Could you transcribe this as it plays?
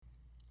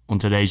On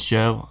today's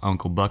show,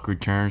 Uncle Buck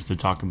returns to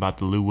talk about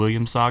the Lou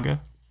Williams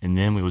saga, and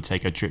then we will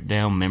take a trip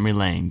down memory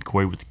lane.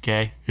 Corey with the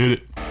K, hit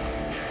it.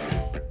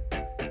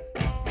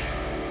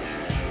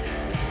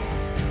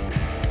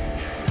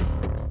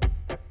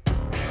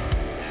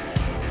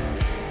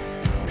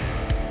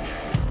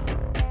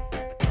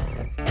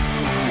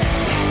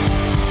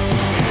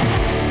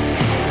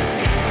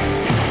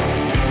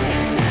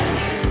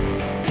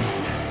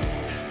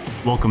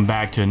 Welcome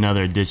back to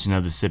another edition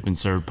of the Sip and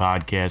Serve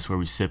podcast, where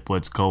we sip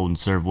what's cold and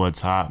serve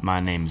what's hot. My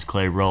name is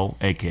Clay Roll,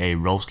 a.k.a.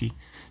 Rollski.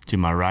 To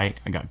my right,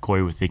 I got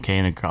Corey with the K,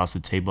 and across the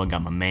table, I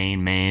got my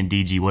main man,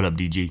 DG. What up,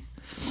 DG?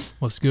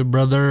 What's good,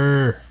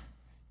 brother?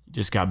 You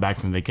just got back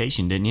from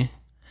vacation, didn't you?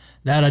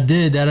 That I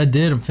did.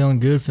 I'm feeling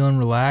good, feeling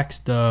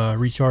relaxed,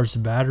 recharged the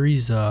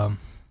batteries,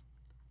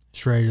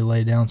 just ready to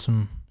lay down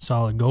some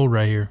solid gold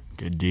right here.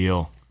 Good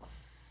deal.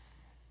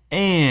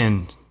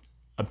 And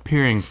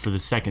appearing for the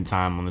second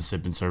time on the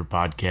Sip and Serve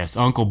podcast,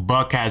 Uncle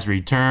Buck has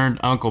returned.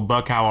 Uncle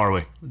Buck, how are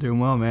we? Doing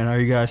well, man. How are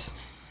you guys?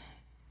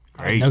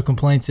 Great. No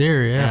complaints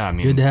here. Yeah, I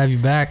mean, good to have you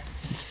back.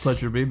 It's a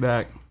pleasure to be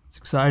back. It's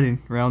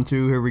exciting. Round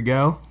 2, here we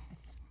go.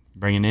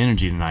 Bringing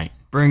energy tonight.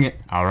 Bring it.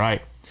 All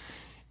right.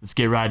 Let's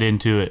get right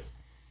into it.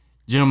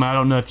 Gentlemen, I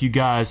don't know if you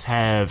guys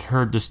have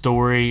heard the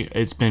story.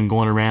 It's been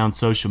going around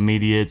social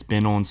media. It's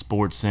been on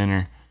Sports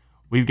Center.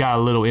 We've got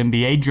a little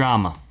NBA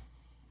drama.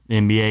 The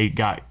NBA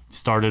got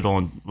started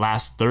on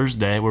last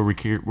Thursday, where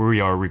we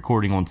are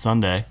recording on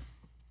Sunday.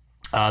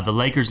 The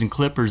Lakers and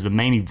Clippers, the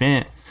main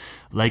event.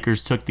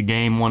 Lakers took the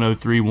game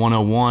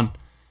 103-101,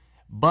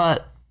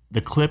 but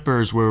the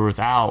Clippers were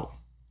without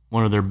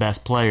one of their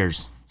best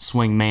players,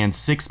 swingman,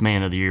 sixth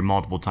man of the year,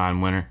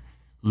 multiple-time winner,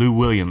 Lou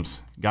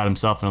Williams. Got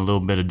himself in a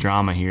little bit of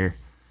drama here.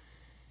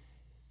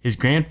 His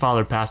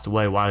grandfather passed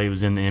away while he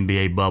was in the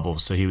NBA bubble,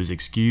 so he was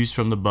excused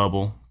from the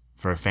bubble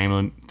for a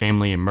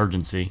family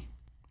emergency.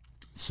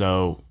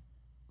 So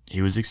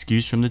he was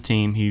excused from the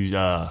team. He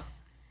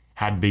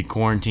had to be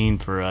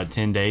quarantined for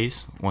 10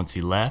 days once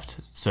he left,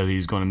 so he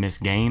was going to miss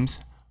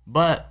games.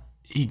 But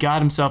he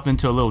got himself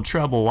into a little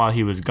trouble while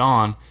he was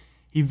gone.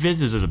 He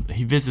visited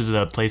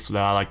a place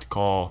that I like to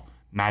call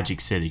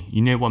Magic City.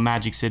 You know what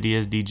Magic City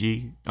is,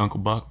 DG, Uncle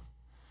Buck?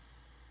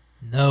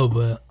 No,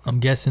 but I'm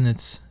guessing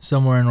it's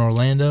somewhere in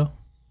Orlando.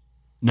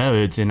 No,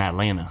 it's in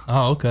Atlanta.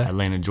 Oh, okay.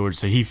 Atlanta, Georgia.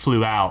 So he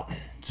flew out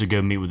to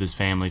go meet with his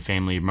family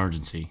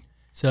emergency.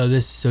 So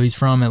he's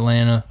from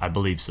Atlanta. I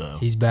believe so.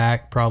 He's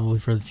back probably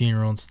for the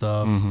funeral and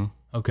stuff. Mm-hmm.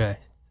 Okay.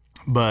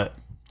 But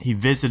he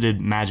visited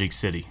Magic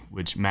City,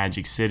 which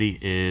Magic City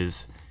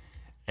is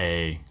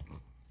a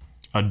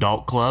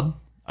adult club,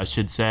 I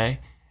should say,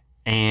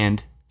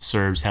 and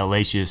serves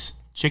hellacious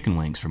chicken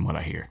wings, from what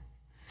I hear.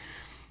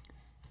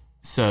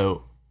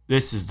 So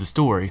this is the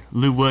story.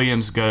 Lou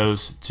Williams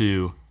goes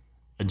to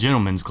a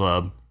gentleman's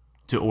club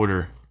to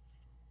order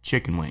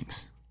chicken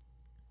wings.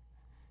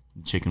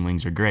 Chicken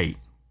wings are great.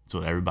 That's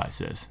what everybody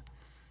says.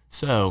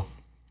 So,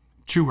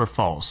 true or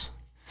false?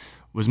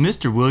 Was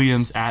Mr.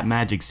 Williams at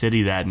Magic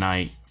City that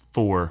night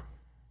for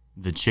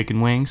the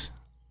chicken wings,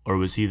 or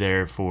was he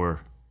there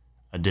for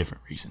a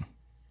different reason?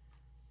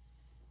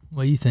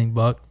 What do you think,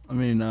 Buck? I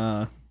mean,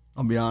 I'll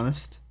be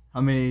honest.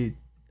 How many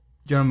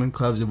gentlemen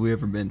clubs have we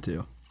ever been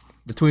to?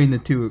 Between the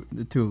two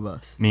of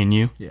us. Me and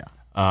you? Yeah.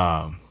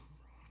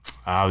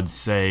 I would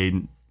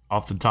say,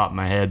 off the top of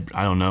my head,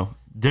 I don't know.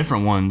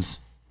 Different ones,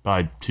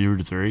 probably 2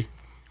 to 3.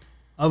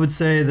 I would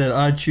say that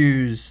I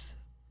choose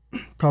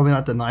probably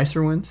not the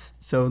nicer ones.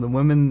 So the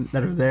women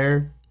that are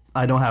there,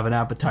 I don't have an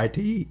appetite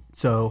to eat.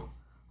 So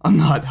I'm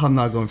not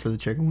going for the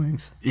chicken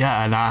wings.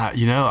 Yeah, and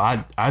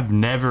I've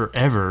never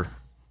ever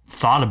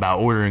thought about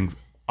ordering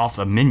off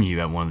a menu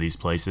at one of these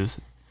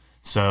places.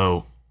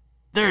 So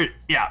they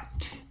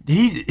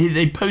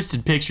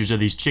posted pictures of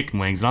these chicken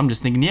wings, and I'm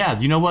just thinking, yeah,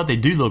 you know what? They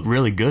do look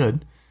really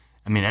good.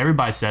 I mean,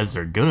 everybody says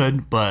they're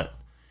good, but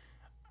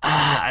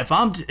if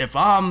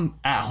I'm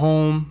at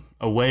home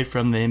away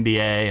from the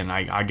NBA and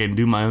I can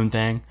do my own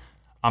thing,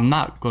 I'm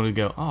not going to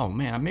go, oh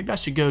man, maybe I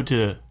should go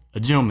to a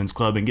gentleman's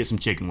club and get some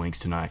chicken wings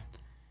tonight.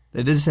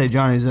 They did say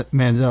Johnny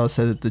Manziel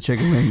said that the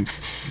chicken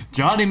wings.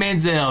 Johnny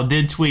Manziel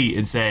did tweet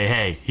and say,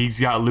 hey, he's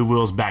got Lou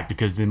Wills back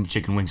because them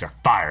chicken wings are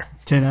fire.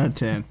 10 out of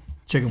 10.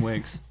 Chicken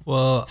wings.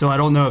 Well, so I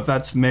don't know if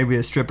that's maybe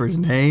a stripper's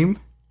name,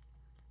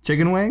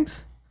 chicken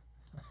wings,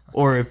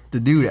 or if the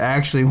dude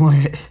actually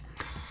went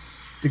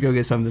to go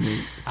get something to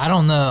eat. I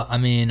don't know. I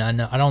mean, I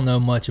don't know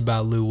much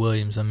about Lou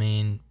Williams. I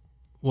mean,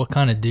 what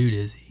kind of dude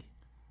is he?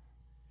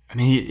 I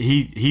mean,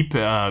 he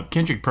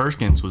Kendrick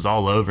Perkins was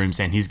all over him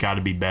saying he's got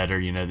to be better.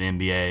 You know, the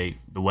NBA,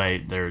 the way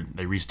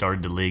they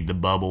restarted the league, the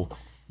bubble,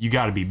 you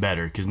got to be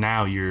better because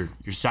now you're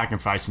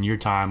sacrificing your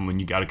time when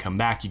you got to come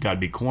back. You got to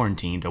be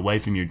quarantined away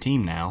from your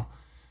team now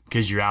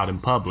because you're out in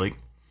public.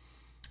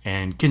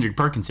 And Kendrick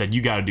Perkins said,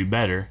 you got to do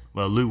better.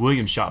 Well, Lou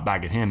Williams shot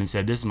back at him and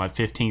said, this is my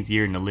 15th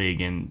year in the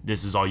league, and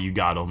this is all you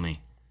got on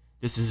me.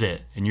 This is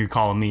it. And you're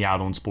calling me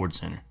out on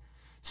SportsCenter.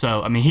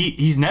 So, I mean,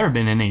 he's never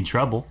been in any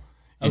trouble.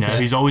 You know,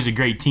 he's always a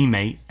great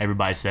teammate,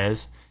 everybody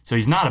says. So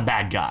he's not a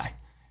bad guy.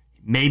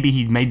 maybe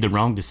he made the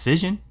wrong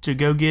decision to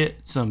go get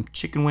some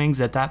chicken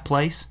wings at that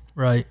place.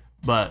 Right.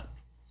 But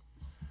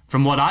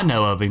from what I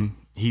know of him,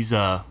 he's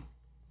a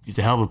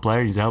hell of a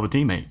player. He's a hell of a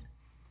teammate.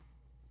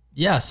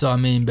 Yeah, so I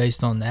mean,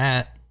 based on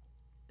that,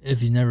 if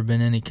he's never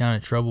been in any kind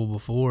of trouble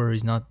before,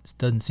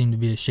 doesn't seem to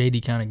be a shady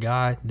kind of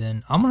guy,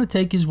 then I'm gonna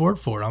take his word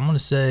for it. I'm gonna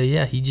say,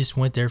 yeah, he just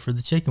went there for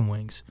the chicken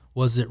wings.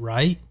 Was it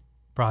right?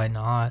 Probably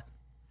not.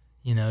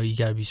 You know, you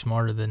got to be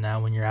smarter than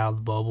that when you're out of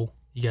the bubble.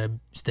 You got to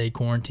stay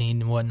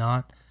quarantined and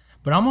whatnot.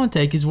 But I'm gonna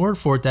take his word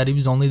for it that he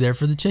was only there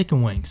for the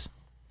chicken wings.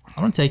 I'm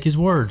gonna take his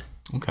word.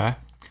 Okay.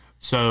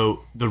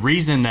 So the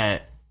reason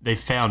that they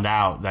found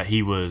out that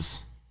he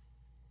was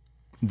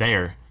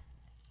there,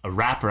 a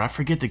rapper, I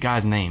forget the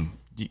guy's name.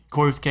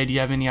 Corey with K, do you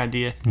have any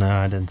idea? No,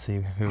 I didn't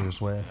see who he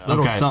was with.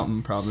 Little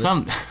something,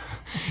 probably.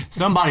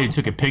 Somebody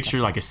took a picture,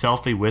 like a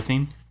selfie with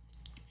him,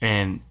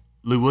 and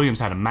Lou Williams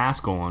had a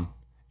mask on,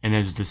 and it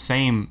was the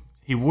same.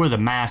 He wore the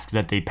mask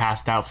that they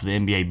passed out for the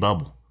NBA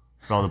bubble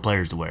for all the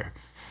players to wear.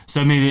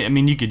 So I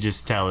mean, you could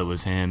just tell it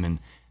was him, and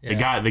the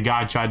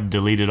guy tried to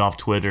delete it off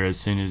Twitter as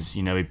soon as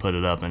he put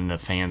it up, and the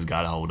fans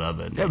got a hold of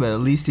it. Yeah, but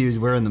at least he was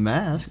wearing the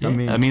mask. Yeah,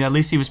 I mean, at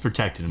least he was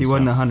protecting himself.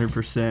 He wasn't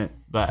 100%.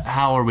 But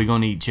how are we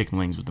going to eat chicken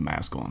wings with the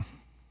mask on?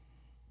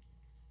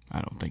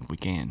 I don't think we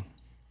can,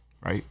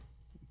 right?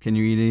 Can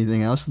you eat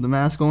anything else with the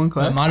mask on,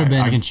 Clay? It might have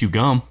been. I can chew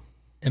gum.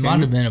 It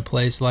might have been a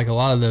place like a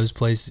lot of those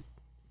places.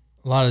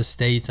 A lot of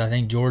states, I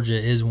think Georgia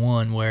is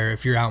one where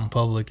if you're out in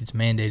public, it's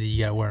mandated you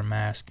got to wear a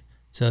mask.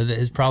 So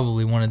it's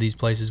probably one of these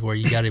places where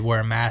you got to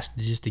wear a mask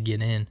just to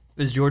get in.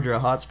 Is Georgia a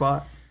hot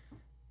spot?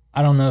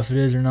 I don't know if it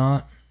is or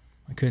not.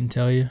 I couldn't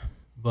tell you,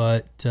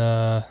 but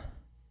I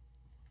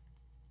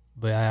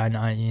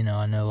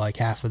know like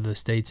half of the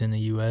states in the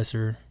U.S.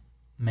 are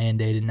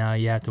mandated now.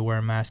 You have to wear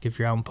a mask if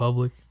you're out in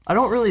public. I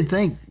don't really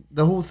think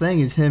the whole thing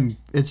is him.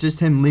 It's just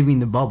him leaving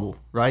the bubble,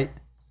 right?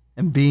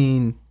 And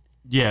being.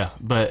 Yeah,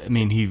 but I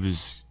mean, he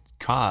was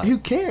caught. Who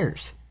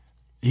cares?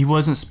 He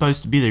wasn't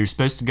supposed to be there. He was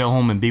supposed to go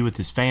home and be with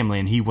his family,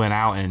 and he went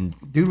out and.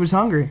 Dude was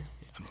hungry.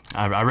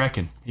 I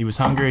reckon he was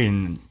hungry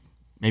and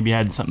maybe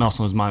had something else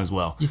on his mind as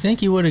well. You think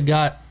he would have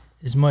got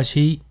as much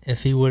heat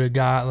if he would have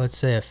got, let's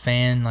say, a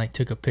fan like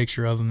took a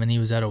picture of him and he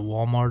was at a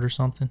Walmart or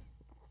something?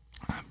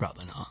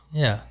 Probably not.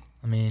 Yeah,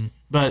 I mean,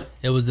 but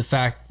it was the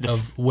fact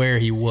of where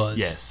he was.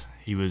 Yes,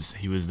 he was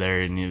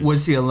there, and he was.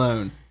 Was he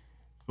alone?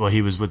 Well,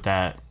 he was with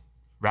that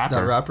rapper.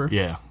 That rapper?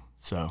 Yeah.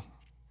 So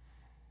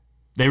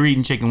they were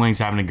eating chicken wings,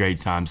 having a great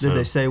time. So Did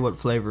they say what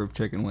flavor of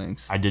chicken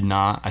wings? I did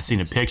not. I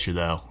seen a picture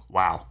though.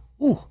 Wow.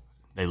 Ooh,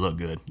 they look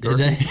good. Did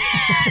they?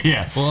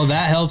 Yeah. Well,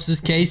 that helps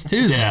his case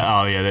too. Then.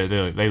 Yeah. Oh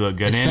yeah. They look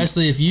good.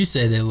 Especially if you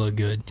say they look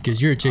good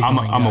because you're a chicken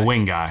wing guy. I'm a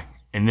wing guy,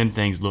 and them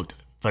things looked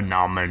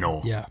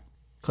phenomenal. Yeah.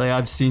 Clay,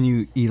 I've seen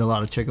you eat a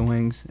lot of chicken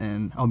wings,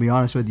 and I'll be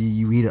honest with you,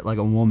 you eat it like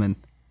a woman.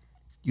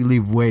 You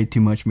leave way too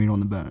much meat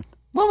on the bone.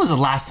 When was the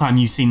last time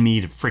you seen me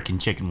eat a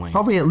freaking chicken wing?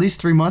 Probably at least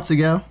 3 months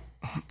ago.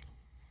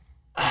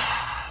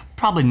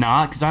 Probably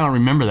not, because I don't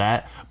remember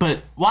that.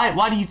 But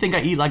why do you think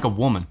I eat like a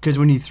woman? Because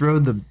when you throw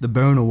the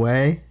bone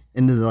away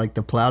into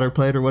the platter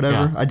plate or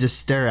whatever, Yeah. I just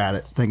stare at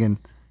it thinking,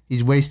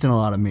 he's wasting a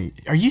lot of meat.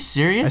 Are you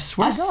serious? I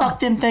swear I to God. suck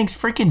them things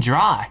freaking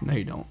dry. No,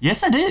 you don't.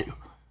 Yes, I do.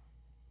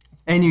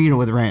 And you eat it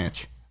with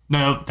ranch.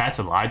 No, that's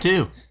a lie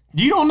too.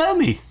 You don't know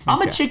me.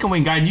 I'm a chicken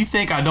wing guy. And you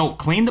think I don't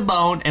clean the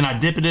bone and I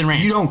dip it in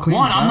ranch? You don't clean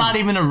One, the I'm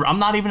bone.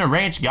 not even a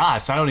ranch guy,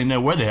 so I don't even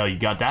know where the hell you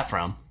got that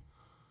from.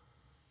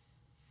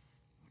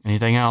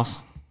 Anything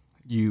else?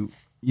 You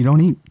don't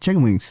eat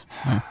chicken wings.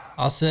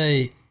 I'll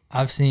say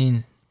I've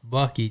seen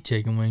Buck eat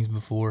chicken wings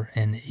before,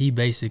 and he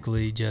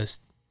basically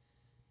just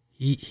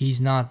he's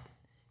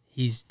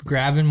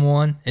grabbing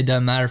one. It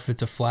doesn't matter if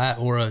it's a flat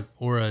or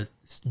a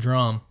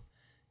drum.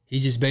 He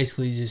just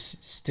basically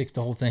just sticks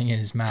the whole thing in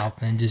his mouth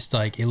and just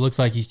like it looks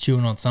like he's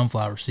chewing on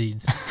sunflower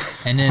seeds.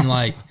 And then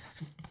like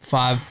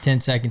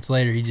 5-10 seconds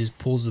later, he just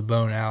pulls the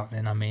bone out,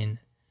 and I mean,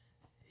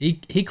 he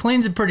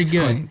cleans it pretty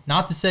good. clean.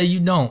 Not to say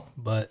you don't,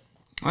 but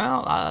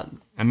Well,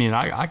 I mean,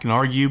 I can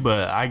argue,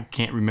 but I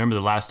can't remember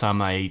the last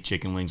time I ate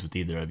chicken wings with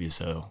either of you,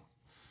 so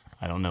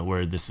I don't know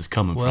where this is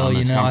coming Well, from.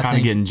 you know, I'm I kind of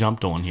think- getting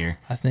jumped on here.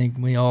 I think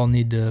we all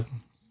need to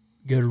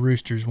go to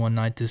Roosters one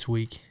night this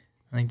week.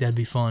 I think that'd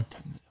be fun.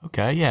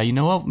 Okay, yeah, you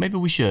know what? Maybe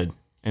we should,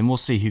 and we'll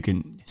see who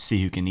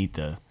can eat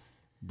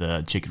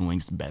the chicken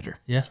wings better.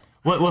 Yeah.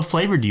 What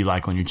flavor do you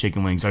like on your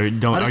chicken wings? Are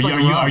just like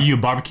a you rub. are you a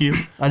barbecue?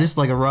 I just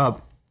like a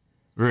rub.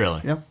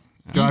 Really? Yep.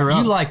 Dry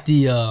rub. You like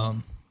the I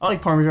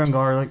like Parmesan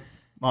garlic.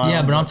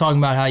 yeah, but I'm talking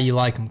about how you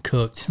like them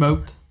cooked.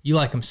 smoked. You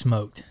like them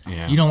smoked.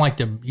 Yeah. You don't like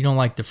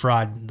the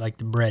fried, like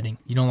the breading.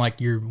 You don't like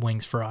your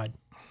wings fried.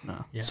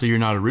 No. Yeah. So you're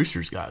not a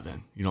Roosters guy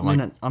then? You don't like?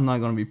 I'm not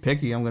going to be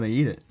picky. I'm going to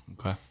eat it.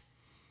 Okay.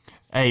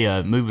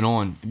 Hey, moving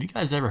on. Have you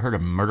guys ever heard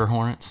of murder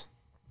hornets?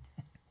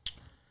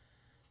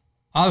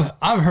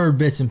 I've heard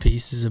bits and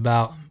pieces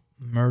about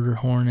murder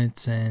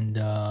hornets, and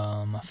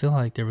I feel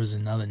like there was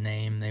another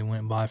name they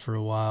went by for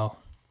a while.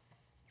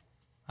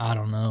 I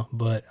don't know,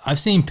 but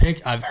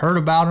I've heard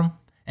about them,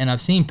 and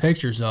I've seen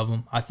pictures of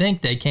them. I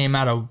think they came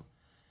out of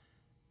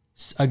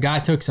a guy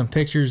took some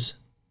pictures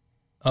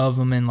of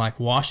them in like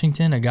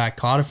Washington. A guy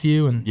caught a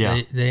few, and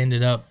they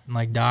ended up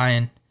like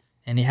dying.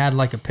 And he had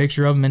like a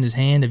picture of them in his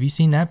hand. Have you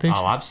seen that picture?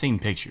 Oh, I've seen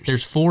pictures.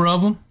 There's 4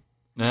 of them.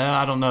 No,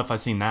 I don't know if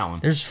I've seen that one.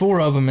 There's 4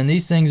 of them, and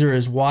these things are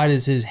as wide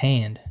as his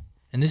hand.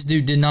 And this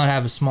dude did not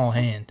have a small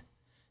hand.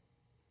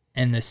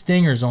 And the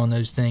stingers on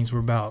those things were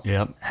about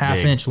half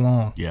big. inch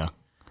long. Yeah.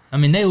 I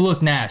mean, they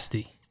look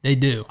nasty. They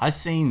do. I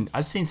seen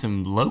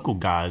some local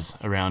guys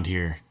around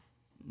here.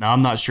 Now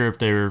I'm not sure if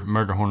they were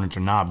murder hornets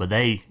or not, but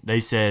they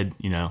said,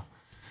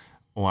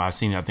 well, I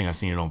think I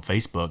seen it on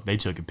Facebook. They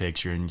took a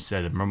picture and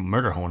said a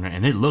murder hornet,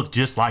 and it looked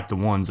just like the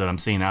ones that I'm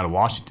seeing out of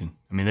Washington.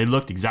 I mean, they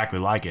looked exactly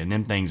like it, and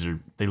them things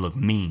they look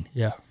mean.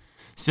 Yeah.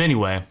 So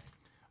anyway,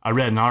 I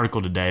read an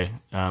article today.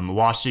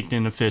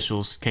 Washington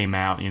officials came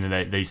out.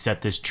 They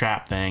set this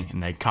trap thing,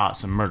 and they caught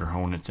some murder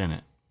hornets in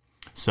it.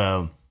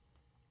 So,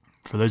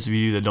 for those of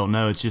you that don't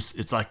know, it's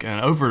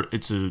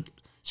a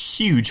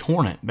huge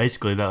hornet,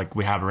 basically, that like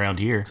we have around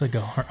here. It's like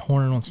a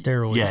hornet on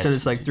steroids. Yes. So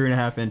it's like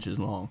 3.5 inches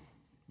long.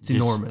 It's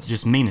enormous.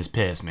 Just mean as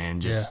piss, man.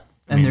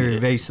 They're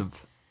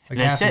invasive. Like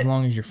half as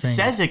long as your finger. It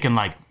says it can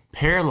like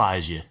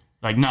paralyze you.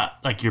 Like not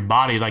like your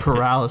body, like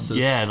paralysis.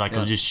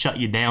 It'll just shut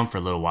you down for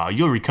a little while.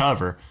 You'll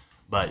recover,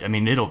 but I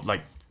mean it'll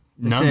like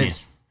numb you.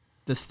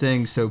 The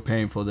sting's so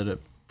painful that it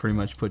pretty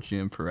much puts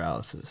you in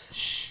paralysis.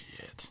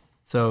 Shit.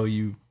 So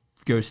you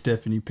go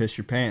stiff and you piss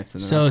your pants.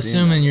 And so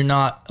assuming you're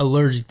not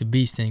allergic to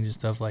bee stings and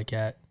stuff like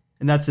that,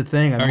 and that's the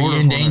thing. Are you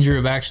in danger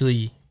of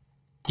actually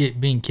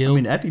being killed?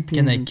 I mean, EpiPen.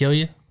 Can they kill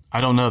you? I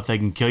don't know if they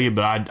can kill you,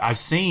 but I've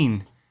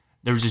seen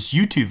there was this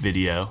YouTube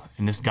video,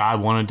 and this guy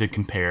wanted to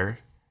compare.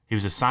 He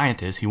was a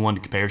scientist. He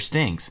wanted to compare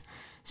stings.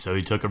 So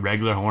he took a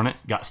regular hornet,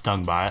 got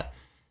stung by it.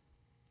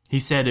 He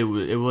said it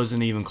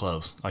wasn't even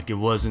close. Like it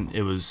wasn't.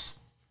 It was.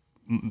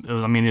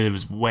 I mean, it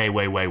was way,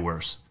 way, way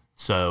worse.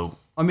 So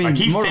I mean, like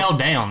he fell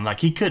down. Like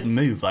he couldn't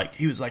move. Like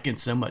he was like in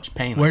so much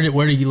pain. Where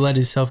did he let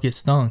himself get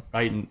stung?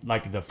 Right in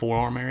like the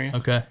forearm area.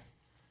 Okay.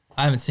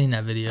 I haven't seen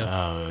that video.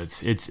 Oh,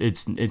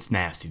 it's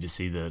nasty to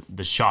see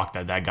the shock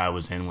that guy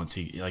was in once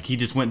he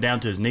just went down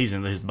to his knees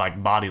and his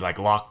like body like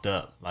locked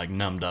up, like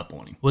numbed up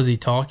on him. Was he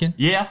talking?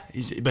 Yeah,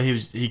 but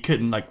he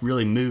couldn't like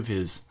really move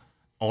his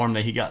arm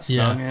that he got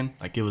stung in.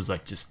 Like it was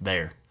like just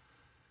there.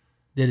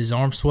 Did his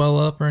arm swell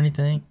up or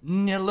anything?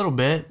 Yeah, a little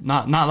bit.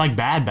 Not like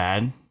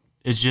bad.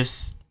 It's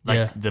just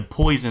like the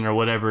poison or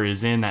whatever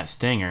is in that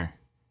stinger.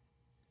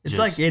 It's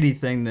like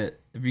anything that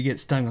if you get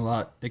stung a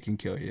lot, it can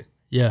kill you.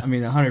 Yeah. I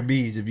mean, 100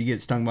 bees, if you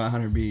get stung by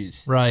 100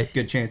 bees, right,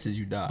 good chances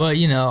you die. But,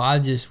 I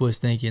just was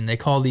thinking, they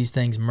call these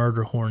things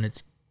murder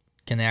hornets.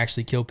 Can they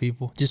actually kill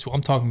people?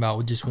 I'm talking about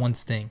with just one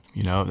sting.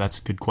 That's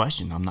a good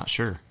question. I'm not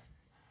sure.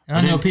 And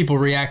I know people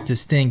react to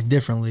stings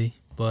differently,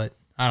 but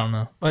I don't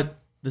know. But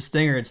the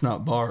stinger, it's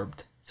not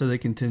barbed, so they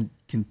can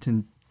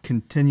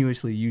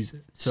continuously use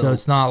it. So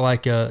it's not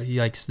like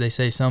like they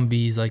say some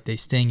bees, like they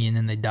sting you and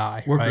then they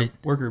die, right?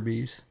 Worker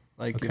bees.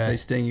 Like if they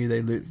sting you,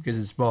 they lose because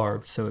it's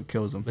barbed, so it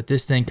kills them. But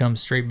this thing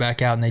comes straight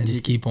back out, and they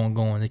just keep on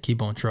going. They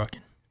keep on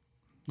trucking.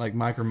 Like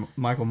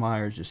Michael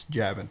Myers just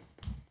jabbing.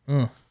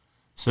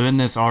 So in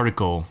this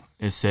article,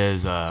 it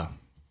says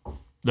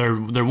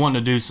they're wanting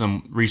to do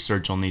some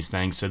research on these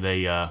things. So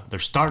they're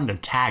starting to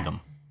tag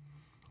them,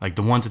 like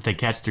the ones that they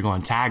catch. They're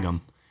going to tag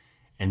them,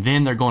 and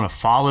then they're going to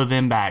follow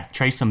them back,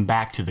 trace them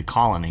back to the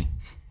colony,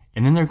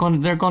 and then they're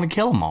going to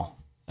kill them all.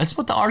 That's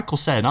what the article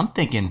said. I'm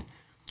thinking.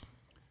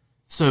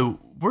 So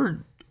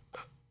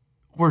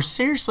we're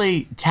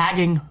seriously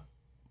tagging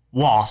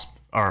wasps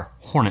or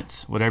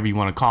hornets, whatever you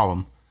want to call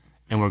them,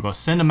 and we're going to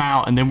send them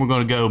out, and then we're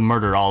going to go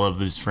murder all of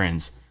his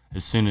friends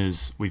as soon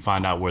as we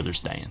find out where they're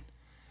staying.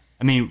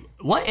 I mean,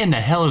 what in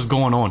the hell is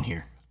going on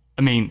here?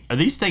 I mean, are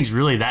these things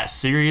really that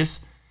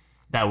serious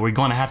that we're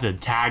going to have to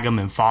tag them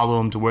and follow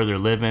them to where they're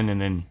living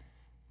and then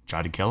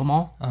try to kill them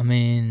all? I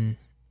mean,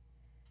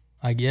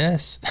 I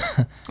guess.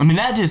 I mean,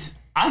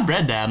 I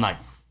read that. I'm like,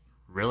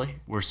 really?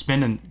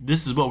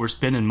 This is what we're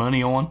spending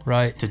money on?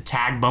 Right. To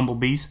tag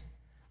bumblebees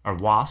or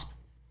wasp?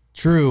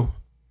 True.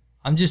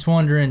 I'm just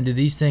wondering, do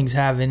these things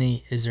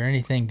is there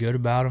anything good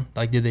about them?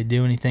 Like, did they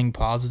do anything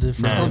positive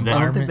for the environment? I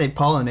don't think they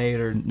pollinate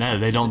or... No,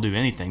 they don't do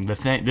anything.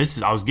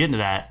 I was getting to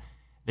that.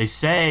 They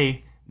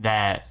say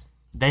that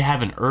they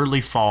have an early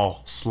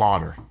fall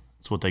slaughter.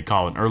 That's what they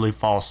call it, an early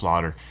fall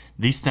slaughter.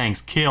 These things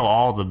kill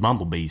all the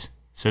bumblebees.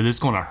 So this is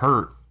going to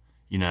hurt,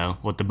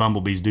 what the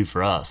bumblebees do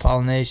for us.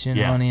 Pollination,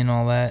 honey, and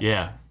all that.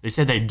 Yeah. They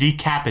said they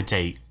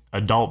decapitate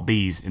adult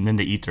bees and then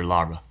they eat their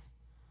larvae.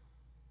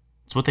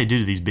 It's what they do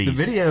to these bees.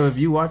 The video, if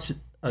you watch...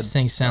 These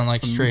things sound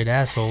like straight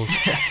assholes.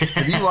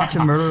 If you watch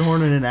a murder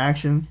hornet in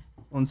action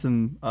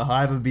on a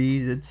hive of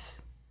bees,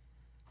 it's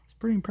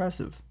pretty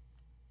impressive.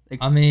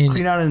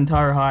 Clean out an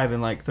entire hive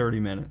in like 30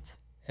 minutes.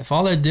 If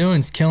all they're doing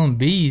is killing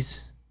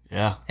bees...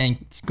 Yeah.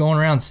 And going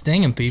around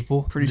stinging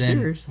people... Pretty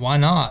serious. Why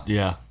not?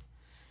 Yeah.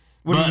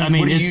 What do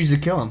you use to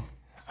kill them?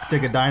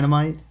 Stick of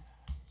dynamite?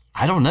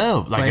 I don't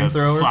know. Like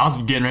flamethrower? I was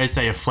getting ready to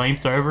say a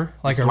flamethrower.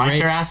 Like just light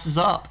their asses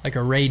up. Like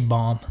a raid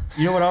bomb.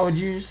 You know what I would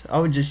use? I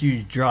would just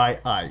use dry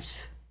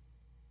ice.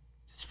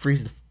 Just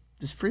freeze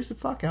Just freeze the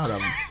fuck out of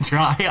them.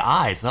 Dry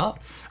ice, huh?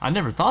 I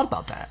never thought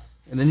about that.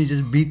 And then you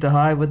just beat the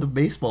hive with a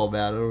baseball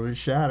bat or with a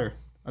shatter.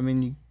 I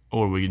mean,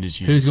 Or we can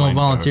just use Who's a going to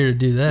flamethrower. volunteer to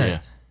do that? Yeah.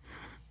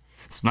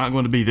 It's not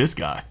going to be this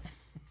guy.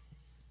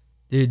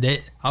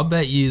 Dude, I'll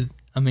bet you,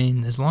 I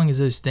mean, as long as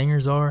those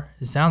stingers are,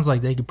 it sounds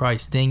like they could probably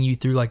sting you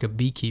through like a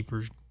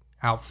beekeeper's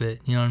outfit.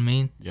 You know what I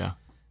mean? Yeah.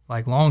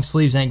 Like long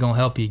sleeves ain't going to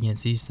help you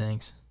against these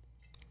things.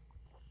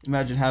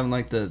 imagine having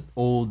like the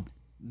old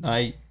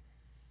night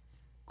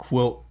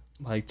quilt,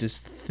 like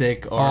just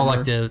thick armor. Oh,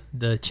 like the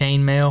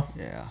chainmail?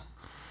 Yeah.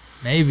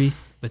 Maybe.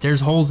 But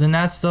there's holes in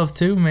that stuff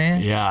too,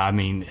 man. Yeah, I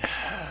mean,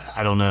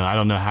 I don't know. I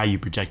don't know how you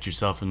protect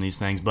yourself from these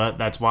things, but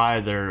that's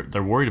why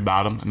they're worried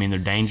about them. I mean, they're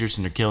dangerous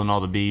and they're killing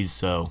all the bees.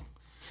 So,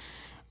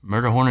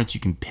 murder hornets, you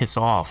can piss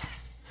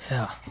off.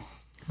 Yeah.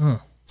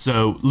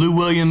 So Lou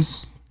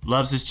Williams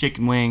loves his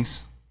chicken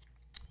wings.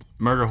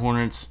 Murder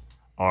hornets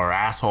are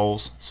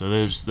assholes. So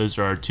those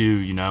are our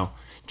two,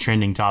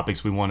 trending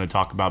topics we want to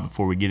talk about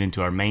before we get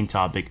into our main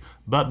topic.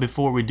 But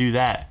before we do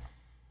that,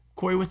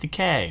 Corey with the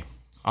K.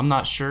 I'm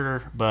not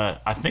sure,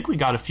 but I think we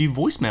got a few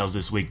voicemails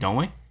this week, don't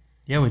we?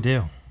 Yeah, we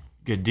do.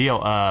 Good deal.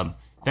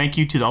 Thank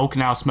you to the Old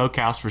Canal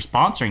Smokehouse for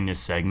sponsoring this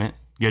segment.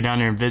 Go down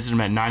there and visit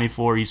them at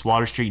 94 East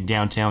Water Street in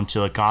downtown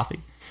Chillicothe.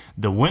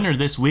 The winner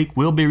this week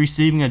will be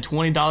receiving a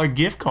 $20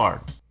 gift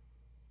card.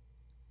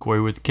 Corey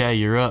with the K,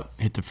 you're up.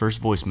 Hit the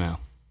first voicemail.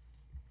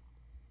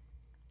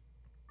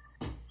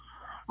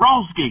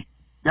 Rollski,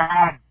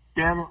 God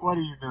damn it, what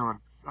are you doing?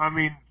 I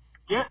mean,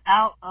 get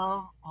out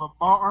of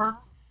LeBaron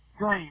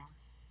James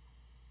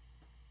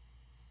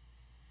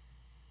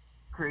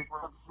Creek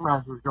where the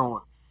Smashers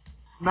going.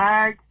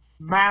 Snag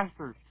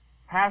Masters.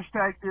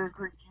 Hashtag Deer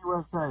Creek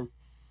USA.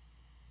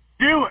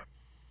 Do it!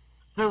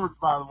 Stewards,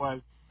 by the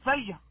way.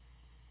 See ya.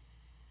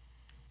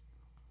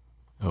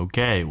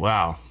 Okay,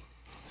 wow.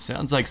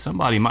 Sounds like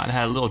somebody might have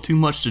had a little too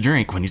much to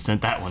drink when he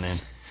sent that one in.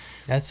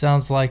 That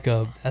sounds like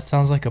a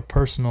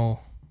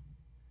personal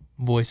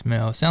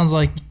voicemail. It sounds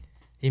like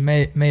he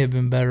may have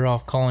been better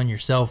off calling your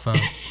cell phone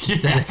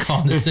instead of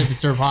calling the Sip and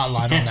Serve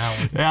hotline on that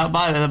one. Yeah,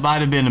 that might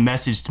have been a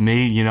message to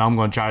me. I'm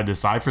going to try to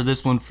decipher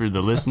this one for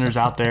the listeners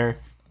out there.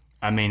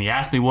 I mean, he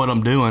asked me what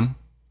I'm doing.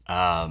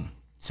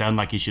 Sounded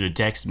like he should have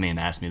texted me and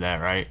asked me that,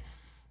 right?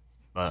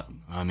 But,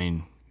 I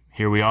mean,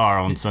 here we are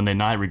on Sunday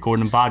night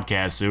recording a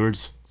podcast,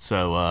 Sewards.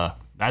 So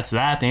that's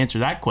that to answer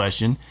that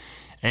question.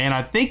 And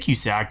I think you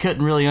said, I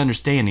couldn't really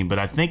understand him, but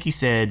I think he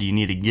said you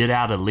need to get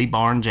out of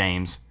LeBaron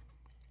James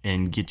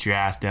and get your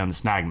ass down to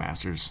Snag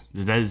Masters.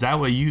 Is that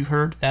what you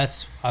heard? I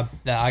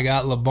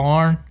got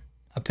LeBaron.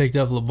 I picked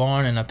up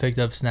LeBaron and I picked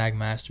up Snag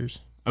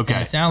Masters. Okay.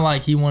 And it sounded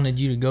like he wanted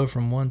you to go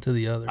from one to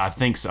the other. I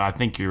think so. I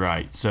think you're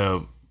right.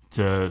 So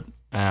to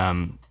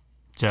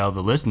tell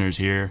the listeners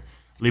here,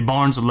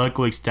 LeBaron's a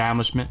local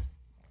establishment.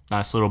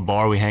 Nice little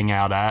bar we hang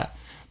out at.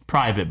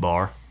 Private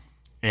bar.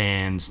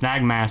 And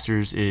Snag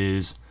Masters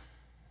is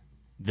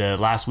the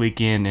last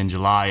weekend in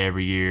July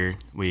every year.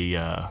 We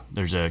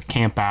there's a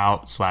camp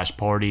out /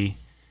 party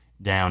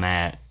down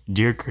at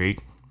Deer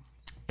Creek,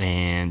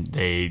 and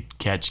they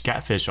catch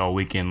catfish all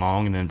weekend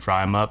long and then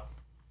fry them up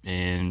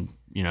and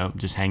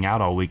just hang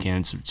out all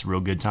weekend. It's a real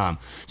good time.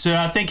 So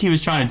I think he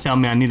was trying to tell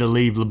me I need to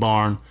leave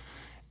LeBaron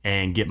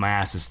and get my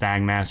ass to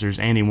Snag Masters,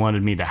 and he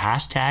wanted me to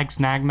hashtag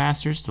Snag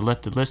Masters to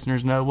let the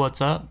listeners know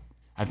what's up.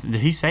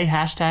 Did he say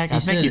hashtag? I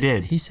think he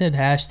did. He said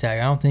hashtag.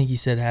 I don't think he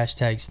said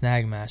hashtag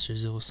Snag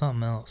Masters. It was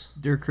something else.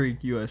 Deer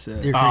Creek,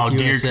 USA. Deer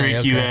Creek Creek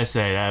okay.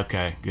 USA.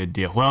 Okay, good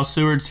deal. Well,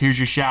 Sewards, here's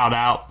your shout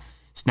out.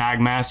 Snag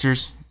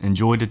Masters,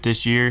 enjoyed it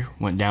this year.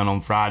 Went down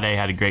on Friday,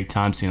 had a great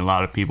time, seeing a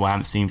lot of people I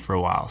haven't seen for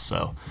a while.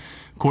 So,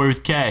 Corey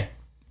with K,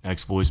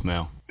 next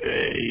voicemail.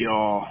 Hey,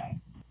 y'all.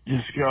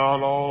 Just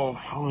got off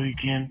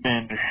weekend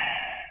bender.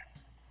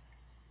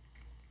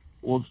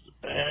 What's the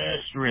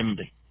best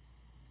remedy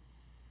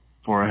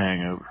for a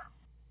hangover?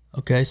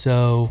 Okay,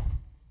 so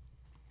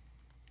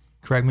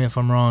correct me if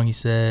I'm wrong. He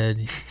said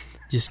he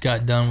just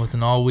got done with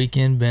an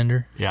all-weekend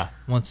bender. Yeah.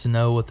 Wants to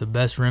know what the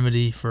best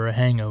remedy for a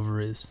hangover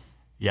is.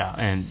 Yeah,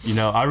 and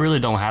I really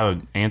don't have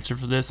an answer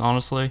for this,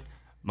 honestly.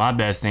 My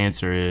best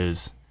answer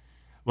is,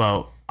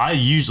 well, I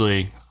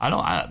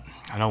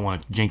don't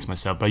want to jinx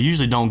myself, but I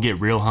usually don't get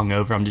real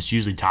hungover. I'm just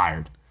usually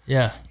tired.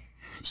 Yeah.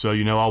 So,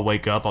 I'll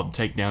wake up, I'll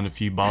take down a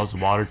few bottles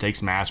of water, take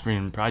some aspirin,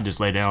 and probably just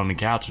lay down on the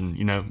couch and,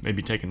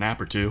 maybe take a nap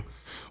or two,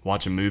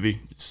 watch a movie.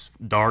 It's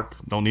dark,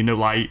 don't need no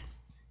light,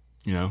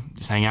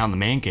 just hang out in the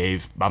man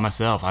cave by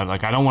myself. I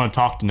don't want to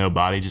talk to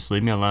nobody, just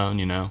leave me alone,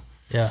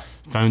 Yeah.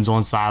 Phone's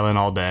on silent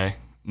all day.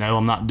 No,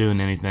 I'm not doing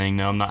anything.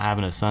 No, I'm not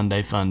having a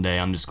Sunday fun day.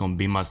 I'm just going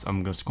to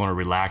I'm just going to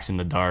relax in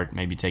the dark,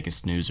 maybe take a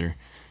snoozer.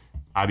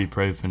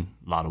 Ibuprofen,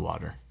 a lot of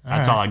water.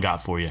 That's all I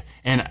got for you.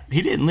 And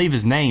he didn't leave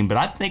his name, but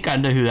I think I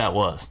know who that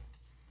was.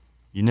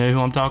 You know who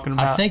I'm talking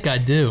about? I think I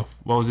do.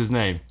 What was his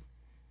name?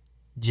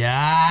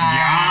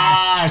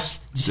 Josh.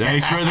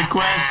 Thanks for the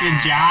question,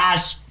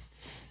 Josh.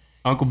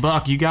 Uncle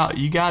Buck, you got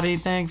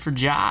anything for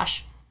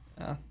Josh?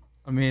 I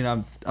mean,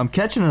 I'm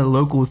catching a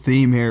local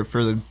theme here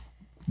for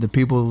the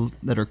people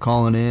that are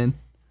calling in.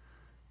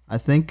 I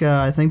think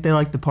they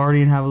like to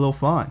party and have a little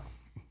fun.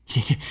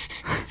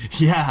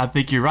 Yeah, I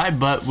think you're right,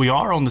 but we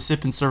are on the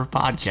Sip and Serve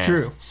podcast. It's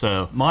true.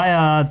 So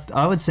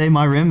I would say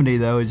my remedy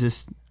though is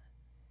just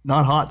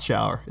not hot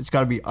shower. It's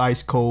got to be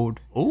ice cold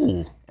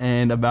ooh,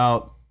 and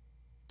about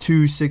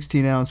 2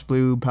 16-ounce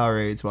blue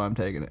Powerades while I'm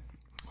taking it.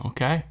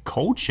 okay.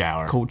 Cold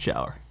shower. Cold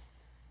shower.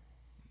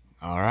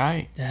 All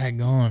right.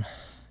 Daggone.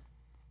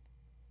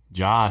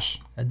 Josh,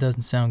 That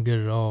doesn't sound good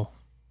at all.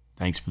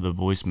 thanks for the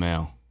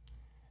voicemail.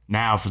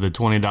 Now for the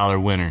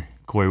 $20 winner,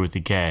 Corey with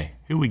the K.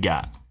 Who we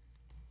got?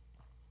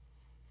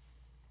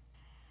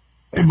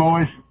 Hey,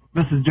 boys.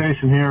 This is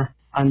Jason here.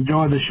 I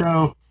enjoy the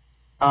show.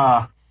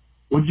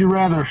 Would you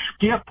rather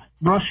skip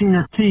brushing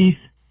your teeth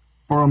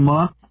for a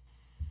month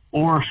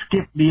or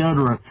skip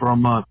deodorant for a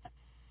month?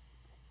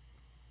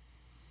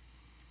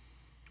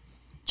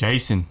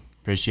 Jason,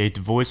 appreciate the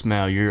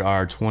voicemail. You're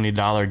our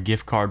 $20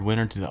 gift card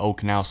winner to the Old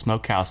Canal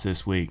Smokehouse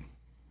this week.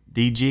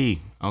 DG,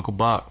 Uncle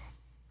Buck,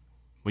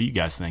 what do you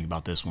guys think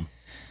about this one?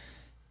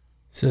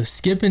 So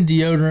skipping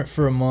deodorant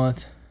for a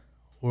month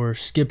or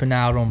skipping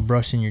out on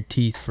brushing your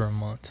teeth for a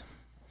month.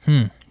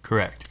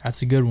 Correct.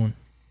 That's a good one.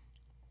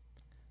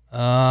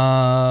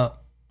 I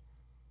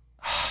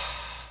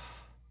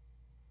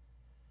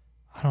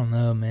don't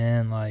know,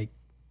 man. Like,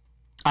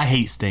 I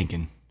hate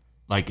stinking.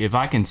 Like, if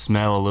I can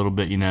smell a little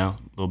bit, a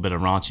little bit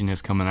of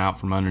raunchiness coming out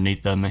from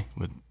underneath of me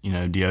with,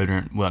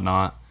 deodorant and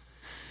whatnot,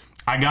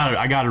 I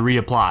gotta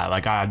reapply.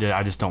 Like,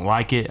 I just don't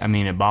like it. I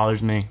mean, it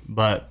bothers me.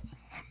 But,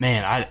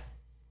 man,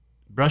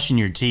 brushing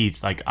your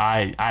teeth, like,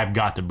 I've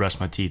got to brush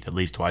my teeth at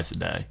least twice a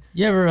day.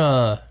 you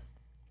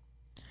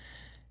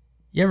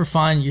ever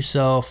find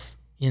yourself,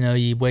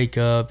 you wake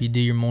up, you do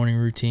your morning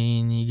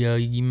routine,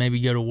 you maybe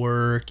go to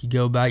work, you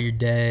go about your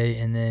day,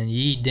 and then you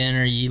eat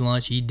dinner, you eat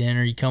lunch, you eat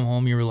dinner, you come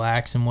home, you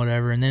relax and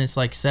whatever, and then it's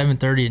like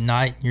 7:30 at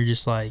night, and you're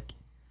just like,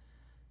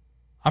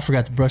 I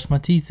forgot to brush my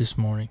teeth this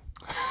morning.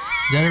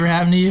 Has that ever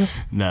happened to you?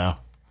 No,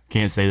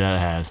 can't say that it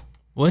has.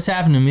 Well, it's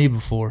happened to me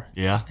before.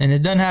 Yeah? And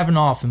it doesn't happen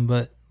often,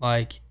 but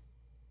like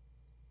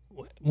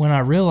when I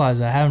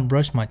realize I haven't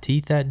brushed my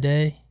teeth that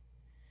day,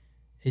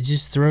 it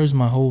just throws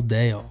my whole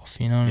day off.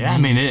 You know what Yeah, I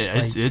mean?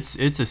 it's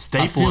a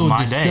staple feel in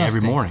my day every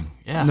disgusting. morning.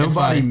 Yeah.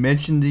 Nobody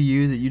mentioned to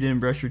you that you didn't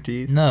brush your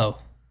teeth? No.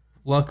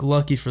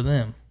 Lucky for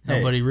them. Hey.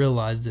 Nobody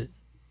realized it.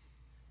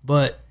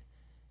 But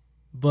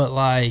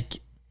like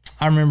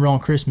I remember on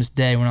Christmas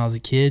Day when I was a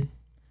kid,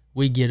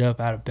 we'd get up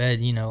out of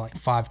bed, like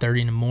 5:30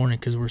 in the morning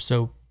because we're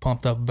so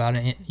pumped up about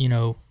it,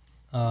 and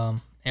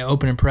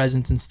opening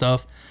presents and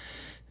stuff.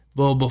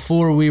 Well,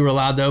 before we were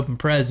allowed to open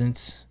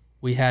presents,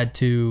 we had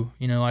to,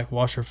 like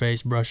wash our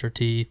face, brush our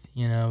teeth,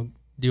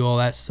 do all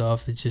that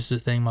stuff. It's just a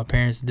thing my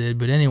parents did.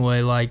 But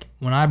anyway, like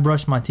when I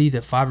brushed my teeth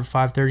at 5 or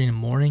 5:30 in the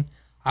morning,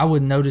 I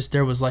would notice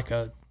there was like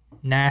a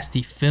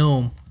nasty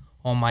film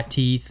on my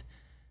teeth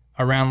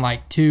around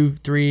like 2,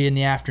 3 in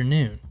the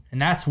afternoon.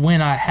 And that's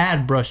when I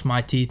had brushed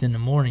my teeth in the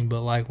morning.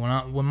 But like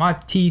when my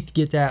teeth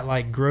get that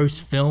like gross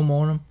film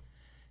on them,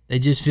 they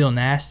just feel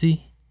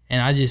nasty.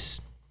 And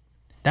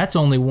that's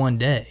only one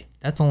day.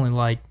 That's only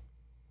like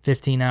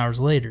 15 hours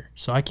later.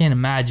 So I can't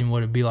imagine what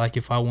it'd be like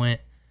if I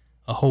went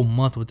a whole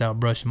month without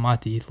brushing my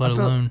teeth, let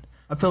alone.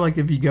 I feel like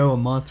if you go a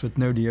month with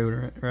no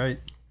deodorant, right?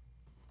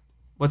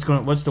 What's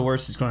the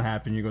worst that's gonna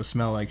happen? You're gonna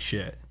smell like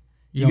shit.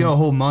 You go a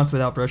whole month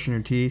without brushing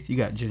your teeth, you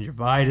got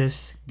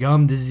gingivitis,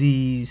 gum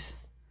disease.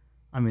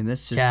 I mean,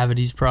 that's just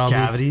Cavities, probably.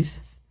 cavities.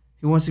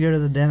 Who wants to go to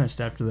the dentist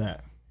after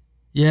that?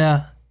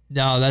 Yeah.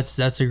 No, that's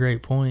a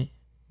great point.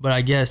 But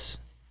I guess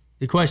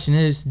the question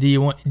is, do you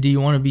want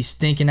to be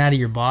stinking out of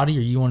your body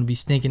or you want to be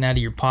stinking out of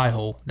your pie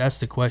hole? That's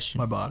the question.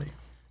 My body.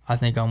 I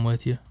think I'm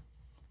with you.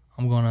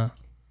 I'm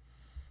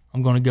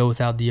gonna go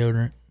without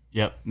deodorant.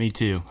 Yep, me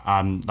too.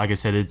 Like I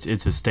said,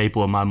 it's a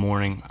staple of my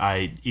morning.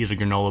 I eat a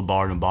granola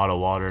bar and a bottle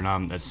of water,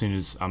 and as soon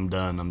as I'm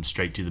done, I'm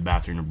straight to the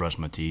bathroom to brush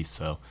my teeth.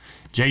 So,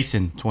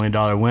 Jason,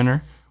 $20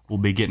 winner. We'll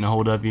be getting a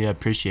hold of you. I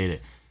appreciate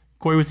it.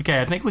 Corey with the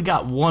K. I think we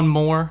got one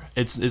more.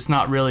 It's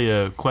not really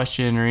a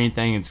question or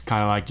anything. It's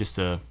kind of like just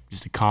a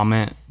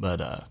comment.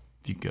 But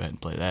if you could go ahead and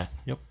play that.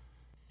 Yep.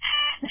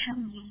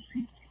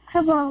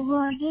 Come on,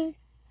 Morgan.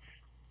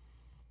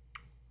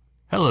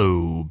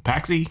 Hello,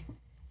 Paxi.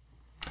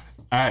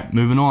 All right,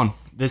 moving on.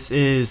 This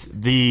is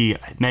the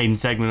maiden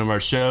segment of our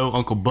show,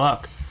 Uncle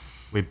Buck.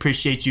 We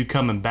appreciate you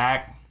coming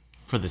back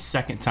for the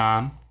second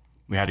time.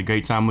 We had a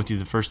great time with you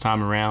the first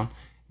time around.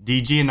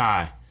 DG and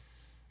I,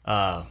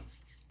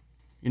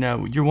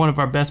 you're one of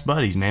our best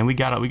buddies, man. We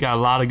got a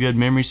lot of good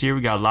memories here. We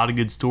got a lot of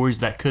good stories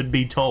that could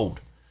be told.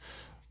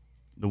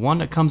 The one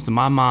that comes to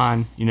my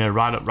mind,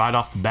 right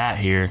off the bat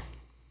here,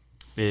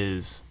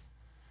 is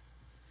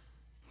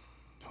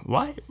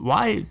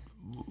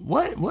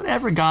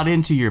whatever got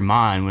into your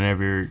mind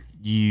whenever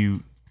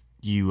you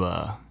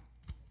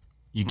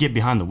get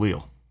behind the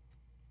wheel?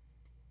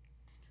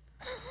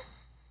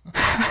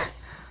 I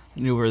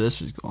knew where this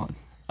was going.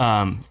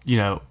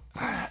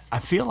 I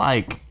feel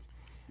like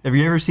Have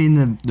you ever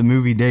seen the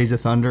movie Days of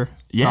Thunder?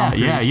 yeah. Tom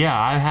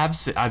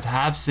Cruise? I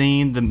have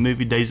seen the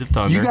movie Days of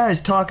Thunder. You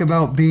guys talk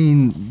about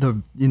being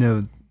the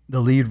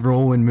lead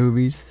role in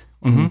movies.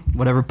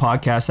 whatever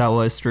podcast that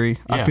was, 3. Yeah.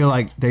 I feel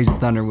like Days of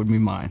Thunder would be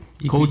mine.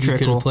 You Cool could have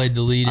Trickle. played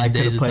the lead in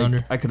Days of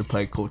Thunder. I could have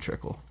played Cool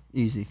Trickle.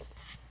 Easy.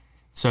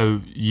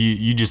 So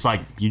you just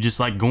like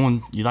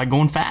going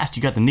fast.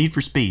 You got the need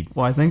for speed.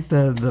 Well, I think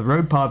the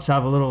road pops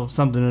have a little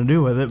something to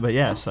do with it, but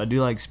yes, I do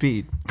like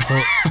speed.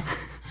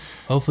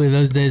 Hopefully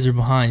those days are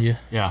behind you.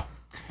 Yeah.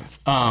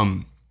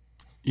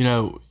 You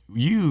know,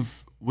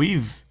 we've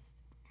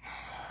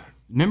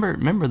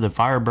remember the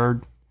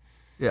Firebird?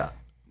 Yeah.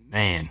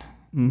 Man.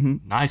 Mm-hmm.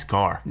 Nice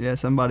car. Yeah,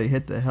 somebody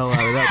hit the hell out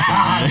of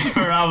that thing. That's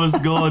where I was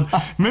going.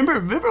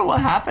 Remember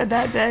what happened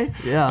that day?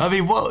 Yeah. I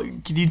mean,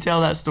 what can you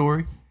tell that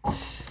story?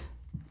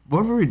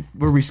 What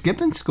were we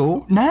skipping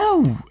school?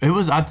 No, it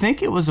was. I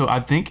think it was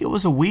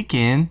a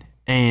weekend,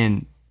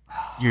 and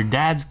your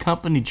dad's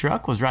company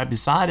truck was right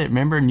beside it.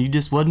 Remember, and you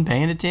just wasn't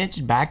paying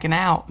attention, backing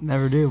out.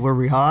 Never did. Were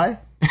we high?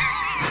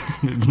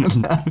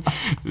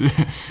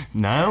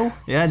 No.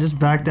 Yeah, just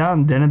backed out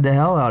and dented the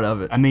hell out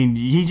of it. I mean,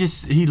 he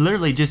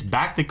literally just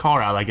backed the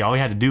car out. Like all he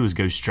had to do was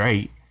go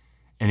straight,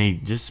 and he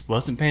just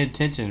wasn't paying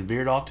attention and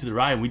veered off to the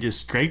right. And we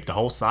just scraped the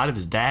whole side of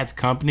his dad's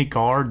company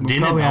car. We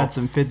probably had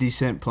some 50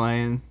 Cent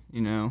playing,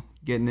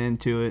 getting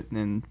into it, and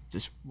then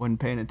just wasn't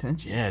paying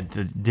attention. Yeah,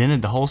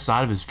 dented the whole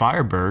side of his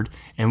Firebird,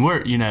 and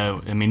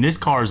this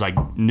car is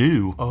like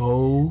new.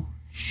 Oh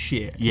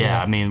shit.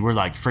 Yeah, I mean, we're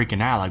like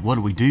freaking out. Like, what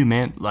do we do,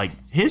 man? Like,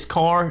 his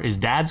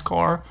dad's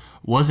car,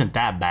 wasn't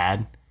that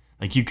bad.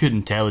 Like, you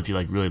couldn't tell if you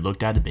like really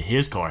looked at it, but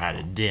his car had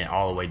a dent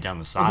all the way down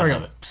the side Like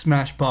of a it.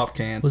 smash pop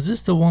can. Was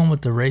this the one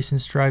with the racing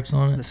stripes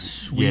on it? The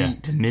sweet, Yeah,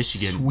 the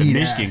Michigan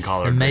ass.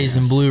 color.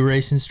 Amazing blue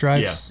racing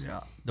stripes? Yeah,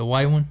 The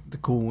white one? the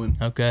cool one.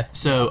 Okay.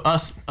 So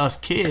us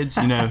kids,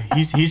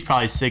 he's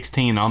probably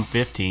 16, I'm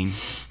 15,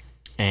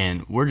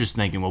 and we're just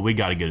thinking, well, we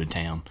got to go to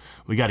town.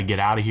 We got to get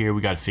out of here.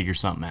 We got to figure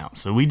something out.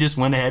 So we just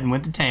went ahead and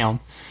went to town.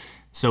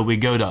 So we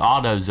go to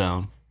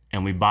AutoZone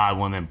and we buy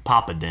one of them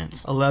Papa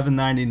Dents.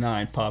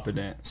 $11.99 Papa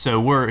Dent. So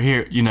we're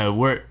here,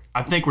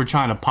 I think we're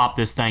trying to pop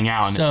this thing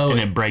out and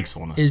it breaks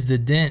on us. Is the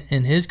dent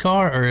in his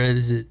car, or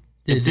is it?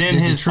 It's in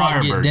his the truck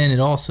Firebird. get dented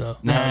also?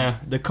 Nah,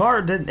 The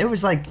car didn't. It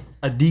was like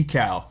a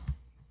decal.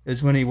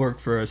 It's when he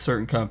worked for a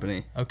certain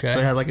company. Okay. So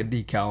it had like a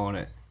decal on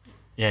it.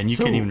 yeah, and you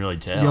couldn't even really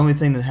tell. The only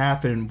thing that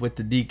happened with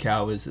the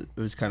decal was it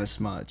was kind of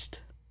smudged.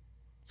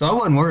 So I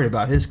wasn't worried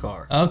about his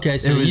car. Okay,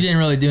 so you didn't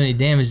really do any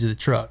damage to the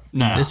truck.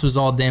 No. This was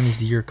all damage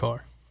to your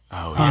car.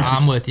 Oh, yeah.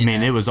 I'm with you. I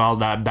mean, now. it was all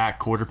that back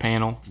quarter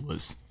panel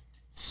was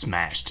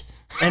smashed.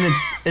 And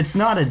it's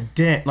not a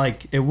dent.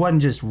 Like, it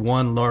wasn't just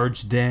one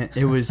large dent.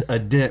 It was a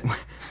dent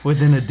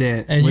within a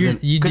dent. And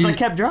you because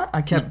do-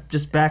 I kept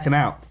just backing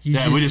out. You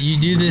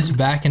do this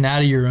backing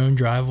out of your own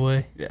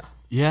driveway. Yeah.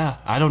 Yeah,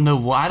 I don't know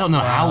why. I don't know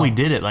how we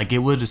did it. Like, it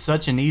was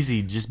such an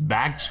easy just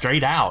back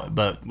straight out.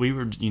 But we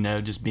were,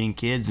 just being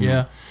kids.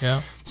 And,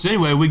 Yeah. So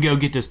anyway, we go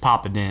get this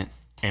Papa Dent,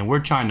 and we're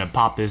trying to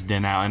pop this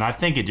dent out, and I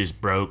think it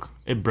just broke.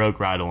 It broke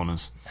right on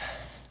us.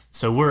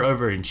 So we're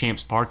over in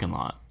Champ's parking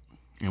lot,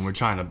 and we're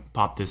trying to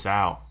pop this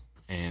out,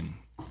 and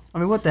I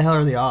mean, what the hell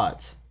are the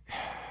odds?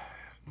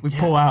 We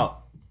pull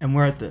out, and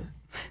we're at the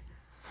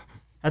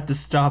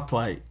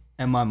stoplight,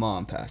 and my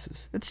mom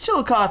passes. It's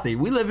Chillicothe.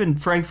 We live in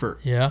Frankfurt.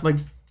 Yeah. Like,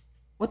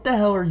 what the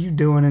hell are you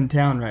doing in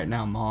town right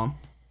now, Mom?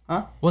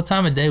 Huh? What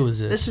time of day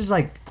was this? This was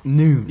like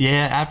noon.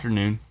 yeah,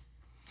 afternoon.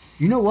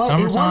 You know what?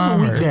 Summertime,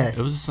 it was a weekday. It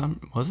was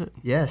was it?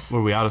 Yes.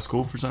 Were we out of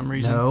school for some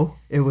reason? No,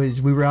 it was.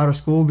 We were out of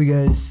school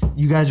because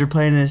you guys were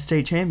playing in a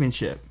state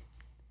championship,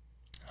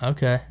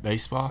 Okay.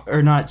 Baseball?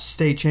 or not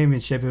state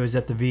championship. It was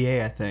at the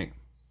VA, I think.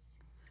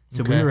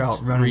 So we Okay. were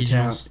out running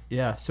town. Regionals.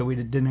 Yeah. So we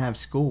didn't have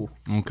school.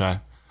 Okay.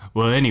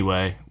 Well,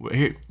 anyway,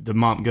 here go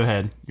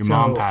ahead. Your So-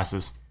 mom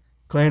passes.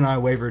 Clay and I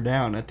wavered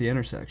down at the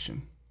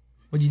intersection,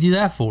 What'd you do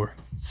that for?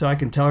 so I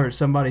can tell her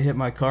somebody hit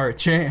my car at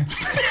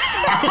Champs.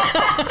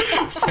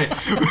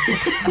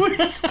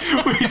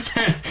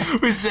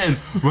 we said,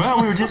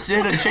 well, we were just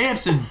in a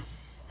Champs, and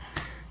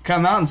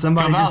Come out and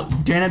somebody Come just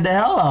out. dented the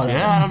hell out of it.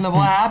 yeah, I don't know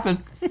what happened.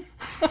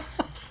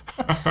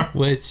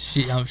 Which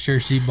I'm sure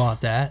she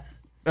bought that.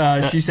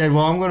 She said,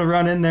 "Well, I'm going to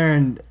run in there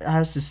and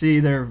ask to see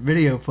their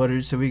video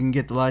footage so we can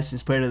get the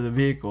license plate of the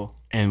vehicle."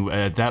 And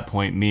at that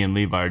point, me and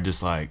Levi are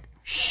just like,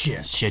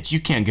 Shit. you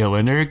can't go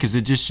in there because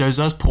it just shows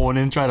us pulling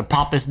in and trying to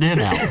pop this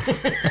dent out.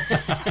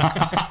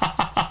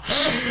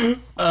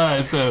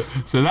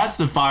 So that's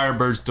the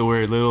Firebird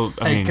story.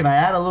 Can I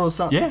add a little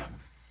something? Yeah.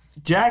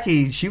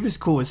 Jackie, she was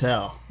cool as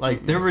hell.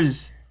 Like, there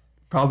was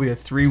probably a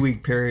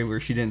 3-week period where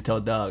she didn't tell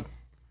Doug,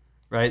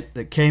 right?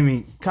 That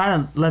kind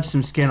of left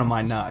some skin on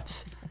my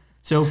nuts.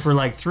 So for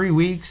like 3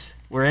 weeks,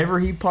 wherever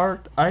he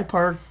parked, I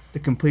parked the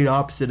complete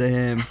opposite of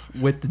him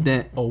with the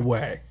dent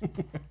away.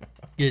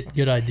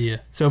 Good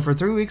idea. So for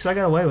 3 weeks, I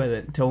got away with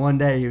it until one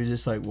day he was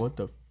just like, "What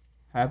the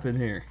happened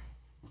here?"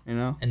 You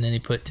know? And then he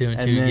put two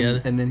and two then,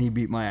 together. And then he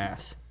beat my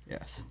ass.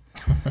 Yes.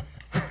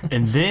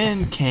 And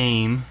then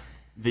came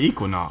the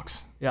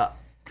Equinox, Yeah.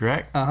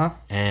 correct? Uh-huh.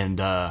 And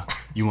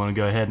you want to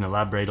go ahead and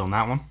elaborate on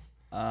that one?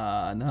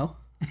 No.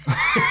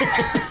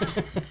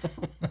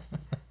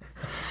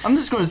 I'm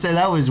just going to say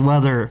that was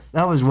weather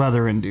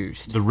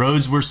induced. The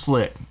roads were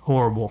slick.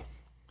 horrible.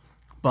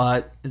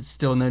 But it's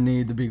still no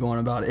need to be going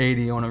about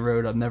 80 on a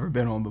road I've never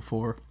been on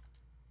before.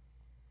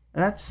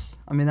 And that's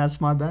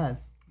my bad.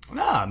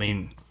 No, I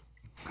mean,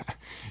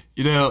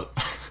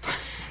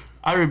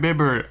 I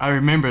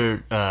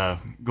remember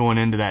going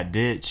into that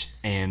ditch,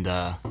 and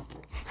the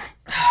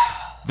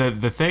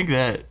thing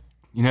that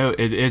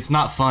it's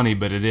not funny,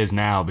 but it is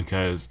now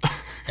because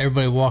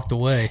Everybody walked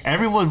away.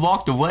 everyone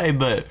walked away,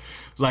 but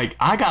like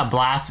I got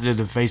blasted in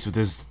the face with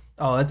this.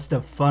 Oh, that's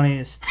the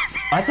funniest.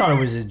 I thought it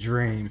was a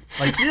dream.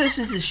 Like, this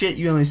is the shit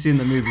you only see in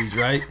the movies,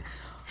 right?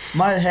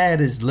 My head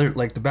is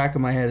the back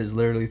of my head is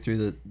literally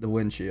through the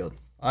windshield.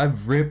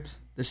 I've ripped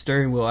the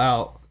steering wheel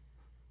out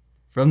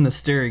from the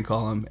steering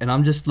column, and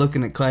I'm just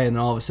looking at Clay, and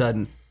all of a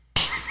sudden,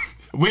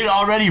 We'd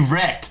already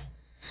wrecked.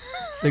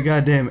 the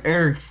goddamn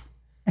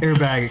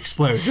airbag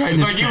explodes right in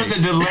his Like face. it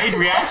was a delayed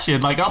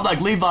reaction. Like I'm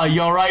like, Levi,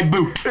 you all right?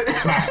 Boom!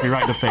 Smacks me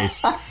right in the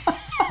face.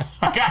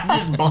 Like I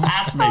just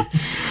blast me.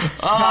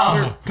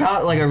 Oh,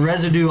 Powder, like a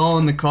residue all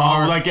in the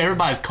car. like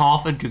everybody's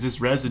coughing because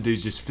this residue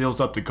just fills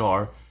up the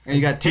car. and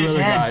you got two other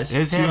guys.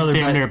 His two head's other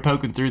down guys. there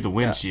poking through the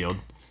windshield.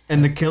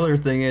 And the killer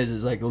thing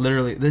is like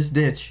literally this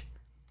ditch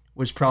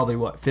was probably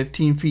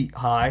 15 feet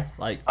high,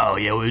 like, Oh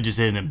yeah, we just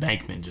hit an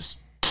embankment. Just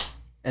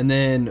and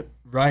then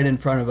right in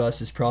front of us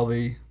is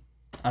probably,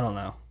 I don't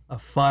know, a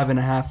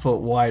 5.5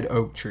 foot wide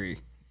oak tree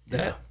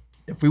that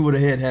if we would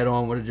have hit head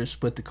on would have just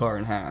split the car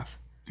in half.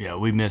 yeah,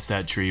 we missed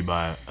that tree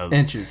by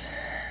Inches.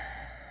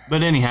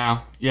 But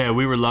anyhow, yeah,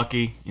 we were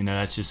lucky.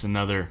 That's just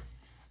another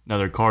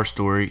car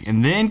story.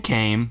 And then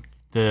came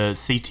the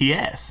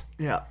CTS,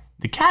 Yeah.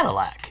 the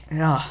Cadillac.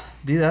 Yeah.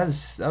 Dude, that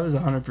was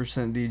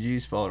 100%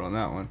 DG's fault on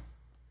that one.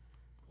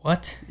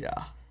 What? Yeah.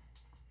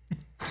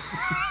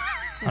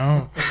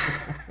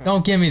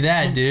 Don't give me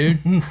that, dude.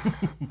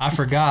 I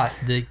forgot.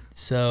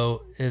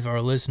 So if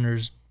our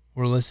listeners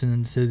were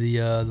listening to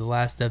the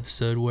last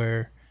episode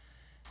where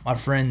my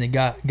friend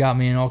that got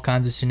me in all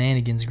kinds of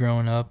shenanigans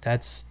growing up,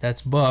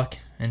 that's Buck,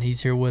 and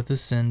he's here with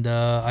us. And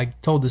I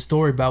told the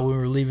story about when we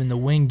were leaving the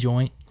wing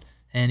joint,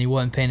 and he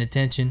wasn't paying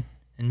attention,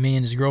 and me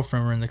and his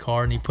girlfriend were in the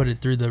car, and he put it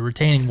through the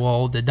retaining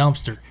wall of the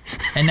dumpster,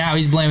 and now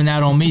he's blaming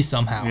that on me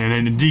somehow.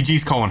 And then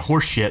DG's calling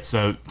horse shit.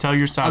 So tell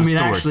your side of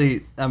the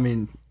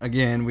story.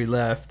 Again, we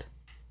left.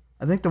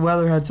 I think the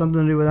weather had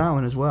something to do with that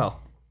one as well.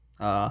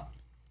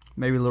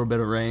 Maybe a little bit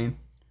of rain.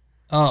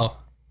 Oh,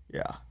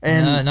 Yeah.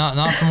 And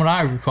not from what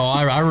I recall.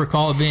 I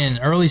recall it being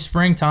early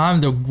springtime.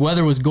 The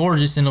weather was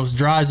gorgeous, and it was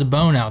dry as a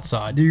bone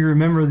outside. do you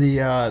remember the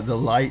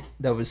light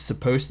that was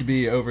supposed to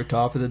be over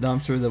top of the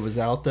dumpster that was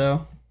out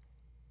though?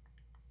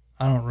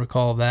 I don't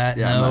recall that.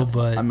 Yeah,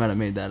 but I might have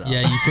made that up.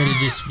 yeah, you could have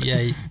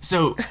just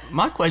So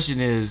my question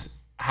is,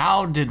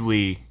 how did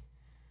we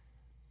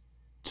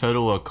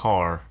total a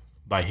car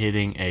by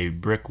hitting a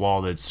brick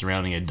wall that's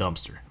surrounding a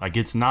dumpster? Like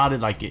it's not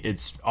like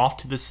it's off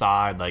to the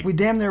side. Like We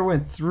damn near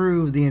went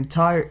through the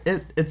entire.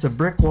 It's a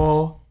brick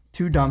wall,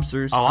 2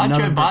 dumpsters. I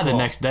another drove by brick the wall.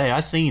 next day. I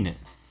seen it.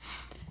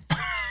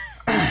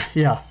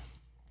 Yeah.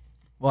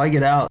 Well, I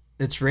get out.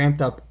 It's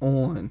ramped up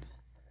on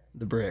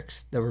the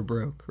bricks that were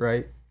broke,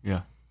 right?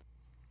 Yeah.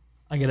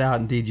 I get out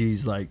and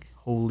DG's like,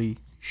 holy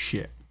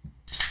shit.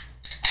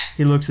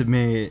 He looks at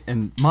me,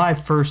 and my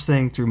first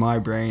thing through my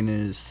brain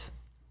is,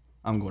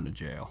 I'm going to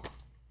jail.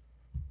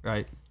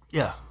 Right?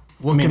 Yeah.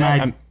 What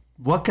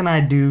can I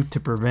do to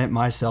prevent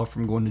myself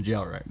from going to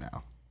jail right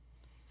now?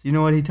 So you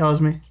know what he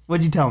tells me?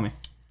 What'd you tell me?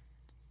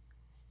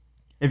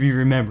 If you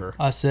remember.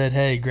 I said,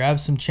 hey, grab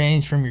some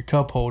change from your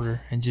cup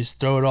holder and just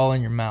throw it all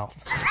in your mouth.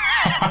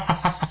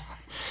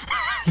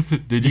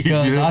 Did you?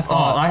 Because I Oh,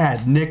 thought I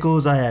had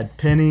nickels, I had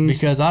pennies.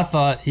 because I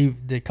thought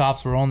the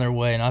cops were on their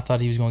way, and I thought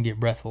he was going to get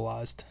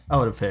breathalyzed. I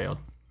would have failed.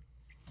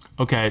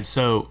 Okay,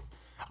 so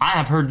I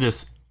have heard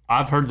this.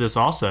 I've heard this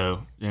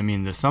also. I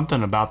mean, there's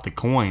something about the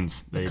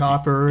coins.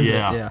 Copper.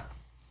 Yeah. Yeah.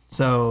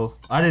 So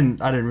I didn't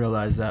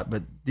realize that,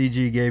 but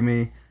DG gave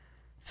me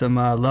some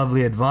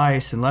lovely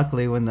advice, and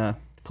luckily when the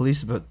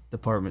police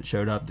department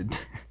showed up, the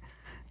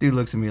dude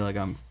looks at me like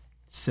I'm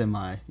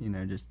semi,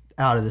 just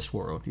out of this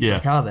world. He's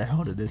like, how the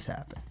hell did this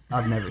happen?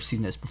 I've never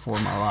seen this before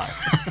in my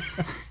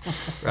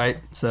life. Right?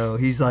 So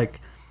he's like,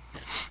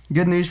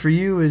 good news for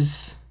you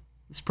is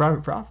it's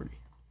private property.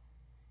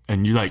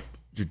 And you like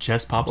your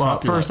chest pops Well, up.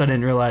 at first I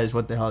didn't realize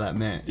what the hell that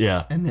meant.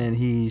 Yeah. And then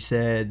he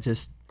said,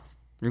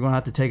 you're going to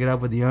have to take it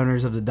up with the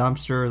owners of the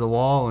dumpster or the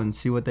wall and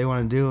see what they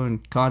want to do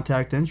and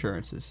contact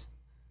insurances.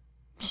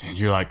 And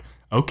you're like,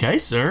 okay,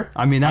 sir.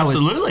 I mean,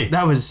 absolutely.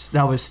 that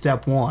was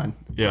step one.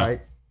 Yeah.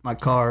 Right? My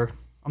car,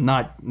 I'm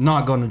not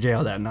going to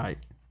jail that night.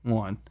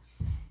 One.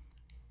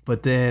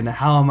 But then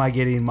how am I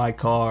getting my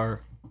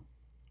car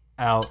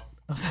out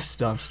of this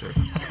dumpster?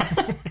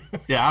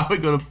 Yeah, how are we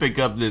going to pick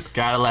up this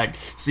Cadillac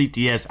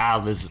CTS out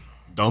of this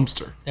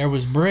dumpster? There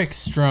was bricks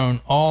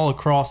strewn all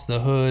across the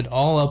hood,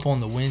 all up on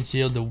the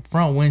windshield. The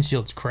front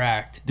windshield's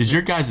cracked. Did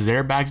your guys'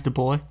 airbags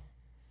deploy?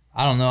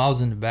 I don't know. I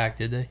was in the back,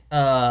 did they?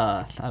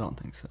 I don't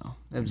think so.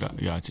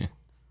 Gotcha.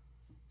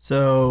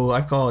 So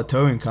I call a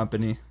towing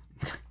company,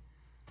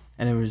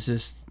 and it was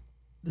just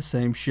the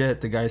same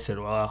shit. The guy said,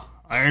 well,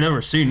 I ain't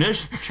never seen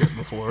this shit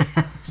before.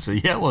 So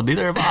yeah, well,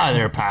 neither have I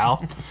there, pal.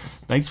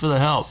 Thanks for the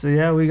help. So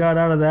yeah, we got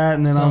out of that,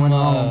 and then I went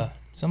home.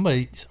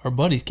 Somebody, our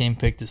buddies came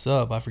picked us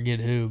up. I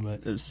forget who, but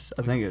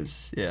I think it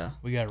was, yeah.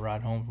 we got a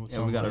ride home with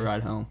somebody. We got a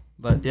ride home.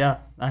 But yeah,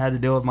 I had to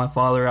deal with my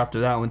father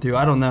after that one too.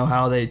 I don't know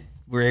how they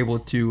were able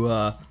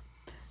to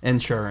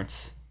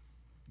insurance.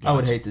 I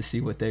would hate to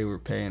see what they were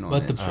paying on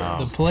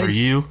insurance. The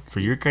place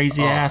for your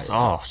crazy ass. Yeah.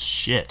 Oh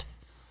shit.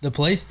 The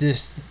place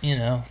just,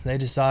 they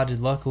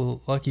decided,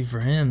 lucky for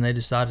him, they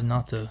decided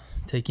not to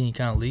take any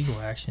kind of legal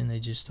action. They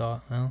just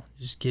thought, well,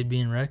 just kid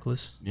being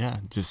reckless. Yeah,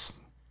 just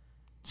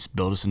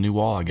build us a new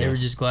wall, I guess. They were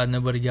just glad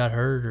nobody got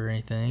hurt or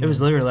anything. It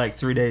was literally like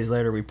 3 days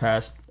later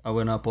I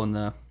went up on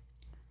the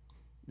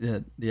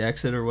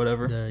exit or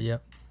whatever.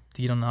 To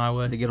get on the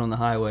highway. To get on the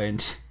highway,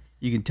 and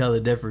you can tell the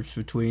difference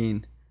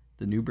between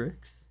the new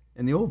bricks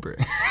and the old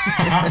bricks.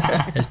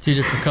 It's two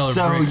different colored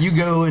bricks. So you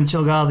go in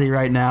Chillicothe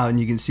right now, and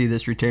you can see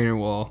this retaining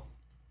wall.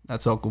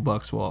 That's Uncle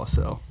Buck's wall.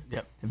 So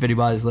if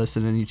anybody's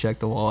listening, you check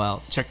the wall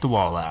out. Check the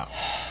wall out.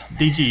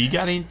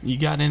 DG, you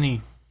got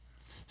any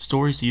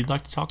stories you'd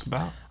like to talk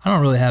about? I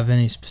don't really have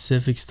any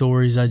specific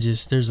stories.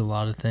 There's a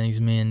lot of things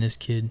me and this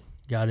kid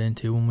got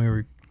into when we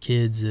were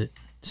kids that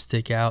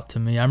stick out to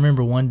me. I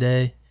remember one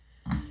day,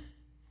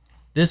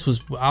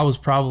 I was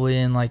probably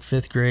in like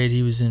 5th grade.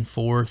 He was in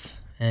 4th,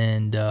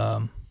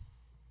 and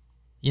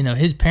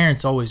his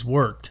parents always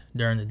worked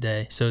during the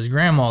day, so his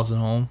grandma's at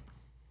home.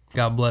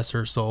 God bless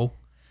her soul.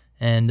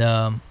 And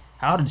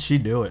how did she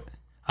do it?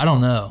 I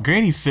don't know.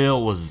 Granny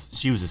Phil was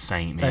a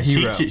saint, man.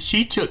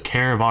 She took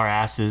care of our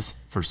asses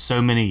for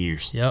so many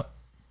years. Yep,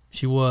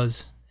 she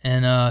was,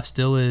 and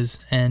still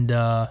is. And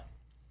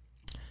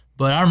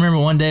but I remember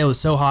one day it was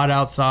so hot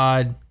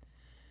outside.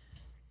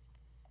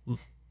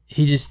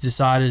 He just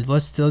decided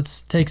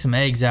let's take some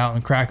eggs out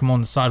and crack them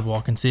on the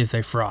sidewalk and see if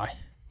they fry.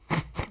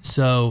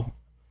 So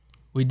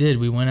we did.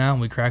 We went out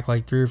and we cracked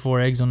like 3 or 4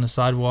 eggs on the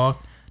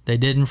sidewalk. They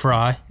didn't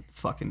fry.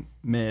 Fucking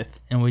myth.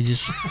 And we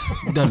just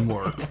doesn't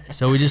work.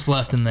 So we just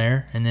left them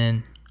there, and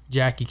then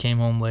Jackie came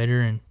home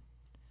later and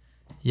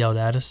yelled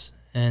at us.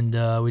 And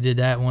we did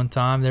that one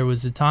time. There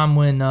was a time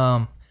when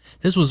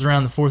this was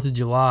around the 4th of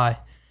July.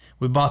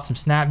 We bought some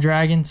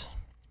Snapdragons,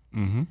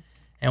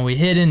 and we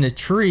hid in the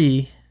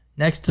tree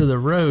next to the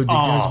road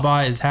that goes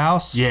by his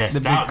house. Yes,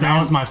 that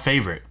was my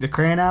favorite. The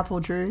crayon apple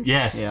tree?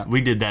 Yes,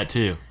 we did that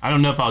too. I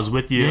don't know if I was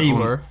with you. Yeah, you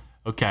were.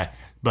 Okay,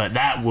 but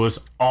that was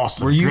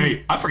awesome. Were you?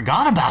 Great. I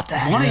forgot about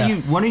that.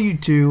 One of you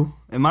two,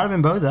 it might have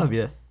been both of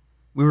you.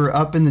 We were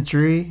up in the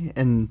tree,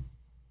 and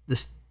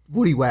this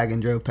Woody wagon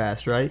drove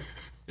past, right?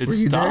 It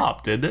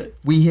stopped, didn't it?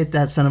 We hit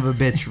that son of a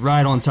bitch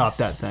right on top of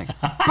that thing.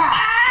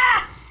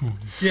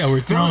 Yeah,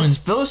 we're throwing.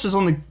 Phyllis was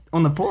on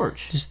the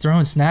porch. Just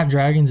throwing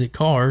Snapdragons at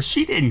cars.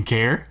 She didn't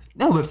care.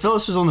 No, but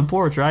Phyllis was on the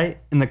porch, right?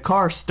 And the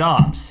car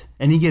stops,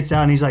 and he gets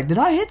out, and he's like, "Did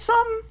I hit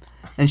something?"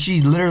 And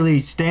she literally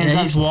stands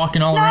up. He's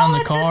walking all around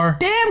the car.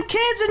 Damn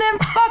kids and them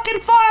fucking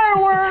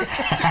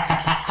fireworks.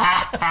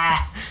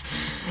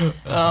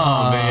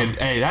 Oh man,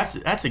 hey,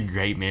 that's a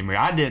great memory.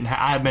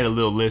 I made a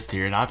little list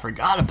here, and I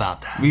forgot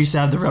about that. We used to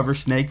have the rubber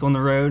snake on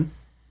the road.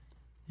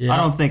 Yeah. I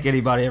don't think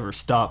anybody ever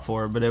stopped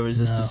for it, but it was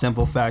just a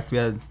simple fact.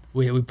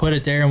 We put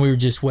it there, and we were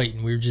just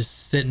waiting. We were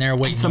just sitting there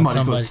waiting.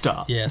 Somebody's going to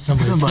stop. Yeah,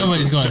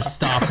 somebody's going to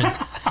stop, and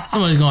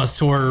somebody's going to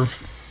swerve.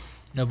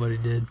 Nobody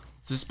did.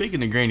 So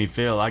speaking of Granny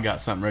Phil, I got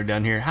something wrote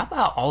down here. How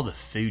about all the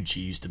food she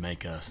used to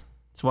make us?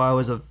 That's why I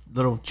was a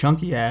little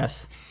chunky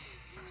ass.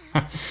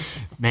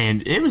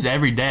 Man, it was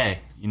every day.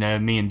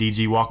 Me and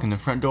DG walking the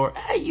front door.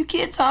 Hey, you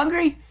kids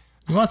hungry?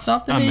 You want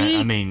something to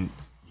eat?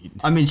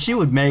 I mean, she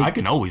would make. I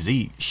can always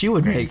eat. She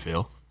would Granny make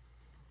Phil.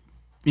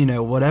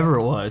 Whatever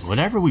it was.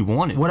 Whatever we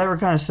wanted. Whatever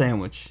kind of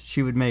sandwich.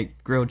 She would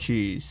make grilled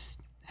cheese,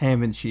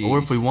 ham and cheese. Or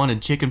if we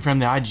wanted chicken from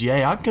the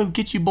IGA, I'd go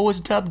get you boys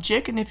a tub of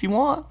chicken if you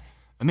want.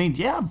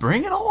 Yeah,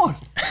 bring it on.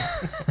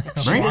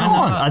 Bring it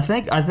on. I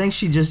think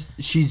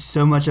she's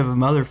so much of a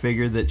mother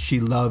figure that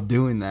she loved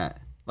doing that.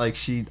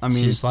 She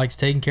just likes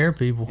taking care of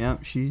people. Yeah,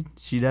 she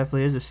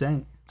definitely is a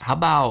saint. How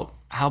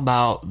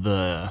about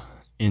the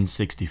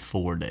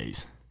N64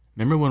 days?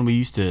 Remember when we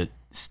used to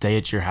stay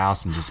at your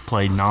house and just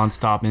play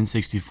nonstop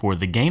N64?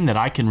 The game that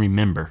I can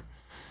remember,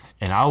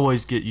 and I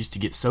always used to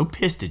get so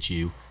pissed at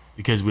you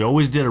because we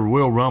always did a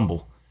Royal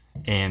Rumble.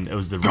 And it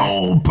was the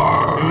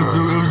Goldberg.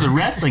 It was a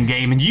wrestling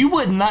game, and you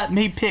wouldn't let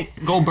me pick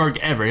Goldberg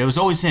ever. It was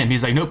always him.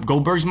 He's like, nope,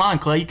 Goldberg's mine,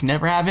 Clay. You can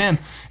never have him.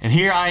 And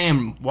here I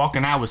am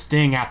walking out with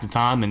Sting half the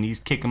time, and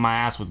he's kicking my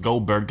ass with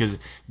Goldberg because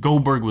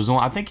Goldberg was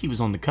on. I think he was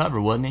on the cover,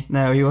 wasn't he?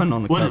 No, he wasn't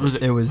on the cover.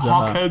 It was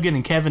Hulk Hogan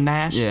and Kevin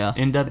Nash. Yeah,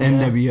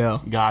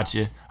 NWO.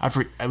 Gotcha.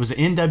 It was the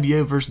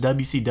NWO versus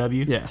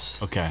WCW. Yes.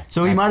 Okay.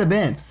 So he might have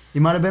been. He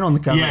might have been on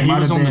the cover. Yeah, he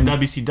was on the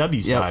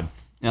WCW side.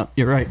 Yep,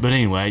 you're right. But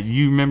anyway, do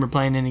you remember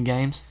playing any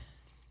games?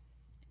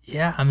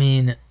 Yeah, I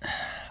more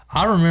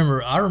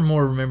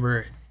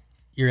remember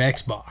your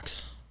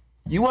Xbox.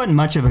 You wasn't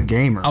much of a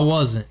gamer. I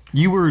wasn't.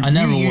 I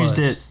never used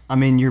was. it.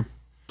 Your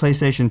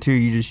PlayStation 2,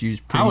 you just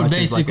used pretty much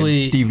as like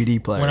a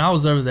DVD player. When I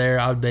was over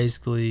there, I would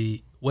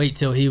basically wait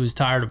till he was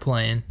tired of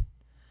playing,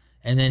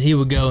 And then he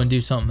would go and do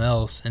something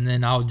else. And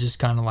then I would just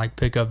kind of like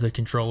pick up the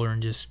controller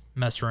and just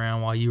mess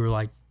around while you were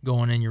like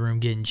going in your room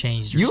getting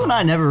changed or You something. and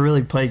I never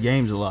really played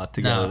games a lot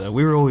together, No. though.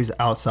 We were always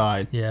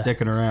outside, Yeah.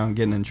 dicking around,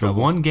 getting in The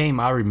trouble. one game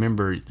I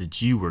remember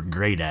that you were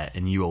great at,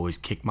 and you always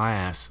kicked my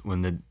ass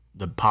when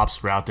the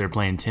pops were out there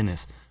playing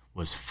tennis,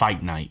 was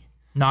Fight Night.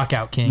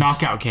 Knockout Kings.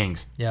 Knockout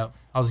Kings. Yep.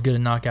 I was good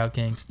at Knockout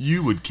Kings.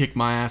 You would kick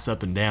my ass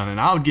up and down, and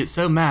I would get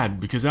so mad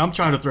because I'm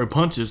trying to throw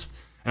punches,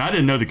 and I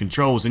didn't know the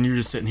controls, and you're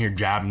just sitting here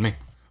jabbing me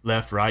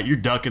left, right. You're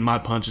ducking my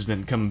punches,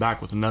 then coming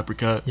back with an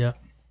uppercut. Yep.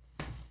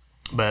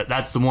 But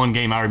that's the one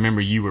game I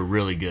remember you were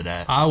really good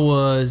at. I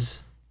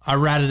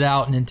ratted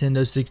out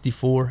Nintendo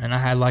 64, and I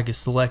had like a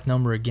select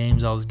number of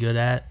games I was good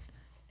at.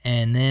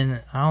 And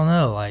then, I don't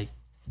know, like,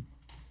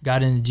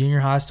 got into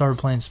junior high, started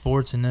playing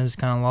sports, and then just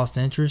kind of lost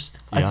interest.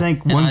 I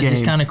think And one I just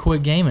game, kind of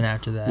quit gaming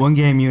after that. one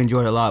game you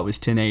enjoyed a lot was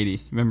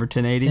 1080. Remember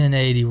 1080?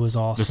 1080 was The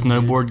awesome.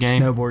 snowboard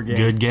game? Snowboard game.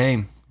 Good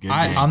game. Good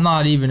game. I'm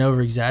not even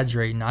over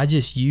exaggerating. I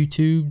just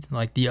YouTubed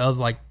like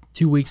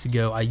 2 weeks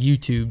ago. I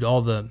YouTubed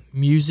all the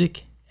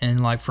music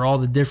and like for all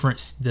the different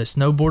the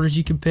snowboarders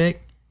you could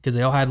pick because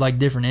they all had like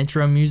different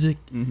intro music.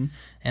 Mm-hmm.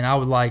 And I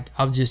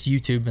was just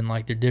YouTubing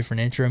like their different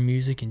intro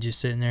music and just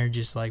sitting there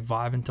just like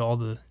vibing to all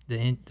the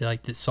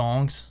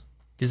songs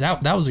because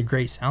that was a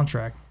great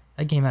soundtrack.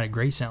 That game had a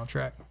great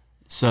soundtrack.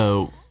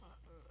 So,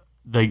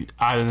 the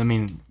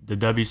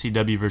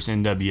WCW versus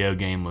NWO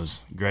game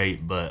was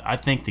great, but I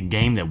think the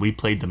game that we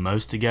played the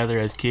most together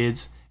as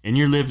kids in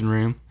your living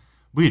room,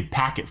 we'd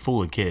pack it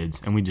full of kids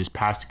and we just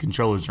pass the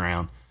controllers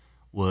around,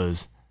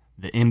 was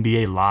the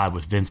NBA Live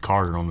with Vince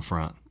Carter on the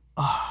front.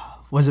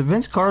 Was it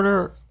Vince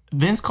Carter?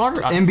 Vince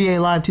Carter?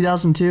 NBA Live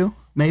 2002?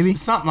 Maybe?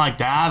 Something like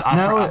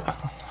that.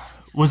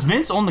 Was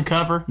Vince on the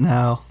cover?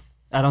 No.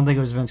 I don't think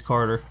it was Vince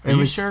Carter. Are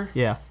you sure?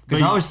 Yeah.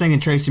 Because But I was thinking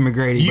Tracy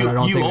McGrady, but I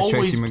don't think it was You Tracy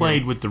always McGrady.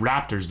 played with the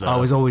Raptors, though. I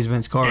was always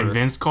Vince Carter. And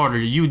Vince Carter,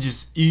 you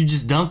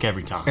just dunk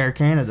every time. Air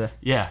Canada.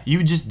 Yeah, you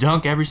would just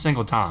dunk every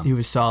single time. He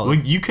was solid.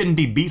 Well, you couldn't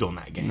be beat on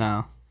that game.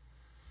 No.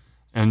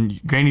 And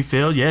Granny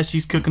Phil, yeah,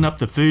 she's cooking up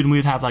the food, and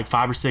we'd have like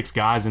 5 or 6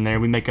 guys in there.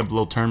 We make up a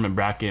little tournament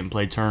bracket and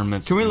play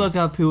tournaments. Can we look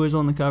up who was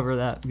on the cover of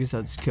that? Because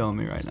that's killing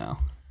me right now.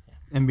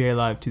 NBA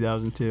Live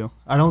 2002.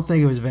 I don't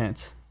think it was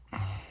Vince.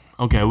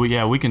 Okay, well,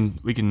 yeah, we can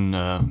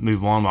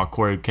move on while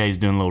Corey K is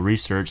doing a little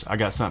research. I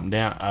got something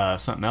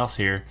else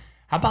here.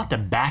 How about the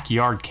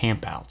backyard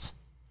campouts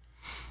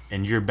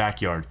in your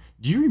backyard?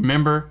 Do you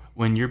remember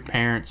when your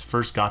parents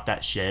first got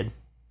that shed?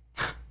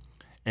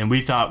 And we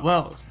thought,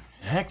 well,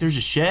 heck, there's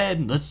a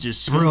shed. Let's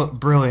just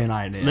Brilliant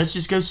idea. let's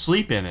just go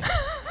sleep in it.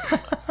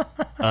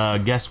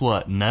 Guess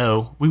what?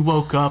 No, we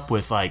woke up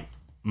with like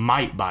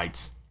mite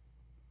bites.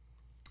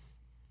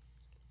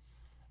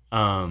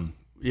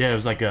 Yeah, it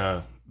was like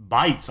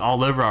bites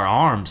all over our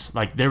arms.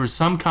 Like there was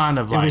some kind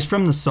of like. It was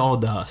from the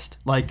sawdust.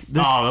 Like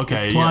this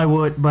Okay, the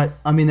plywood, but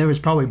I mean there was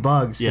probably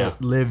bugs Yeah.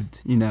 that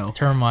lived,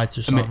 Termites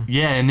or something.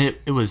 Yeah, and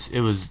it was.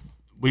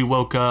 We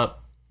woke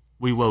up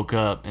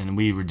and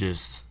we were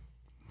just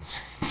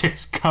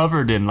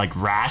covered in like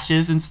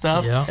rashes and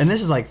stuff. Yeah. And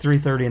this is like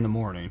 3:30 in the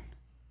morning,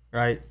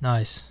 right?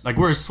 Nice. Like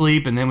we're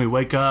asleep and then we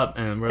wake up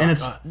and we're And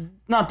like, it's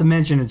not to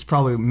mention it's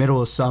probably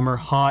middle of summer,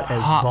 hot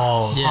as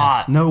balls. Yeah.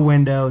 hot. No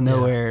window,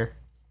 no air.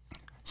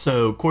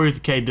 So Corey with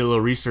the K did a little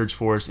research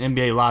for us.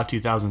 NBA Live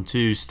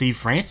 2002. Steve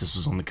Francis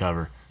was on the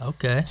cover.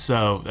 Okay.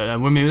 So I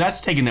mean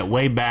that's taking it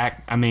way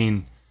back. I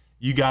mean,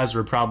 you guys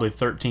were probably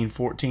 13,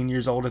 14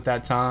 years old at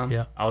that time.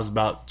 Yeah. I was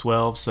about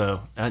 12, so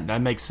that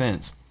makes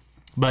sense.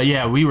 But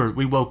yeah, we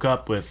woke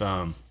up with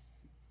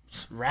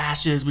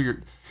rashes. We were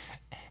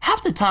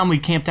half the time we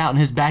camped out in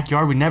his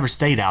backyard. We never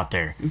stayed out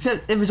there. Because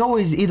it was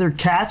always either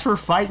cats were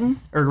fighting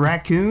or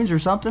raccoons or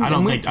something. I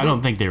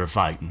don't think they were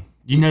fighting.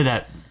 You know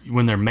that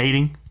when they're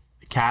mating,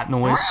 the cat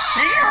noise.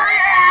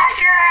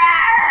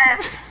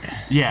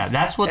 Yeah,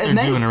 that's what they're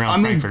doing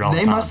around Frankfurt all the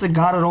they time. must have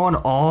got it on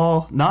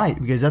all night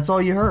because that's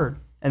all you heard.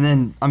 And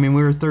then, I mean,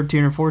 we were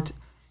 13 or 14.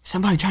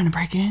 Somebody trying to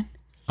break in?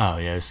 Oh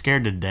yeah,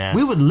 scared to death.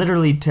 We would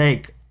literally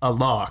take a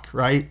lock,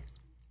 right?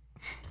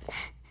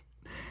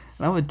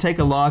 And I would take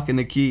a lock and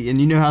a key,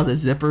 and you know how the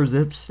zipper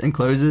zips and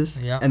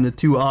closes, Yeah. and the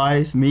two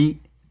eyes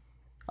meet.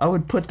 I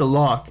would put the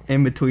lock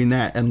in between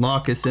that and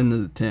lock us into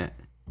the tent.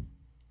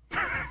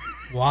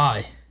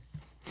 Why?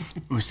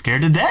 We were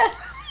scared to death.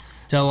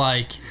 To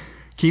like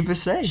Keep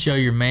us safe. show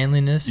your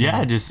manliness.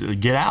 Yeah, just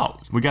get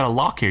out. We got a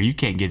lock here. You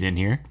can't get in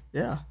here.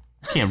 Yeah.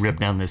 You can't rip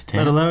down this Let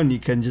tent. alone you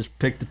can just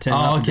pick the tent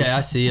up. Oh, and okay. just-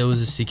 I see. It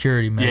was a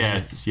security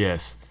measure.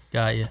 Yes.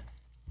 Got you.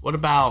 What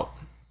about?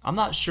 I'm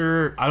not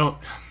sure.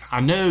 I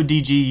know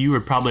DG. You were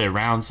probably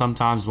around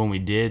sometimes when we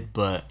did,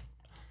 but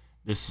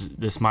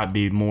this might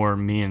be more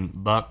me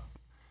and Buck.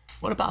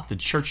 What about the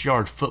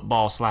churchyard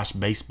football /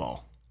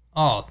 baseball?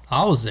 Oh,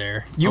 I was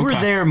there. You were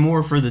Okay. there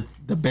more for the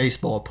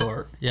baseball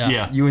part. Yeah.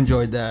 Yeah. You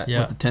enjoyed that Yeah.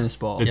 with the tennis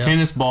ball. The Yep.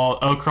 tennis ball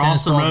across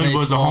Tennis the ball, road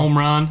was a baseball. home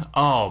run.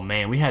 Oh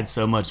man, we had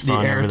so much The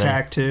fun air over there.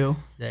 attack too.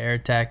 The air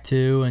attack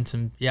too, and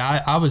some.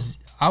 Yeah,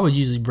 I would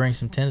usually bring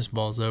some tennis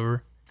balls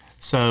over.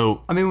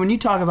 So I mean, when you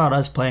talk about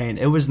us playing,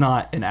 it was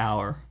not an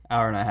hour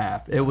hour and a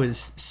half. It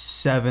was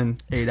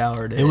 7-8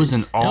 hour days. It was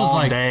an It was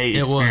like all-day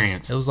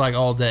experience. It was like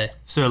all day.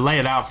 So to lay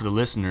it out for the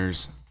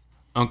listeners,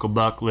 Uncle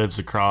Buck lives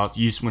across.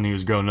 When he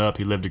was growing up,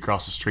 he lived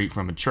across the street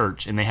from a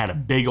church, and they had a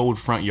big old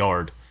front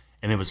yard,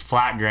 and it was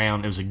flat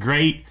ground. It was a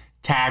great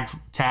tag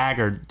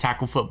or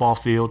tackle football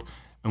field,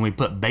 and we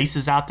put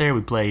bases out there.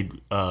 We played.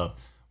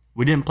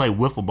 We didn't play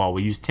wiffle ball.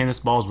 We used tennis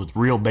balls with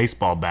real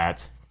baseball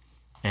bats,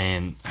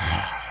 and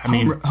I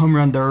mean, home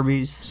run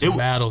derbies.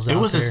 Battles It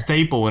out was a there.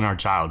 staple in our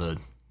childhood.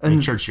 The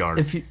And churchyard.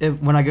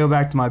 When I go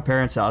back to my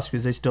parents' house,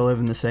 because they still live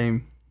in the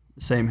same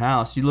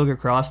house, you look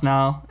across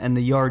now, and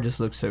the yard just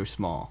looks so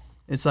small.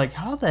 It's like,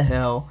 how the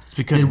hell? It's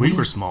because did we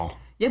were small.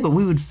 Yeah, but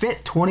we would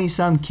fit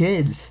 20-some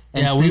kids.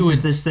 And Yeah, we think would-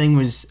 that this thing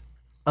was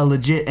a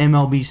legit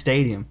MLB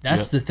stadium.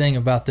 That's the thing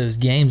about those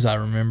games I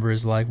remember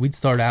is like we'd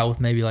start out with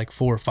maybe like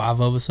 4 or 5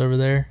 of us over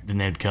there, Then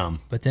they'd come.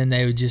 but then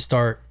they would just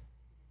start,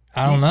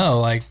 I don't know,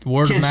 like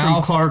word Kids of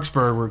mouth. from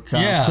Clarksburg would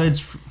come. Yeah. Kids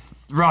from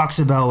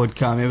Roxabelle would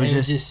come. It was They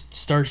would just just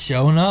start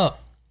showing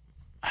up.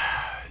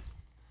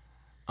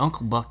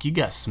 Uncle Buck, you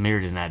got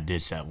smeared in that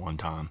ditch that one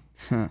time.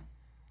 I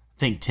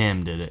think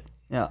Tim did it.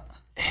 yeah.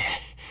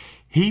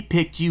 He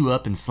picked you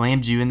up and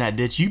slammed you in that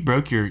ditch. You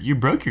broke your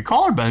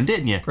collarbone,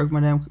 didn't you? Broke my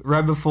damn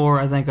right before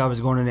I think I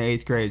was going into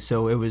 8th grade,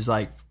 so it was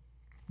like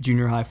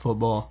junior high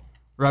football.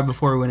 Right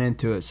before we went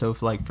into it, so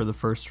for the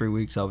first 3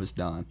 weeks I was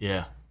done.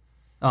 Yeah.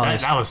 Oh,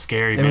 That was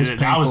scary, it man. was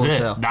That was painful as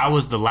it. hell. That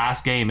was the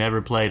last game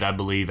ever played, I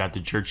believe, at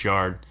the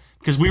churchyard.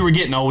 Because we were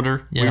getting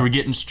older, we Yeah. were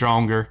getting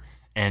stronger,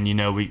 and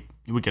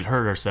we could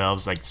hurt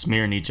ourselves, like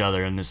smearing each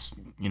other in this,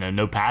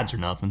 no pads or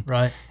nothing.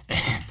 Right.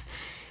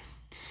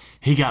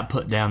 He got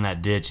put down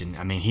that ditch, and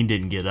I mean, he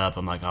didn't get up.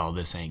 I'm like, oh,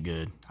 this ain't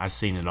good. I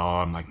seen it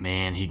all. I'm like,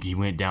 man, he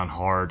went down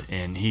hard,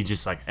 and he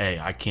just like, hey,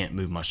 I can't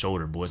move my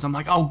shoulder, boys. I'm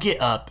like, oh,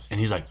 get up. And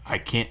he's like, I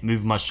can't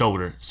move my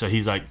shoulder. So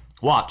he's like,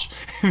 watch.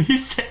 And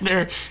he's sitting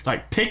there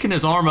like picking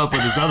his arm up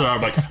with his other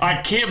arm, like,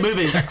 I can't move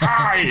it. He's like,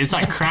 ah, it's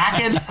like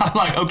cracking. I'm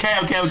like,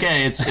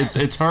 okay.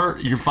 It's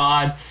hurt. You're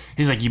fine.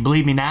 He's like, you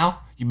believe me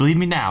now? You believe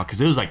me now?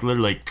 Because it was like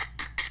literally,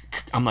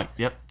 I'm like,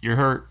 yep, you're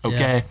hurt.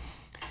 Okay. Yeah.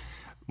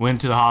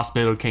 Went to the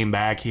hospital, came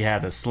back. He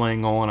had a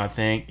sling on, I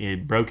think. He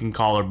had broken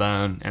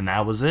collarbone, and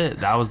that was it.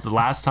 That was the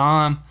last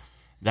time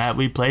that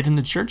we played in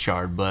the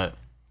churchyard. But,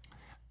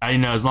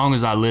 as long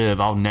as I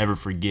live, I'll never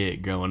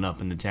forget growing up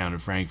in the town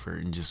of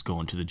Frankfort and just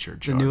going to the the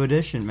churchyard. new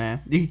addition,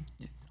 man.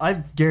 I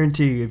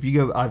guarantee you, if you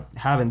go, I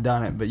haven't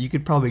done it, but you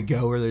could probably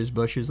go where those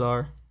bushes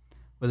are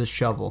with a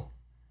shovel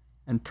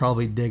and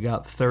probably dig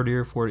up 30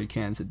 or 40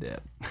 cans of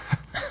dip.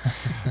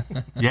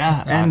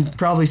 Yeah. And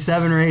probably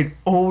 7 or 8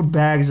 old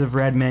bags of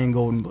Red Man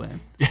Golden Blend.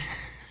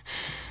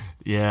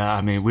 Yeah,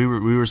 I mean, we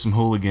were some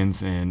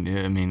hooligans, and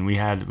I mean, we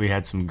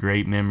had some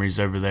great memories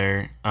over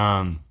there.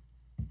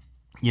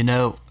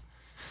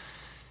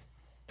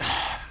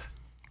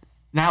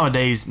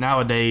 Nowadays,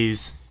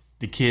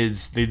 the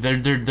kids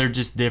they're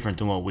just different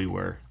than what we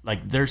were.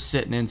 Like they're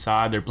sitting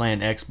inside, they're playing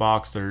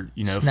Xbox, they're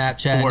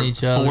Snapchatting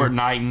each other,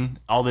 Fortniting,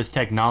 all this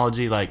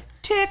technology. Like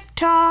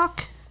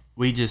TikTok.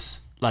 we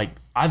just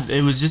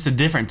it was just a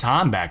different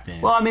time back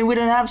then. Well, I mean, we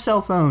didn't have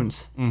cell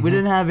phones. We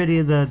didn't have any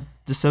of the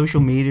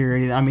social media or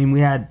anything. I mean,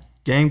 we had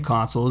game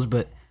consoles,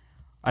 but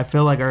I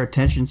feel like our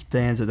attention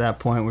spans at that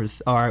point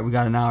was, all right, we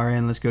got an hour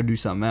in, let's go do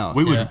something else.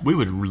 we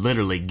would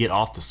literally get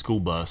off the school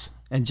bus,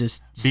 And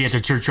just be at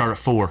the churchyard at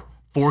 4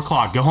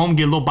 o'clock. Go home,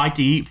 get a little bite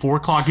to eat. 4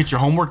 o'clock, get your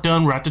homework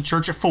done. We're at the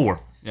church at 4.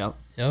 Yep.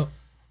 Yep.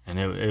 And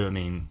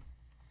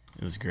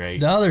it was great.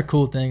 The other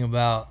cool thing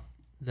about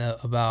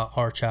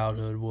our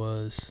childhood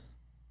was,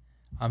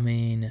 I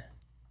mean,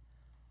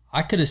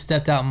 I could have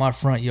stepped out in my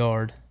front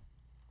yard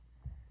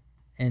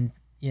and,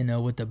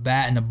 with the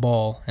bat and the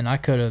ball, and I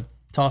could have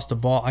tossed a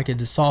ball. I could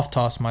have soft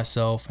tossed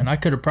myself, and I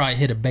could have probably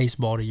hit a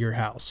baseball to your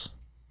house.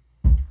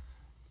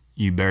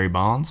 You Barry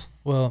Bonds?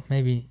 Well,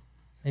 maybe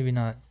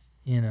not,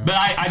 But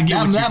I get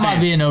what you're that might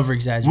saying. be an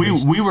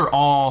over-exaggeration. We were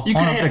all... You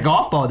could have hit a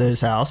golf ball to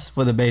his house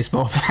with a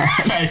baseball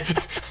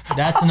bat.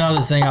 That's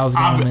another thing I was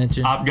going to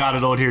mention. I've got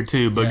it on here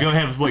too, but go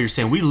ahead with what you're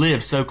saying. We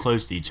live so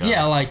close to each other.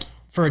 Yeah, like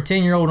for a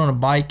 10-year-old on a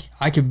bike,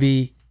 I could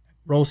be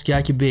Rollski.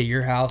 I could be at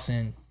your house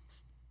in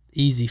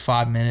easy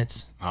 5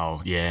 minutes.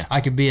 Oh, yeah. I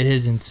could be at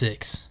his in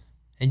 6,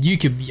 and you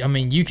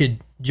could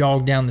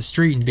jog down the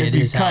street and be If at you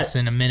his cut- house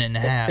in a minute and a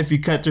half. If you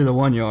cut through the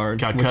 1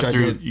 yard, You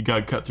got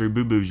to cut through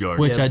Boo Boo's yard.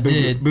 which Yeah, I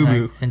did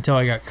boo-boo. until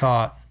I got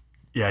caught.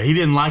 Yeah, he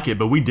didn't like it,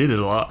 but we did it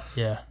a lot.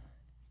 Yeah.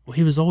 Well,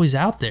 he was always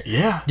out there.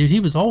 Yeah. Dude, he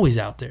was always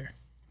out there.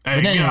 Hey,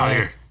 But get out anyway,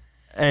 here.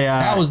 hey,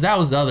 That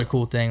was the other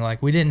cool thing.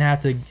 Like we didn't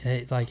have to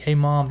hey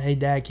mom, hey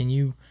dad,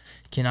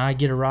 can I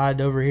get a ride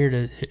over here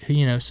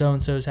to so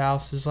and so's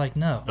house? It's like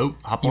no. Oh,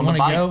 hop You on the want to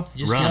bike. go?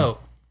 Just run. go.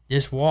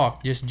 Just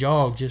walk. Just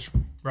jog. Just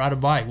ride a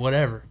bike.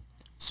 Whatever.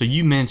 So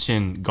you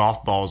mentioned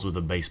golf balls with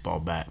a baseball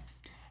bat.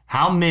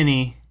 How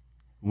many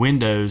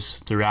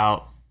windows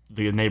throughout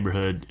the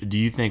neighborhood do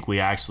you think we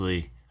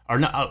actually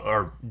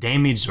or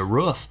damaged a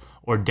roof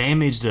or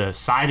damaged a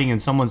siding in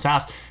someone's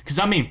house? Because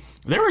I mean,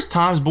 there was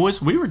times,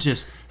 boys, we were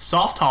just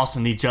soft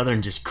tossing each other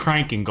and just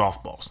cranking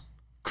golf balls,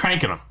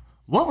 cranking them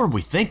What were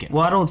we thinking?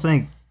 Well, I don't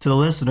think, to the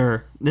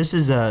listener, this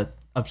is a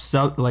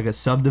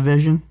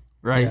subdivision,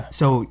 right? Yeah.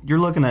 So you're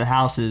looking at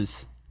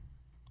houses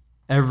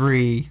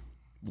every,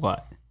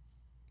 what?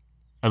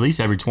 At least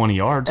every 20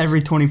 yards.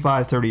 Every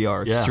 25, 30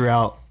 yards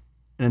throughout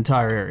an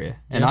entire area.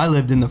 And I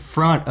lived in the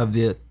front of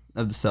the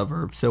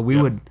suburb, so we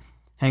would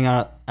hang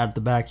out at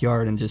the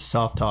backyard and just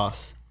soft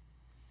toss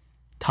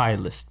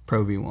Titleist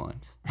Pro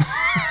V1s.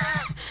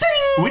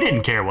 We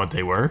didn't care what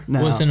they were.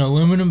 No. With an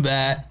aluminum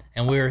bat,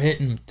 and we were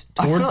hitting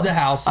towards the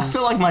houses. I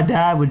feel like my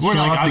dad would show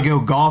up to go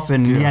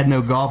golfing, and he had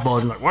no golf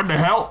balls. I'm like, what the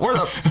hell? Where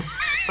the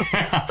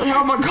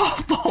my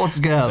golf balls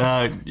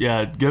go?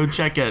 Go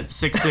check at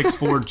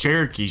 664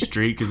 Cherokee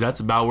Street, because that's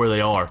about where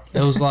they are.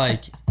 It was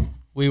like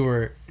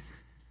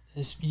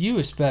you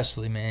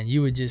especially, man.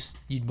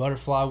 You'd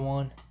butterfly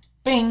one,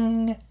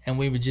 bing, and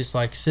we would just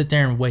like sit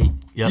there and wait.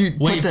 Yep.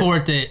 Wait for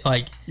it to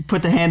like. You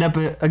put the hand up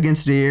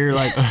against the ear,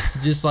 like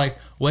just like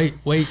wait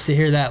to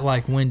hear that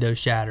like window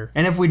shatter.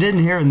 And if we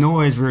didn't hear a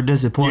noise, we were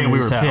disappointed. Yeah, we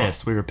were as hell.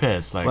 pissed. We were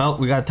pissed. Like, well,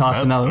 we got to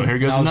toss another one. Here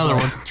goes And I was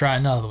another like, one. Try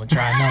another one.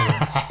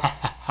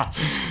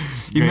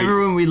 You remember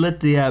when we lit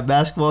the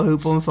basketball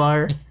hoop on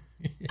fire?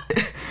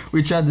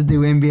 We tried to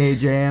do NBA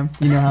Jam.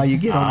 You know how you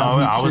get on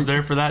that hoop I was streak?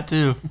 there for that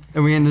too.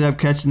 And we ended up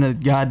catching the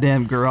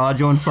goddamn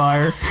garage on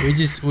fire.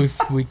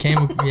 we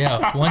came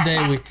one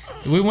day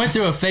we went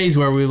through a phase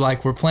where we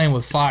were playing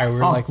with fire. We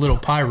were like little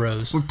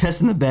pyros. We're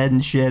pissing the bed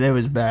and shit. It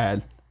was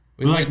bad.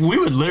 We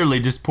would literally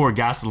just pour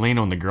gasoline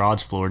on the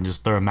garage floor and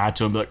just throw a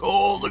match on and be like,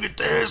 oh, look at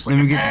this, look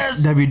Then we at get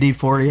this.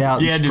 WD-40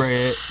 out and spray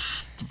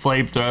just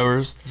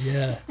flamethrowers.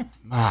 Yeah,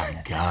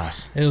 My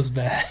gosh. it was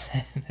bad.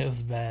 It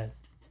was bad.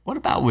 What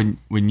about when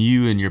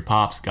you and your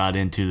pops got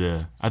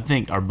into I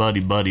think our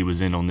buddy was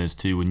in on this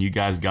too, when you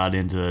guys got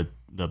into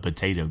the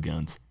potato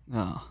guns.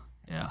 Oh,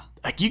 yeah.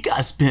 Like, you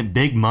guys spent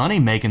big money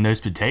making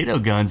those potato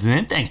guns, and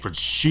them things would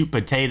shoot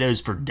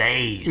potatoes for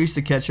days. We used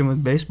to catch them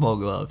with baseball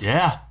gloves.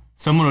 Yeah.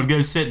 Someone would go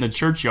sit in the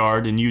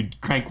churchyard, and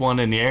you'd crank one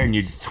in the air, and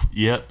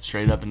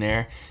straight up in the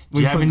air. Do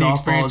you We have put any golf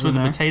experience balls with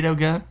in a there. potato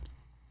gun?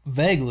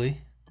 Vaguely,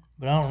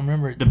 but I don't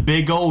remember it. The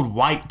big old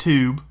white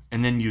tube,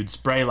 and then you'd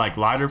spray like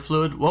lighter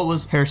fluid. What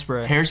was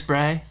Hairspray.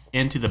 Hairspray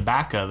into the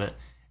back of it,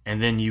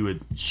 and then you would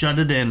shut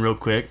it in real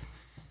quick,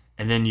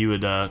 and then you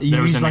would You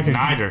there was used an like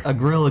igniter, a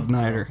grill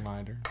igniter.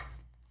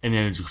 and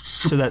then it just,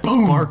 So that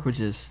boom, spark would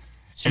just...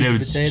 and it the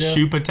would potato?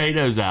 shoot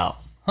potatoes out.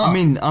 I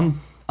mean,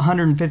 I'm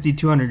 150,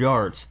 200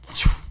 yards.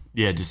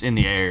 Yeah, just in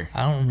the air.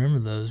 I don't remember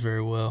those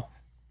very well.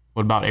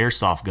 What about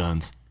airsoft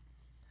guns?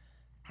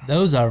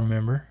 Those I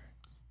remember.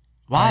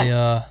 Why?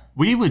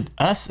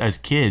 Us as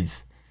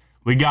kids,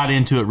 we got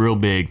into it real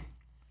big,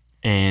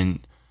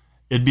 and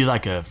it'd be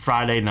like a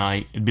Friday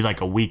night. It'd be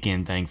like a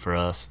weekend thing for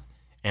us.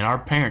 And our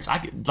parents,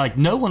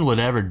 no one would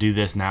ever do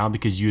this now,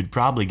 because you'd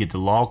probably get the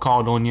law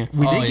called on you.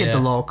 We did yeah. get the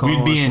law call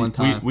on us one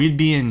time. We'd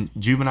be in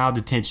juvenile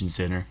detention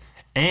center,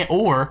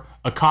 or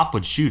a cop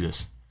would shoot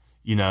us.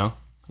 You know,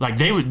 like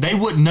they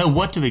wouldn't know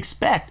what to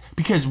expect,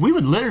 because we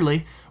would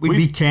literally We'd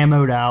be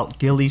camoed out,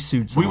 ghillie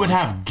suits on. we would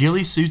have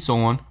ghillie suits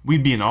on.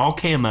 We'd be in all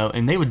camo,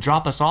 and they would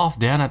drop us off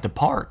down at the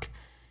park.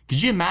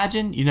 Could you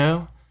imagine,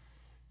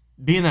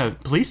 being a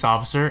police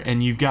officer,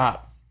 and you've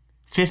got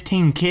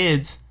 15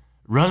 kids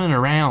running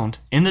around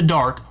in the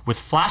dark with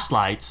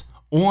flashlights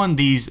on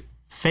these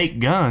fake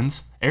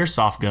guns,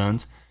 airsoft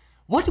guns?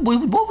 What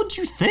would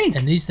you think?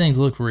 And these things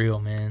look real,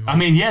 man. I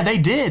mean, yeah, they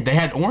did. They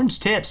had orange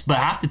tips, but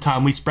half the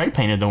time we spray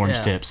painted the orange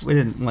Yeah, tips. We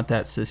didn't want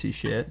that sissy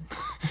shit.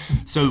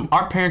 So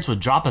our parents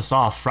would drop us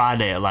off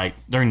Friday at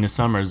during the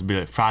summers, it'd be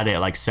like Friday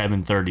at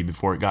 7:30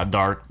 before it got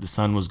dark. The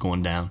sun was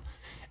going down,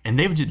 and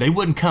they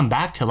wouldn't come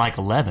back till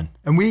 11.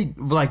 And we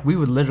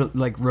would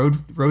literally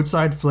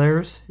roadside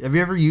flares. Have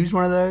you ever used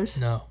one of those?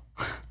 No.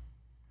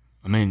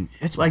 I mean,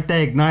 it's It's like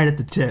they ignite at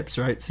the tips,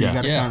 right? So Yeah. you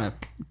got to Yeah. kind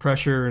of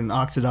pressure and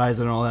oxidize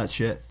and all that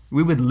shit.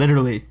 We would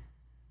literally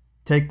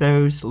take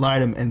those, light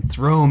them, and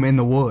throw them in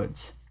the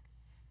woods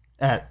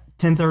at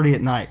 10:30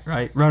 at night,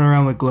 right? Run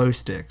around with glow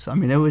sticks. I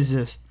mean, it was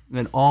just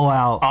an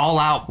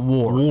all-out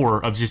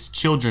war of just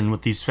children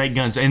with these fake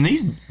guns, and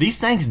these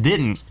things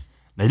didn't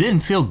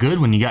feel good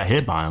when you got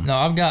hit by them.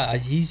 No,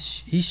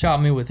 he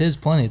shot me with his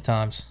plenty of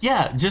times.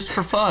 Yeah, just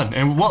for fun.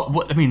 And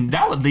what I mean,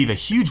 that would leave a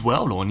huge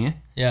welt on you.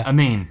 Yeah. I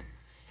mean,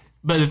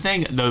 but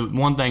the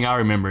one thing I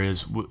remember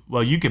is,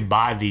 you could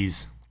buy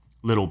these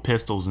little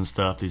pistols and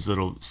stuff, these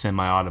little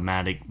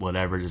semi-automatic,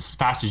 whatever, as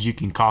fast as you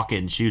can cock it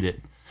and shoot it.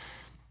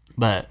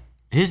 But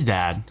his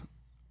dad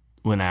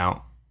went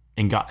out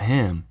and got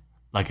him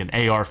like an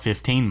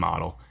AR-15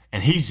 model,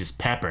 and he's just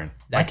peppering.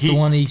 That's the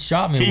one he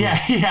shot me with. Yeah,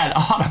 he had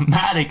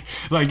automatic.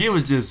 It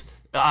was just,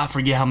 I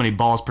forget how many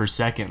balls per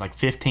second,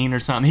 15 or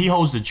something. He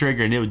holds the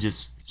trigger, and it would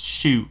just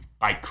shoot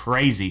like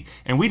crazy,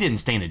 and we didn't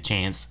stand a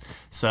chance.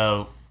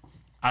 So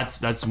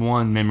that's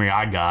one memory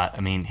I got.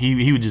 I mean,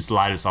 he would just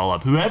light us all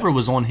up. Whoever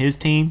was on his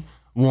team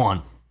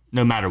won,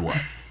 no matter what.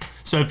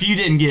 So if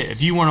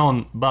you weren't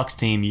on Buck's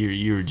team,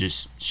 you were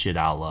just shit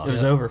out of luck. It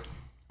was over.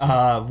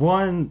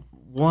 One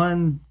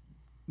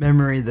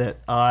memory that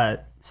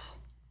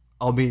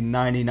I'll be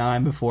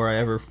 99 before I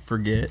ever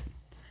forget.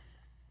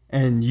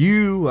 And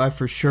you, I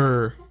for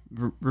sure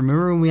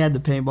remember when we had the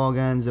paintball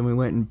guns and we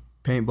went and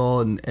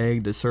paintball and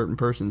egged a certain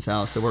person's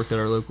house that worked at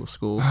our local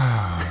school.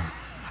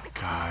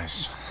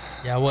 Gosh.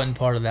 Yeah, I wasn't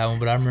part of that one,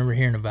 but I remember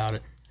hearing about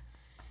it.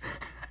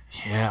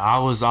 Yeah, I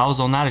was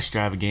on that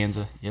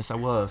extravaganza. Yes, I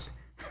was.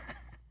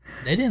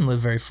 They didn't live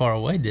very far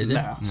away, did they?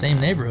 No.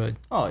 Same neighborhood.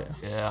 Oh yeah.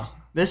 Yeah.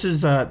 This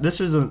was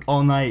an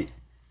all night.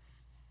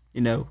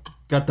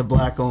 Got the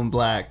black on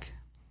black,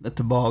 the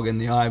toboggan,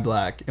 the eye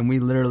black, and we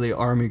literally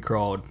army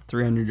crawled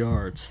 300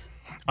 yards.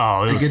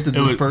 Oh, to get to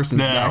this person's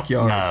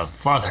backyard. No,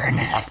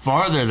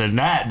 farther than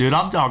that, dude.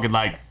 I'm talking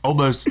like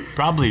almost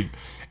probably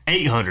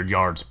 800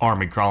 yards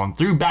army crawling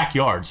through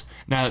backyards.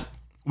 Now,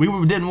 we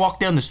didn't walk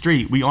down the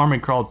street. We army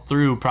crawled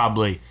through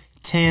probably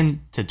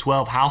 10 to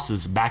 12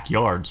 houses'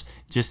 backyards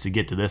just to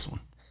get to this one.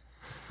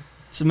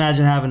 Just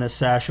imagine having a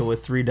satchel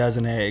with 3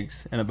 dozen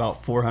eggs and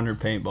about 400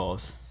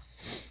 paintballs.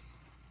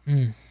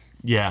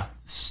 Yeah,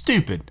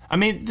 stupid. I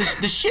mean,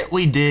 the shit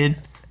we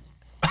did.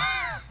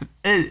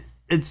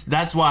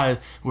 That's why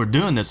we're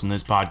doing this on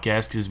this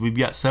podcast, because we've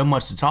got so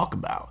much to talk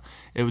about.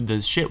 The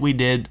shit we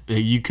did,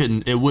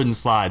 it wouldn't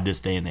slide this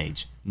day and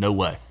age. No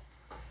way.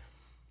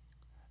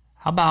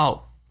 How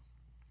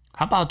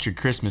about your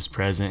Christmas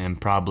present in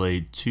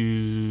probably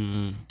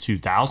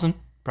 2000?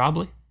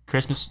 Probably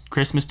Christmas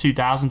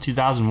 2000,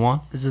 2001.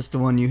 Is this the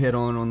one you hit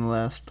on the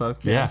last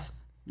podcast? Yeah.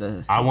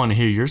 I want to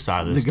hear your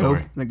side of the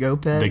story. The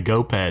GoPed? The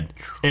GoPed.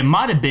 It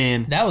might have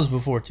been. That was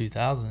before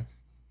 2000.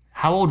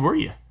 How old were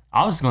you?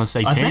 I was going to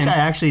say 10. I think I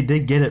actually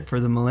did get it for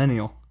the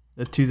millennial,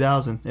 the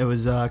 2000. It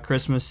was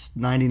Christmas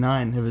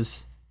 99. It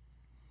was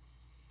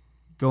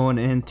going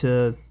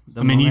into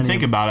the millennium. You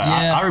think about it.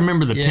 Yeah. I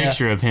remember the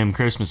picture of him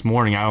Christmas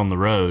morning out on the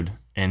road,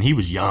 and he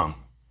was young.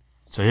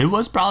 So it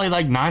was probably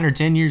like 9 or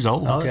 10 years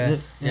old. Okay.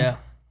 Yeah.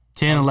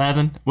 10,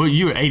 11. Well,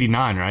 you were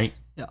 89, right?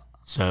 Yeah.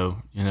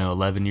 So,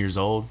 11 years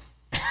old.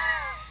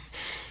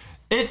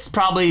 It's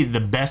probably the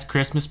best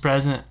Christmas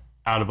present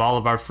out of all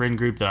of our friend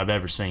group that I've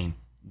ever seen.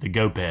 The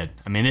GoPed.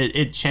 I mean,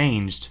 it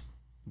changed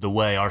the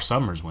way our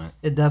summers went.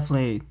 It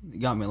definitely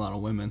got me a lot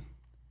of women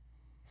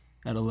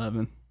at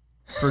 11,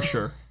 for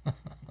sure.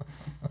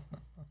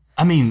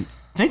 I mean,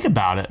 think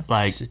about it.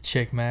 Like, It's a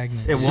chick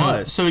magnet. It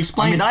was. So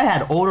explain. I mean, I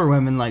had older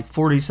women, like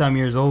 40-some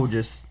years old,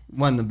 just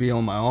wanting to be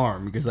on my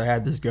arm because I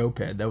had this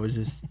GoPed that was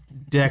just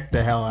decked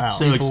the hell out.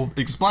 So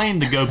explain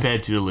the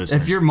GoPed to the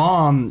listeners. If your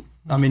mom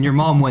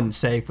wasn't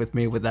safe with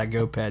me with that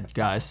GoPed,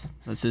 guys.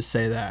 Let's just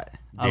say that.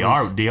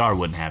 DR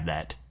wouldn't have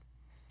that.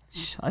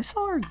 I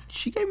saw her.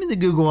 She gave me the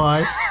Google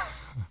eyes.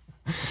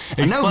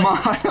 I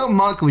know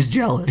Monk was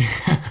jealous.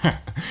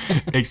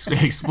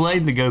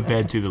 Explain the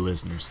GoPed to the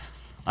listeners.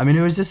 I mean,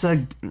 it was just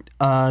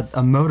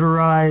a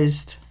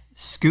motorized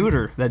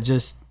scooter that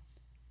just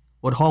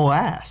would haul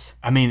ass.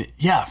 I mean,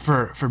 yeah,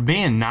 for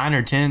being 9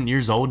 or 10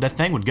 years old, that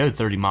thing would go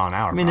 30 mile an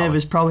hour. I mean, it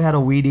was probably had a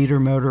weed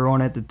eater motor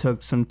on it that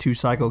took some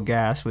 2-cycle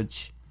gas,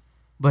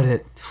 but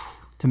it,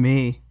 to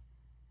me,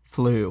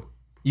 flew.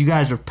 You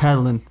guys were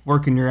pedaling,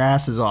 working your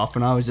asses off,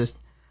 and I was just.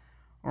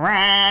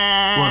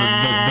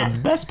 Well, the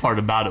best part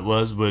about it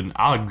was when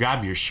I would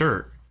grab your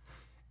shirt,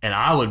 and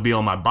I would be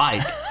on my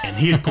bike, and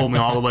he'd pull me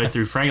all the way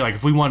through Frank. Like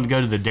if we wanted to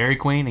go to the Dairy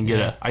Queen and get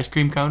an ice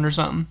cream cone or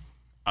something,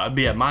 I'd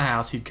be at my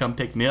house. He'd come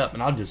pick me up,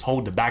 and I'd just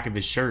hold the back of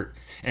his shirt,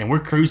 and we're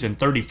cruising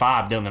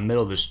 35 down the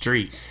middle of the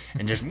street,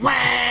 and just wah!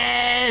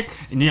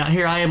 And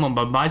here I am on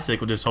my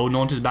bicycle, just holding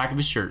on to the back of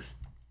his shirt.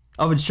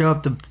 I would show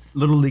up to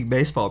Little League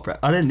baseball practice.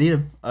 I didn't need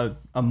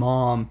a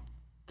mom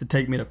to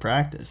take me to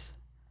practice.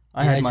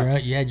 You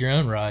had your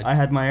own ride. I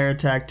had my Air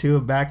Attack 2,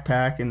 a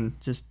backpack,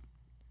 and just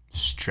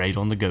straight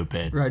on the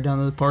GoPed. Right down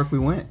to the park we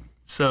went.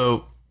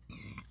 So,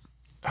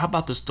 how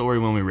about the story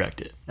when we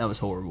wrecked it? That was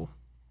horrible.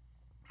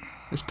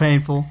 It was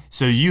painful.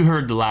 So you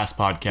heard the last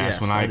podcast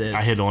yes, when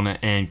I hit on it,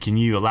 and can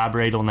you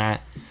elaborate on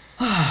that?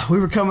 We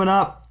were coming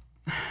up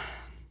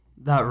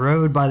that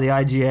road by the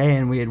IGA,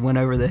 and we had went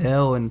over the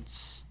hill and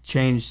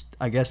changed,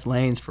 I guess,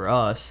 lanes for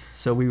us.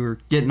 So we were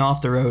getting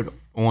off the road.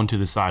 Onto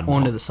the sidewalk.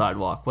 Onto the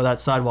sidewalk. Well,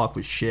 that sidewalk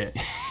was shit.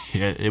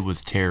 Yeah, it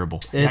was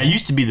terrible. It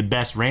used to be the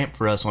best ramp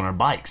for us on our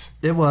bikes.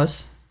 It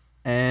was.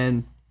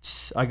 And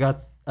I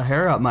got a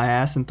hair up my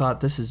ass and thought,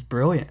 this is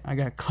brilliant. I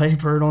got Clay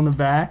Bird on the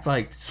back.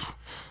 Like,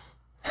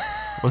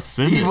 let's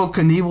send Evil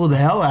Knievel the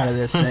hell out of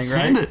this thing,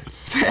 send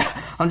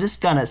right? I'm just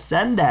going to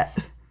send that.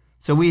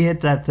 So we hit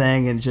that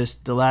thing, and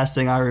just the last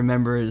thing I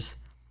remember is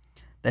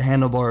the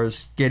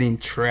handlebars getting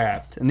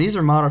trapped. And these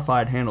are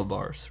modified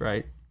handlebars,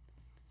 right?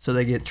 So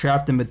they get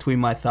trapped in between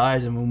my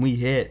thighs, and when we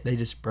hit, they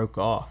just broke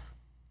off.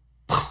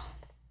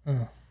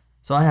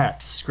 So I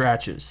had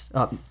scratches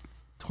up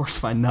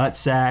towards my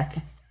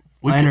nutsack,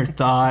 my inner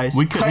thighs.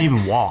 We couldn't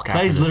even walk after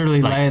Clay's this.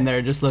 literally laying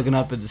there just looking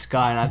up at the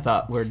sky, and I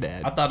thought, we're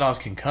dead. I thought I was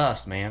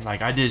concussed, man.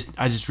 Like, I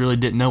just really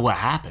didn't know what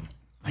happened.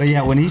 But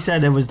yeah, when he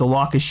said it was the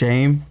walk of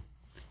shame,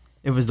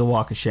 it was the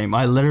walk of shame.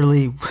 I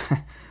literally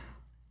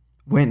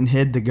went and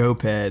hid the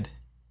GoPed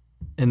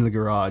in the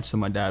garage so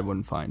my dad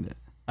wouldn't find it.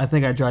 I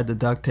think I tried to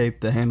duct tape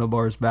the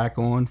handlebars back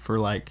on for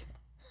like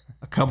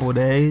a couple of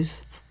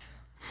days.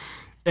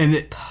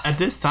 At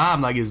this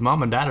time, like, his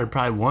mom and dad are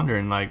probably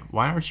wondering, like,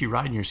 why aren't you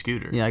riding your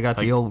scooter? Yeah, I got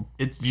like, the old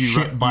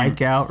shit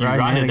bike out. You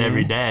ride it again.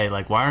 every day.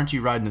 Like, why aren't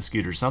you riding the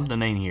scooter?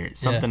 Something ain't here.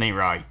 Something ain't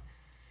right.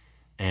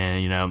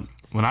 And, you know,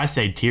 when I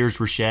say tears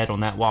were shed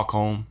on that walk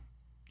home,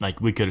 like,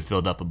 we could have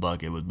filled up a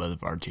bucket with both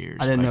of our tears.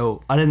 I didn't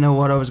know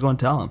what I was going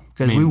to tell him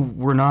because we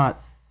were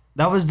not.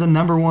 That was the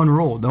number one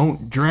rule: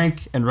 don't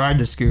drink and ride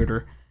the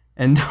scooter,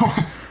 and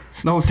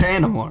don't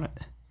tandem on it.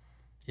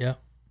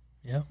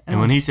 Yeah. And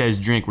when he says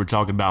drink, we're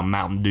talking about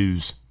Mountain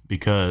Dews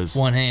because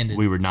one-handed.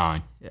 We were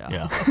 9.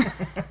 Yeah.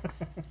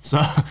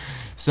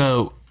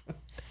 So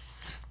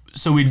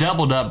we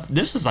doubled up.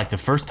 This was like the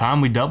first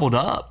time we doubled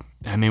up.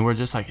 I mean, we're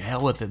just like,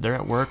 hell with it. They're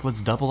at work.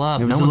 Let's double up.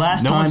 It was the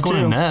last time, one's going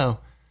to too. know.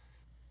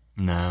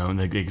 No,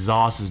 the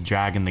exhaust is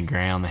dragging the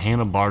ground. The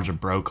handlebars are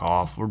broke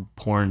off. We're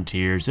pouring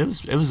tears. It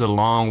was a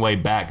long way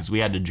back because we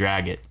had to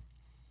drag it.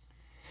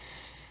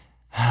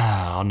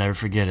 I'll never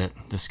forget it.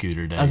 The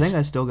scooter days. I think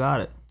I still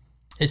got it.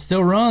 It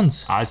still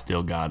runs. I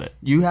still got it.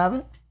 You have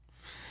it?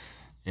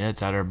 Yeah,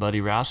 it's at our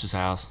buddy Roush's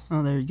house.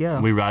 Oh, there you go.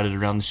 We ride it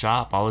around the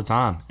shop all the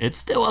time. It's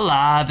still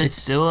alive. It's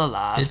still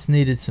alive. It's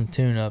needed some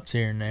tune-ups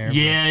here and there.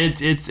 Yeah,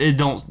 it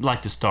don't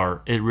like to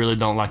start. It really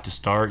don't like to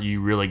start.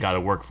 You really got to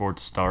work for it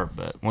to start.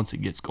 But once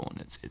it gets going,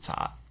 it's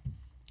hot.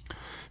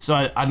 So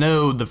I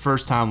know the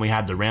first time we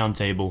had the round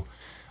table,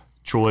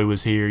 Troy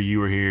was here. You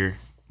were here.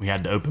 We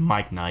had the open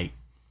mic night.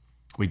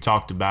 We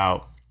talked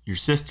about your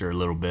sister a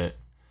little bit.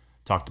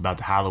 Talked about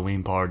the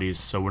Halloween parties.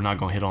 So we're not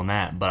gonna hit on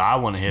that. But I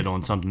want to hit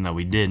on something that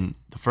we didn't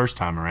the first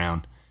time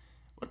around.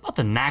 What about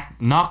the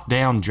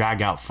knockdown,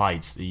 drag-out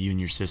fights that you and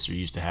your sister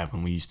used to have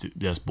when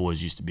us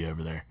boys used to be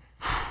over there?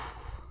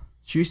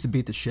 She used to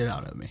beat the shit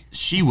out of me.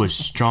 She was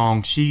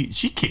strong. She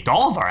kicked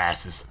all of our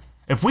asses.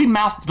 If we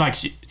mouthed, like,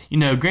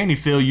 Granny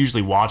Phil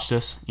usually watched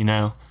us,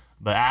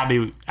 but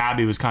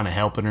Abby was kind of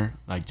helping her,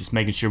 like just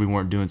making sure we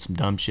weren't doing some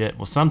dumb shit.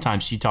 Well,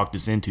 sometimes she talked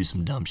us into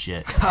some dumb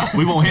shit.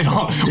 We won't hit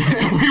on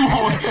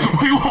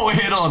we won't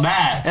hit on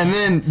that. And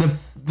then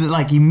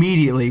like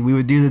immediately we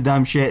would do the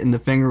dumb shit and the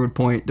finger would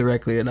point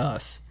directly at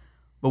us.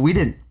 But we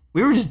didn't.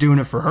 We were just doing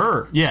it for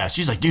her. Yeah,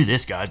 she's like, "Do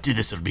this, guys. Do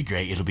this. It'll be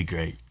great. It'll be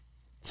great."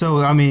 So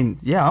I mean,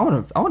 yeah, I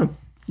want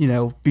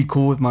to be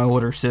cool with my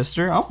older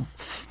sister. I'll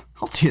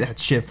do that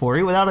shit for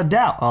you without a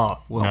doubt.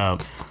 Oh, well. No.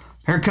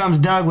 Here comes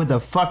Doug with a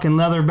fucking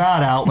leather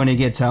bat out when he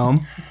gets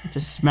home.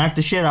 Just smack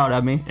the shit out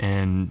of me.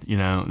 And,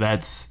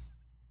 that's...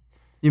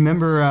 You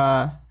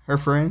remember her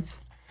friends?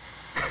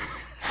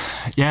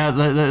 Yeah,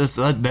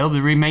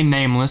 they'll remain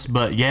nameless,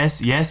 but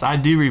yes, I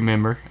do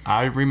remember.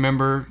 I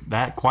remember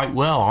that quite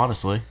well,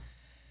 honestly.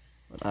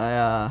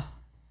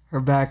 Her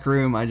back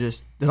room,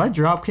 did I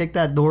drop kick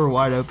that door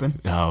wide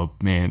open? Oh,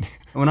 man.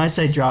 When I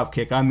say drop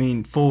kick, I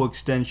mean full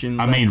extension.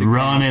 I mean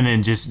running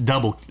and just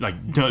double,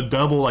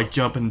 like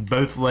jumping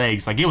both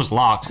legs. Like, it was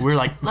locked. We were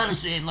like, let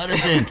us in.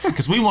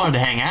 Because we wanted to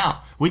hang out.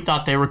 We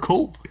thought they were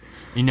cool.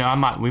 We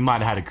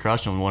might have had a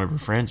crush on one of her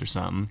friends or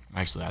something.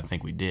 Actually, I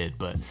think we did.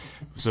 But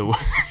so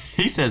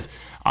he says,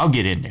 I'll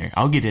get in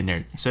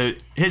there. So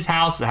his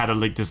house had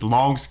this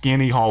long,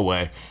 skinny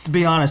hallway. To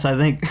be honest, I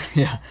think,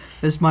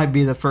 this might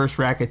be the first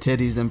rack of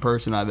titties in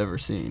person I've ever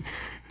seen.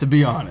 To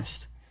be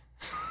honest.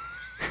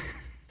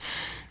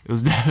 It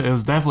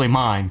was definitely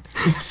mine.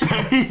 So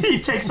he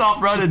takes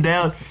off running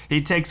down. He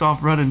takes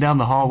off running down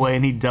the hallway,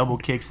 and he double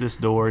kicks this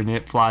door, and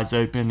it flies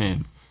open.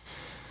 And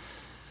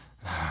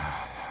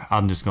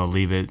I'm just gonna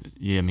leave it.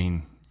 Yeah, I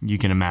mean, you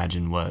can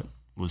imagine what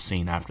was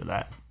seen after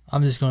that.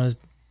 I'm just gonna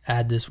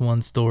add this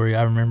one story.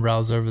 I remember I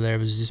was over there. It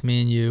was just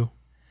me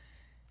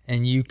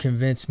and you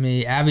convinced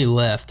me. Abby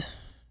left.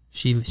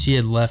 She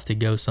had left to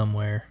go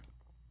somewhere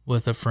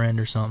with a friend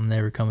or something.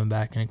 They were coming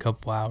back in a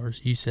couple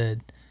hours. You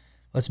said,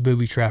 let's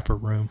booby trap her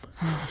room.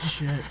 Oh,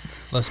 shit.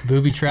 Let's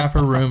booby trap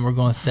her room. We're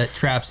going to set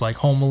traps like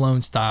Home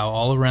Alone style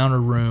all around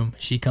her room.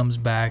 She comes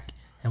back,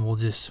 and we'll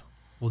just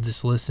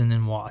listen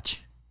and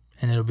watch,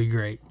 and it'll be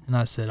great. And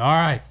I said, all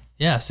right,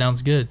 yeah,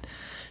 sounds good.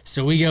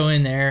 So we go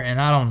in there,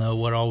 and I don't know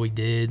what all we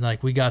did.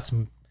 Like, we got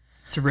some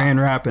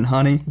Saran wrap and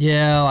honey.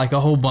 Yeah, like a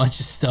whole bunch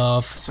of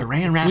stuff.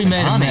 Saran wrap. We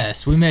made honey. a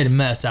mess. We made a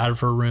mess out of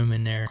her room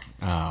in there.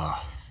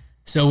 Oh.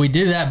 So we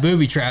do that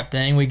booby trap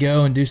thing. We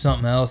go and do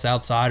something else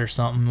outside or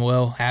something.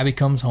 Well, Abby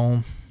comes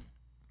home,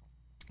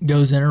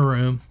 goes in her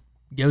room,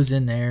 goes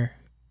in there.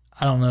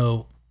 I don't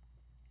know.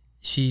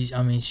 She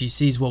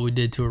sees what we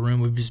did to her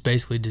room. We just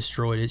basically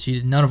destroyed it.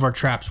 None of our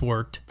traps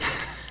worked,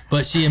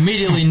 but she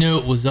immediately knew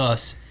it was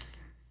us.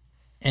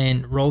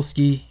 And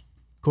Rollski,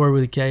 Corey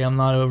with a K, I'm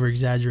not over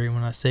exaggerating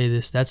when I say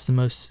this. That's the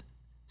most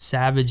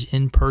savage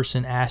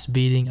in-person ass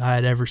beating I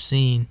had ever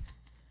seen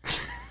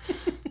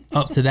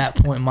up to that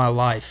point in my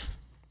life.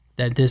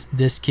 That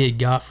this kid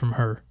got from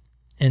her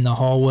in the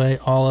hallway,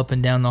 all up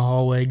and down the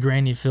hallway.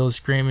 Granny Phil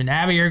screaming,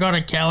 Abby, you're going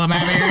to kill him.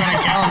 Abby, you're going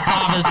to kill him.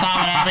 Stop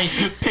it,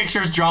 Abby.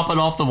 Pictures dropping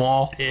off the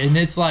wall. And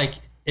it's like,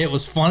 it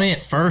was funny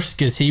at first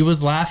because he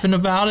was laughing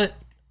about it.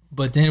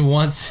 But then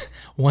once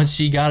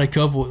she got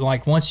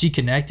once she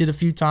connected a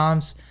few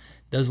times,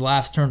 those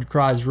laughs turned to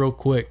cries real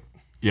quick.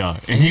 Yeah,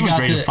 and he was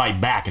ready to fight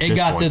back at this point. It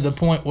got to the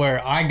point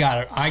where I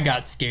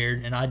got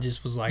scared, and I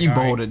just was like, You all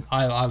right, bolted.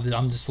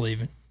 I'm just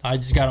leaving. I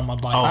just got on my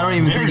bike. I don't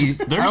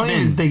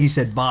even think he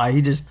said bye.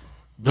 He just.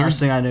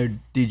 First thing I know,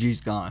 DG's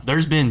gone.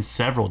 There's been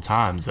several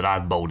times that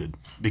I've bolted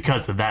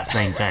because of that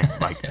same thing.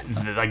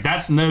 Like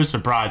that's no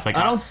surprise. Like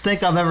I don't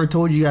think I've ever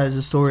told you guys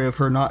the story of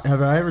her not.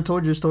 Have I ever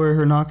told you the story of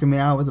her knocking me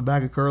out with a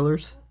bag of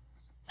curlers?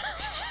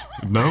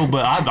 No,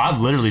 but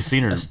I've literally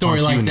seen her. A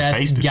story punch you like in the that's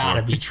face before.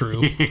 gotta be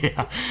true.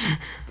 Yeah.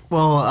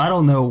 Well, I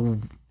don't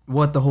know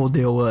what the whole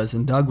deal was,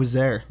 and Doug was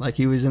there. Like,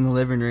 he was in the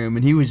living room,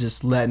 and he was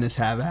just letting us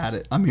have at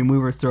it. I mean, we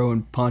were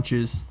throwing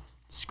punches,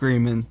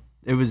 screaming.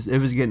 It was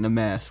getting a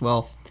mess.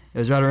 Well, it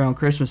was right around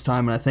Christmas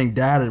time, and I think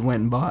Dad had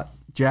went and bought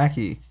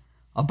Jackie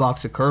a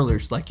box of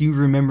curlers. Like, you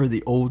remember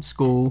the old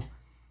school,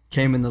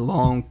 came in the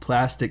long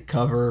plastic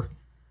cover,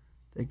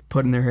 they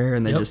put in their hair,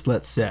 and they just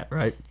let set,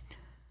 right?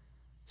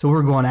 So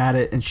we're going at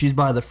it, and she's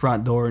by the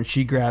front door, and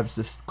she grabs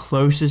the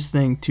closest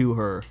thing to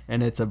her,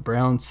 and it's a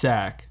brown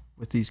sack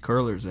with these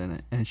curlers in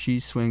it, and she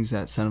swings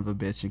that son of a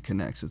bitch and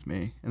connects with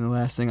me. And the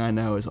last thing I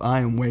know is I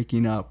am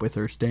waking up with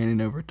her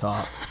standing over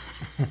top.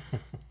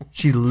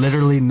 She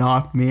literally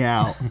knocked me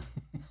out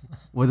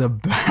with a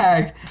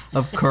bag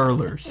of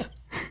curlers.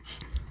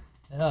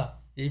 Yeah,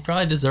 you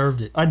probably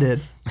deserved it. I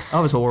did. I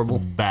was horrible.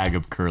 Bag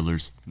of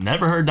curlers.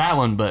 Never heard that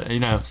one, but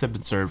sip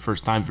and serve,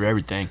 first time for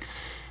everything.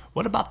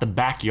 What about the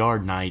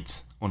backyard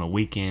nights on a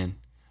weekend?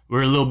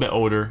 We're a little bit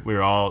older. We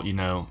were all,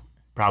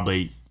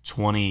 probably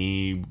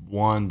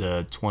 21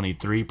 to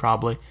 23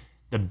 probably.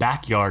 The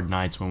backyard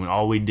nights when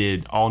all we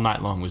did all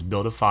night long was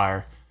build a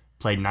fire,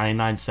 played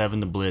 99.7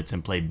 The Blitz,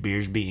 and played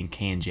Beersby and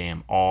Can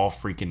Jam all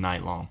freaking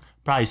night long.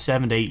 Probably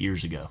 7 to 8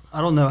 years ago.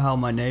 I don't know how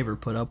my neighbor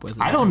put up with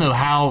it. I don't know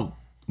how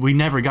we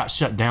never got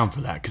shut down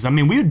for that. Because,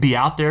 we would be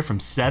out there from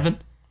 7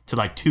 to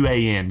like 2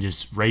 a.m.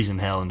 just raising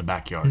hell in the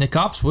backyard. And the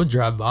cops would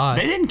drive by.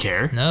 They didn't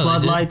care. No,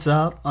 floodlights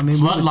up.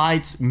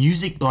 Floodlights,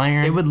 music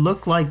blaring. It would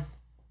look like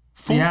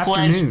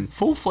afternoon.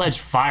 Full-fledged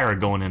fire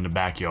going in the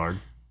backyard.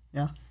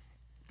 Yeah.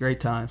 Great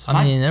times.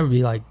 I mean, there would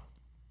be like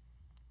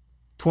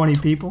 20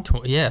 people?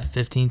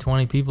 15,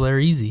 20 people there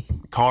easy.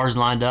 Cars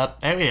lined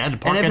up. Hey, we had to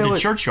park at the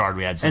churchyard.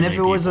 We had so and many if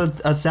it was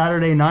people. a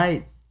Saturday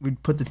night,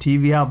 we'd put the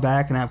TV out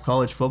back and have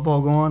college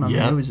football going. I mean,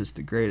 it was just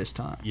the greatest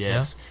time.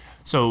 Yes. Yeah.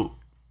 So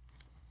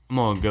I'm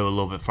going to go a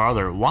little bit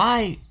farther.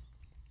 Why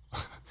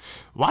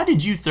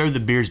did you throw the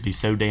Beersby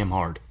so damn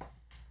hard?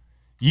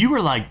 You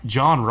were like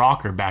John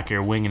Rocker back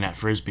there winging that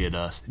Frisbee at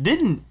us.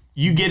 Didn't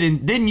you get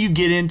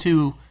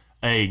into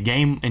a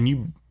game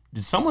and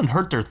did someone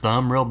hurt their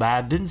thumb real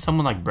bad? Didn't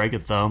someone like break a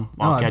thumb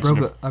while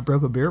catching I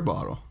broke a beer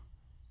bottle.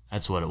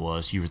 That's what it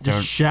was. You were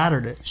just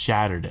shattered it.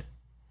 Shattered it.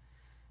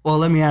 Well,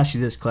 let me ask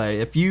you this, Clay.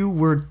 If you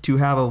were to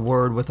have a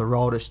word with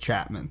Aroldis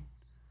Chapman,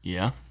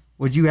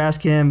 would you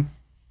ask him,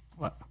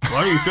 why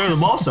do you throw the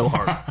ball so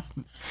hard?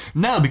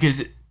 No,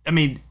 because,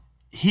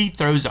 he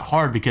throws it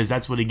hard because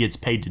that's what he gets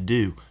paid to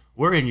do.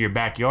 We're in your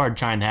backyard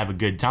trying to have a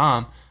good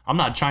time. I'm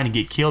not trying to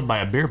get killed by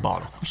a beer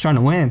bottle. I was trying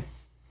to win.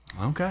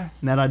 Okay.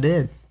 And that I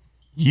did.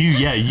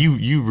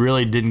 You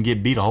really didn't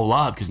get beat a whole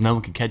lot because no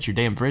one could catch your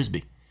damn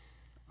Frisbee.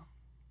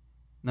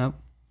 Nope.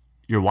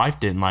 Your wife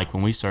didn't like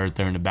when we started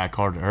throwing it back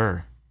hard at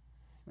her.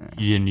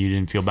 You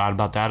didn't feel bad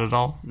about that at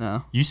all?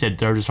 No. You said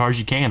throw it as hard as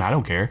you can. I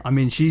don't care. I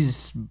mean,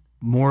 she's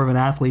more of an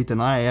athlete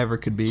than I ever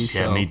could be.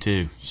 Yeah, me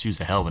too. She was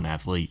a hell of an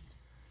athlete.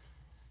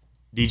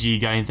 DG, you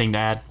got anything to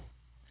add?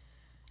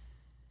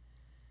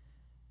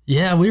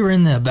 Yeah, we were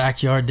in the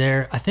backyard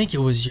there. I think it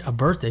was a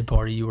birthday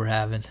party you were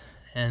having,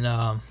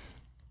 and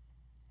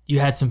you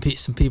had some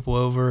people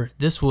over.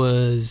 This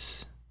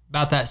was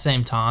about that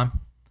same time,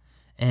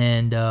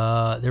 and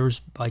there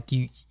was like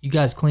you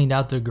guys cleaned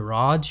out the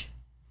garage.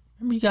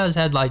 Remember, you guys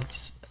had like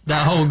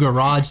that whole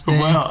garage thing.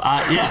 Well,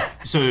 yeah.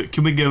 So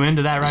can we go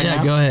into that right now?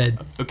 Yeah, go ahead.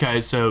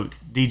 Okay, so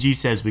DG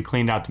says we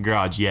cleaned out the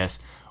garage. Yes.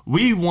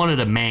 We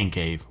wanted a man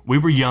cave. We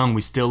were young.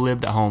 We still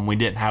lived at home. We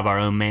didn't have our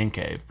own man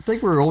cave. I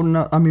think we were old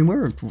enough. I mean, we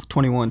were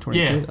 21,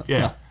 22.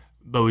 Yeah.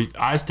 But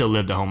I still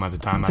lived at home at the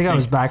time. I think I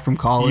was back from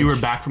college. You were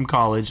back from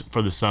college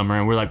for the summer,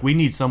 and we're like, we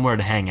need somewhere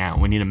to hang out.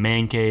 We need a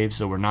man cave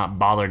so we're not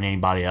bothering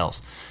anybody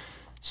else.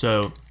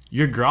 So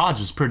your garage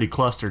was pretty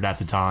clustered at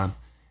the time,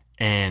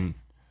 and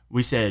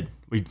we said,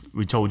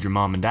 we told your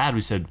mom and dad,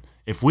 we said,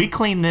 if we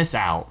clean this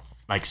out,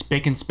 like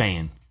spick and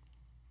span,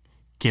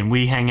 can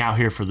we hang out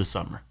here for the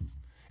summer?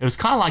 It was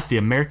kind of like the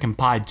American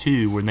Pie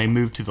 2 when they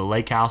moved to the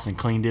lake house and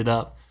cleaned it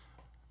up.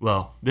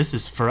 Well, this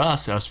is for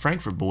us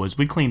Frankfurt boys.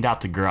 We cleaned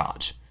out the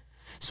garage.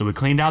 So we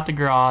cleaned out the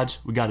garage.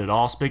 We got it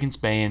all spick and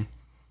span.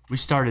 We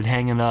started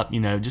hanging up,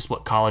 just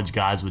what college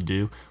guys would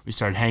do. We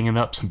started hanging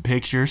up some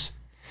pictures.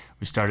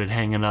 We started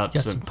hanging up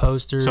some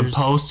posters.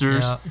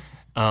 Yeah.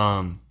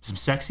 Some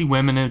sexy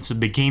women in some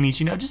bikinis.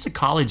 Just a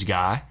college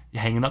guy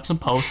hanging up some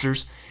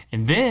posters.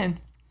 And then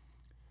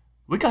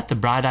we got the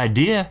bright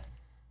idea.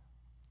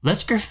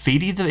 Let's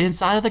graffiti the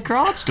inside of the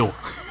garage door.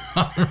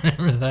 I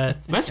remember that.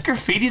 Let's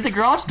graffiti the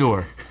garage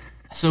door.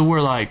 So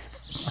we're like,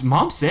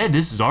 Mom said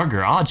this is our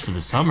garage for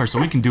the summer, so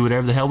we can do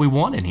whatever the hell we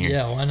want in here.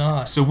 Yeah, why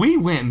not? So we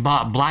went and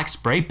bought black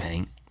spray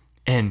paint,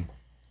 And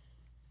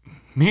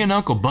me and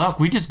Uncle Buck,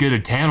 we just go to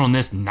town on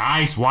this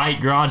nice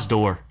white garage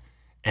door.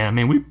 And I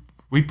mean,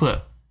 we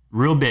put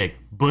real big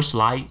Bush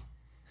Light.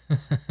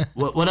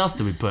 What else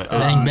did we put?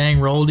 Bang bang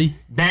rolledy.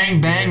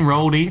 Bang bang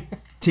rolledy.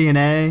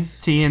 TNA.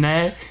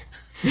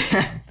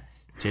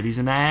 Titties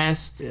and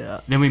ass.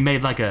 Yeah. Then we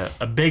made like a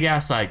big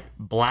ass like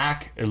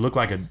black. It looked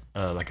like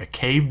a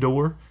cave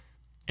door,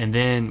 and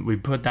then we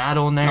put that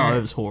on there. Oh,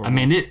 it was horrible. I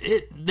mean,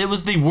 it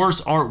was the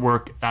worst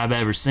artwork I've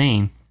ever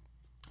seen,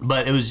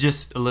 but it was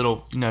just a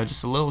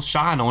little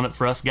shine on it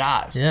for us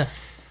guys. Yeah.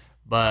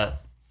 But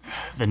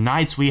the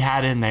nights we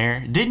had in there,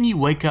 didn't you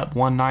wake up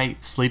one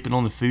night sleeping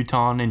on the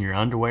futon in your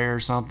underwear or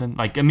something?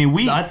 Like, I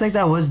mean, I think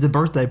that was the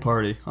birthday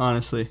party,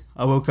 honestly.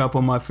 I woke up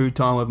on my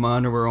futon with my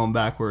underwear on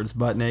backwards,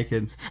 butt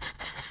naked.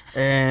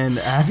 And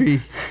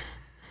Abby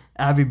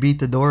beat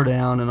the door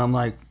down, and I'm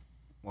like,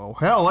 well,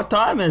 hell, what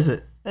time is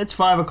it? It's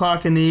 5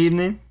 o'clock in the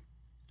evening.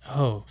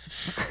 Oh.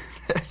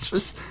 This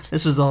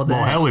was all day.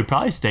 Well, hell, we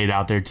probably stayed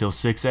out there till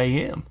 6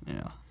 a.m.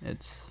 Yeah,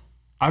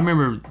 I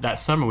remember that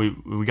summer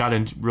we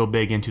got real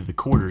big into the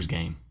quarters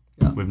game.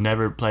 Yeah. I've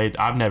never played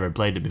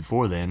it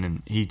before then,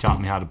 and he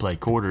taught me how to play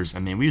quarters. I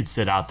mean, we would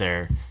sit out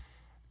there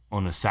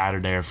on a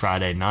Saturday or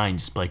Friday night and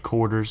just play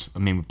quarters. I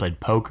mean, we played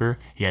poker.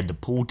 He had the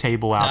pool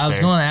table out there. I was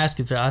going to ask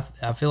if I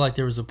feel like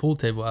there was a pool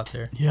table out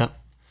there. Yep.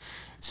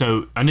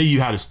 So I knew you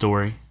had a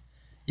story.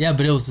 Yeah,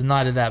 but it was the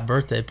night of that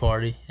birthday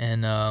party,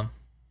 and I'm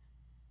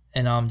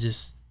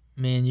just,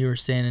 me and you were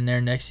standing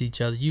there next to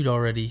each other. You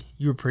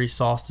were pretty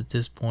sauced at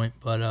this point,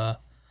 but it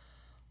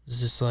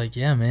was just like,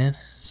 yeah, man,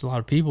 there's a lot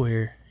of people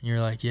here. And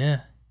you're like, yeah,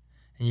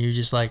 and you're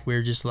just like, we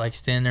were just like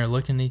standing there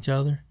looking at each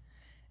other,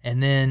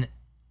 and then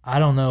I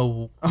don't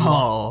know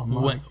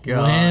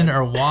when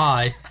or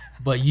why,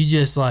 but you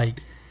just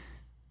like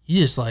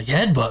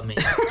headbutt me.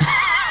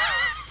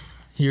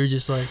 You're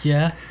just like,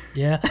 yeah,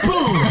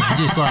 boom,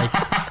 just like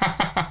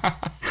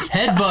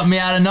headbutt me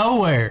out of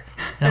nowhere,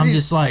 and I'm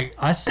just like,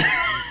 I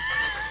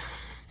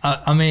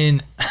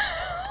mean,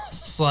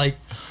 it's just like,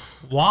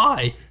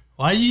 why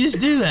did you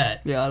just do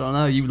that? Yeah, I don't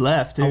know. You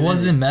left. I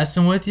wasn't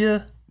messing with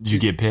you. Did you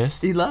get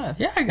pissed? He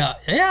left. Yeah,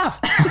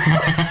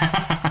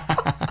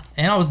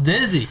 and I was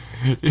dizzy.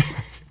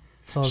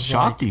 So I was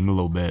shocked him a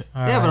little bit.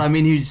 Yeah, but I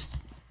mean, he's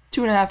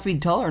 2.5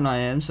 feet taller than I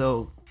am,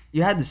 so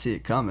you had to see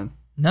it coming.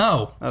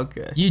 No.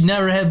 Okay. You'd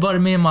never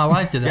headbutted me in my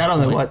life to that. Yeah, I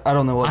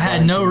don't know what. I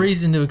had no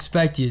reason to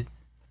expect you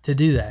to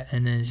do that,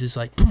 and then it's just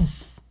like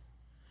poof,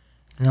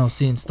 and I was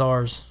seeing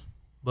stars.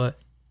 But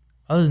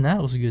other than that,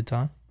 it was a good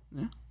time.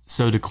 Yeah.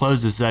 So to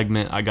close the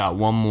segment, I got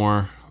one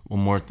more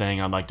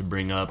thing I'd like to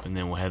bring up, and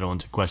then we'll head on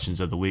to questions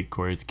of the week.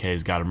 Corey the K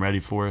has got them ready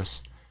for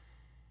us.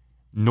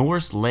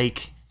 Norris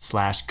Lake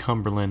 /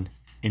 Cumberland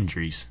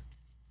injuries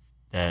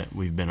that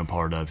we've been a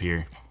part of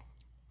here.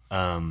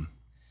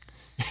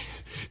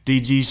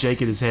 DG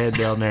shaking his head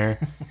down there.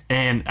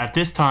 And at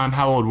this time,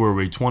 how old were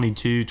we?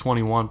 22,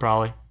 21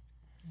 probably?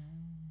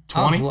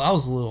 20? I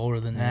was a little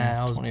older than that.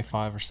 I was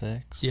 25 or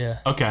 6. Yeah.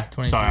 Okay.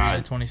 23 Sorry.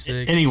 to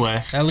 26.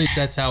 Anyway. At least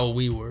that's how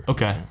we were.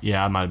 Okay.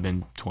 Yeah, I might have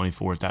been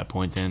 24 at that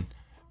point then.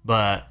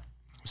 But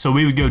so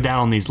we would go down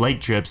on these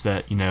lake trips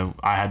that,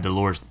 I had the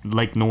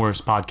Lake Norris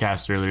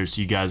podcast earlier,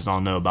 so you guys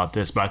all know about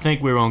this. But I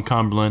think we were on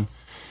Cumberland.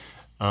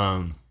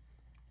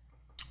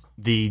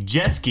 The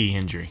jet ski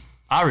injury.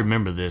 I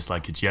remember this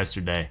like it's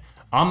yesterday.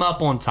 I'm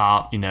up on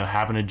top,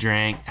 having a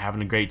drink,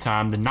 having a great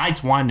time. The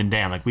night's winding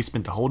down. Like, we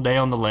spent the whole day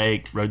on the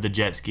lake, rode the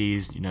jet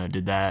skis,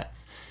 did that.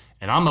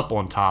 And I'm up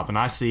on top, and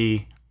I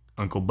see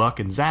Uncle Buck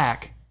and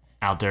Zach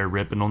out there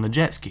ripping on the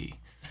jet ski.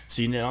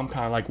 So, I'm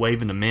kind of like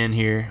waving them in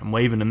here. I'm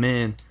waving them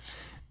in.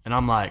 And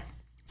I'm like,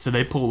 so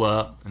they pull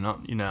up, and,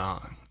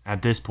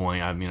 at this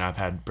point, I mean, I've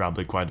had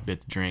probably quite a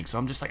bit to drink. So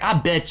I'm just like, I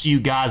bet you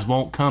guys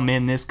won't come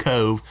in this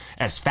cove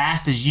as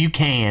fast as you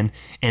can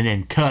and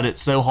then cut it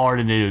so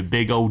hard into a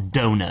big old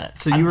donut.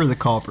 So you were the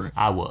culprit.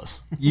 I was.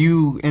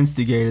 You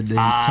instigated the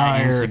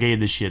entire... I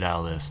instigated the shit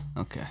out of this.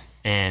 Okay.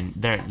 And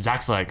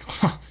Zach's like,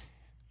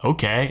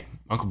 okay.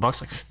 Uncle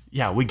Buck's like,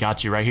 yeah, we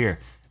got you right here.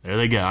 There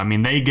they go. I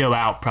mean, they go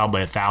out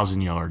probably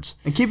 1,000 yards.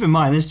 And keep in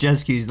mind, this jet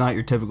ski is not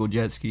your typical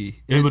jet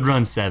ski. It would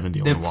run 70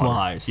 on the water. It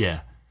flies.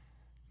 Yeah.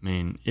 I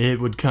mean,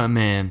 it would come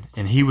in,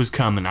 and he was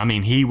coming. I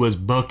mean, he was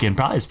booking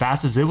probably as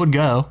fast as it would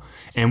go.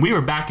 And we were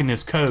back in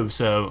this cove.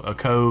 So a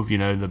cove,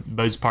 the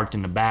boat's parked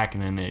in the back,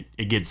 and then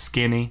it gets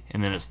skinny,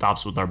 and then it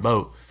stops with our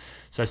boat.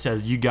 So I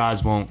said, you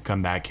guys won't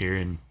come back here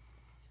and,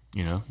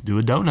 do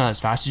a donut as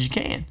fast as you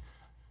can.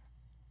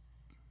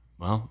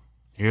 Well,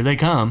 here they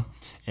come.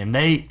 And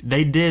they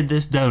did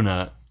this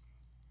donut,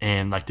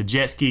 and like the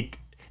jet ski,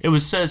 it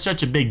was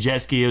such a big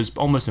jet ski, it was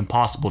almost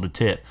impossible to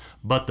tip.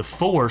 But the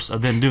force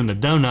of them doing the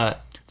donut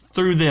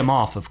threw them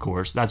off, of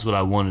course. That's what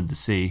I wanted to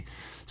see.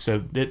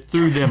 So it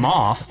threw them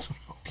off.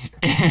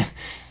 And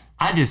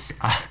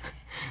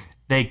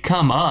they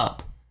come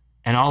up,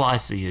 and all I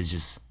see is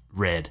just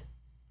red,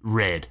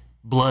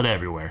 blood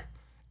everywhere.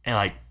 And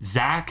like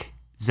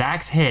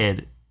Zach's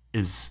head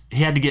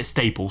he had to get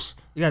staples.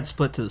 You got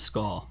split to the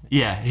skull.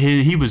 Yeah,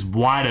 he was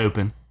wide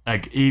open.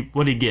 Like,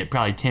 what did he get?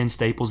 Probably 10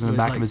 staples in the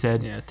back of his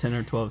head? Yeah, 10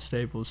 or 12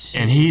 staples.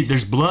 And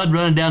there's blood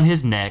running down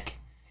his neck.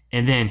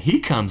 And then he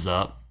comes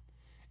up,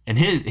 and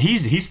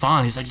he's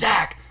fine. He's like,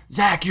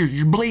 Zach,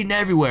 you're bleeding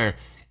everywhere.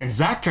 And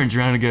Zach turns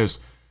around and goes,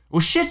 well,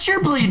 shit,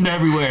 you're bleeding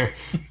everywhere.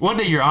 One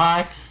day your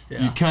eye,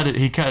 he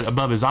cut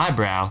above his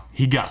eyebrow.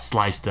 He got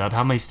sliced up.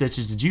 How many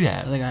stitches did you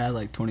have? I think I had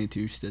like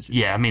 22 stitches.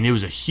 Yeah, I mean, it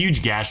was a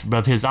huge gash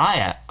above his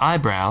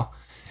eyebrow.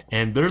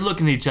 And they're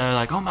looking at each other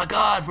like, oh my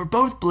God, we're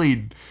both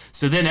bleeding.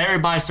 So then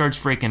everybody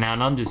starts freaking out,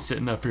 and I'm just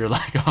sitting up here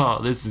like,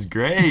 oh, this is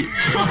great.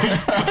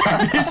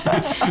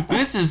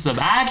 this is some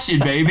action,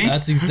 baby.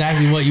 That's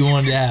exactly what you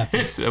wanted to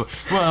happen.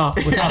 Well,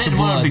 I didn't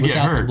want him to get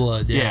hurt. The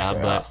blood, yeah.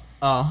 But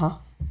Uh-huh.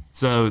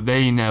 so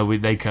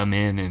they come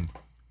in, and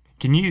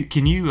can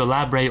you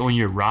elaborate on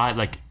your ride?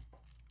 Like,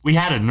 we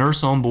had a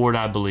nurse on board,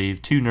 I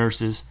believe, 2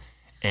 nurses,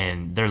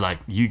 and they're like,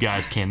 you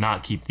guys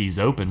cannot keep these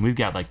open. We've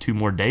got like 2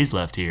 more days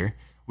left here.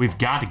 We've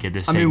got to get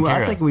this taken care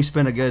of. I think we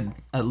spent a good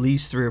at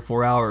least 3 or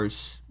 4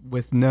 hours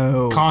with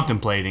no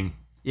contemplating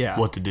Yeah.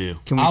 what to do.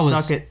 Can we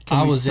suck it?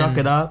 Can we suck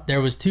it up?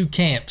 There was 2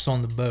 camps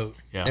on the boat.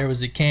 Yeah. There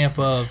was a camp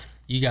of,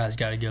 you guys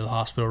got to go to the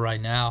hospital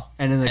right now.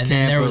 And then the camp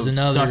there was of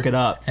another, suck it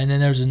up. And then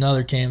there was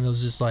another camp that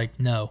was just like,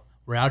 no,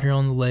 we're out here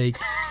on the lake.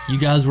 You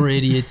guys were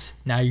idiots.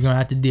 Now you're going to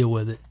have to deal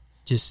with it.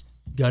 Just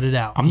gut it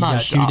out. I'm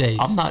not sure. 2 days.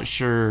 I'm not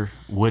sure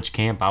which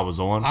camp I was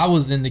on. I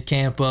was in the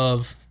camp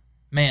of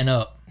man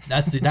up.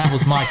 That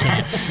was my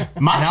camp.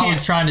 I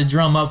was trying to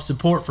drum up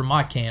support for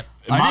my camp.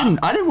 I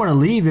didn't want to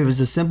leave. It was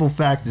a simple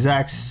fact.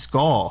 Zach's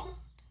skull.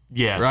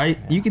 Yeah. Right.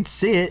 You could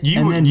see it. You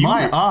and were, then you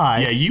my were, eye.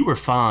 Yeah, you were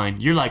fine.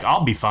 You're like,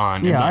 I'll be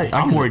fine. Yeah, And I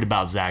I'm could've- worried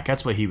about Zach.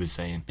 That's what he was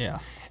saying. Yeah.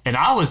 And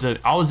I was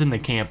in the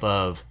camp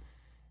of,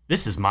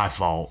 this is my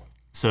fault.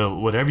 So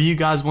whatever you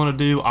guys want to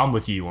do, I'm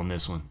with you on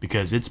this one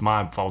because it's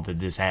my fault that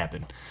this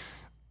happened.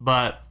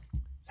 But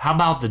how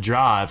about the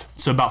drive?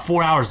 So about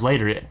 4 hours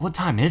later, what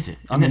time is it?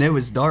 I mean, it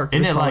was dark. It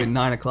was isn't it probably like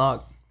 9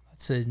 o'clock.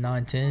 I'd say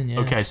 9, 10, yeah.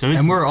 Okay, so it's,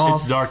 And we're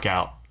it's off. dark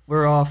out.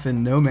 We're off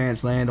in no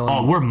man's land on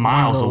Oh, we're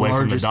miles one of the away from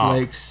the largest dock.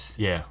 lakes.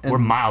 Yeah, And- we're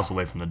miles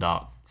away from the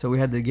dock. So we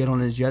had to get on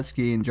his jet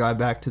ski and drive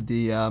back to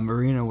the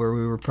marina where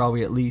we were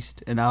probably at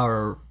least an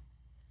hour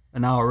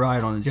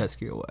ride on a jet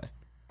ski away.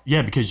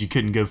 Yeah, because you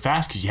couldn't go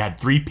fast because you had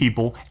 3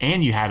 people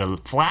and you had a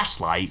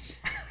flashlight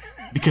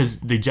because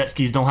the jet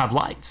skis don't have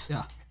lights.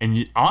 Yeah.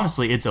 And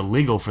honestly, it's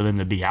illegal for them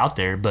to be out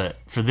there, but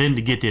for them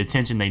to get the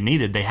attention they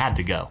needed, they had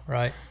to go.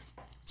 Right.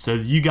 So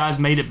you guys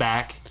made it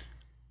back.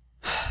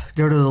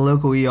 Go to the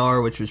local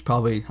ER, which was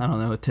probably, I don't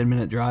know, a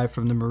 10-minute drive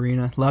from the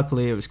marina.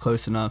 Luckily, it was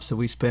close enough, so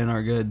we spent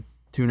our good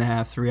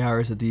 2.5, 3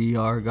 hours at the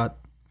ER, got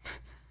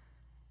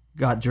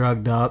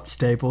drugged up,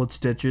 stapled,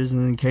 stitches,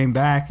 and then came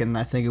back, and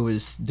I think it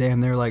was damn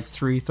near like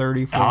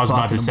 3:30, 4 I was o'clock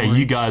about in to the say, morning.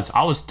 you guys,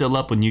 I was still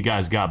up when you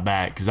guys got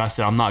back because I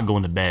said, I'm not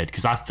going to bed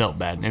because I felt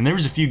bad. And there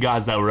was a few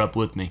guys that were up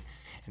with me,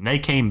 and they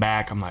came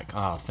back. I'm like,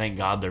 oh, thank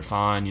God they're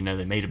fine. You know,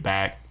 they made it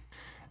back.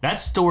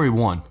 That's story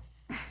 1.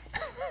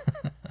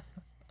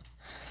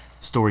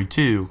 Story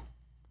 2.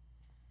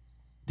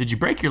 Did you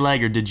break your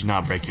leg or did you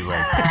not break your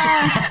leg?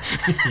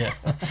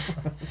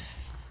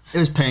 It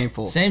was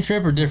painful. Same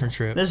trip or different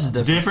trip? This is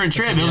Different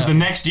trip. It was the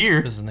next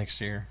year. This is next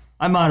year.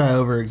 I might have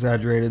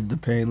over-exaggerated the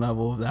pain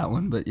level of that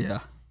one, but yeah.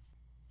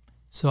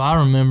 So I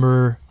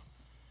remember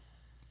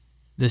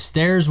the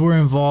stairs were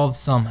involved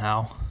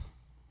somehow.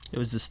 It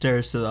was the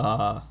stairs to the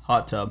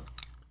hot tub.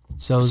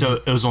 So So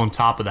it was on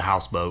top of the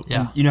houseboat.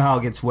 yeah, You know how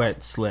it gets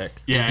wet, slick.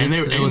 Yeah, It and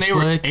was they were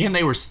slick. and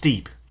they were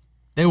steep.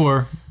 they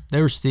were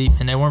steep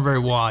and they weren't very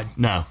wide.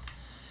 No.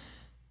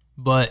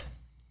 But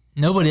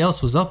nobody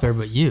else was up there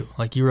but you.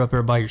 Like you were up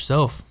there by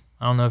yourself.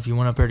 I don't know if you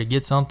went up there to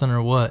get something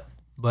or what.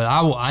 But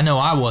I know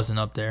I wasn't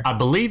up there. I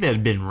believe it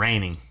had been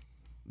raining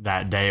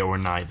that day or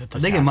night that I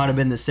this think it happened. might have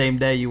been the same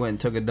day you went and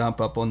took a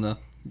dump up on the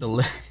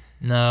lake.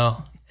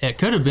 No, it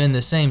could have been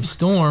the same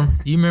storm.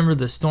 Do you remember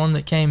the storm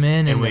that came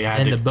in and, we had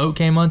and to- the boat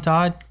came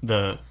untied?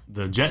 The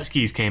jet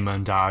skis came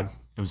untied.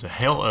 It was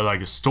like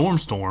a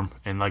storm,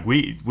 and like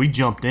we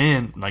jumped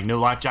in like no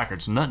life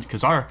jackets or nothing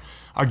because our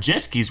jet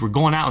skis were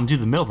going out into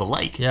the middle of the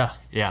lake. Yeah.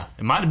 Yeah,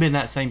 it might have been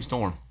that same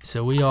storm.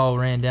 So we all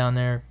ran down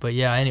there. But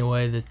yeah,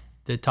 anyway,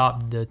 the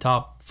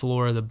top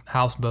floor of the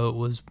houseboat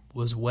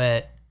was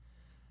wet.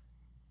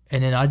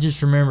 And then I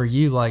just remember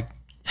you like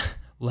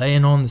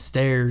laying on the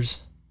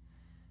stairs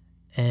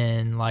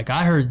and like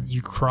I heard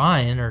you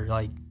crying or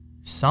like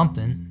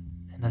something.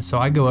 And so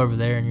I go over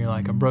there and you're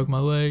like, I broke my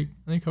leg.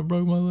 I think I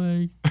broke my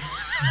leg.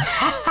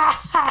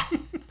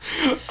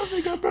 I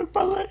think I broke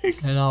my leg.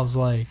 And I was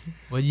like,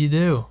 what'd you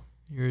do?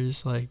 You were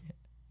just like,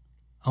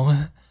 I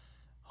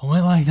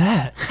went like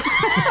that.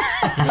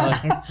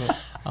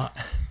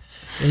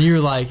 And you were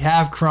like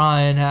half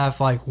crying, half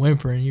like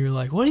whimpering. You were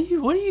like, what do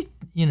you,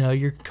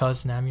 you're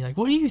cussing at me. Like,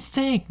 what do you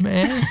think,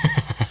 man?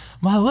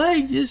 My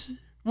leg just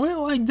went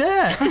like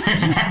that.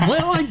 It just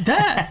went like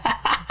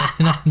that.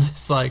 And I'm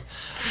just like,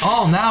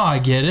 oh, now I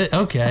get it.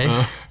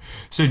 Okay.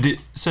 So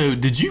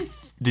did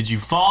you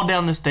fall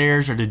down the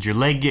stairs or did your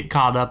leg get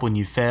caught up when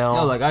you fell?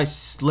 No, like I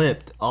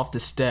slipped off the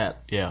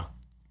step Yeah.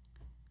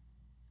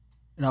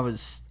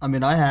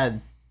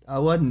 and I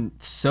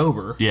wasn't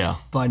sober. Yeah.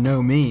 By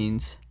no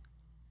means.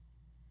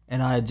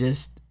 And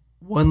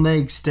one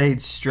leg stayed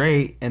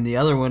straight, and the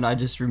other one, I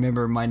just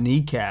remember my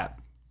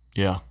kneecap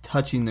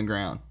touching the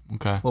ground.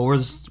 Okay. Well,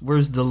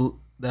 where's the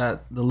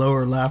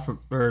lower left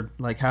or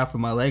like half of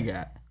my leg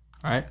at?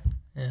 Right?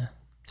 Yeah.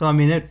 So I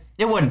mean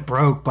it wasn't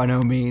broke by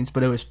no means,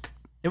 but it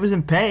was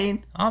in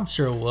pain. I'm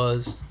sure it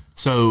was.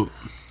 So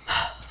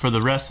for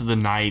the rest of the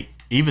night,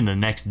 even the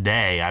next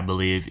day, I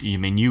believe,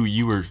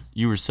 you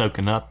were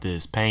soaking up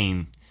this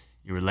pain.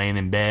 You were laying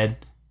in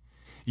bed.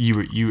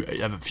 You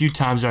a few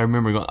times I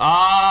remember going,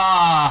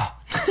 ah,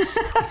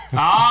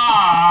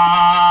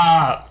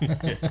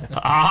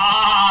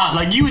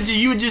 like you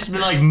would just be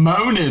like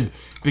moaning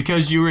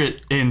because you were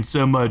in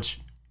so much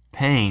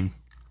pain.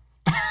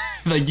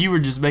 Like you were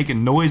just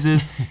making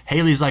noises.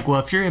 Haley's like, well,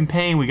 if you're in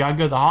pain, we gotta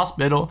go to the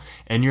hospital.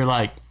 And you're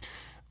like,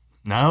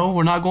 no,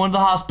 we're not going to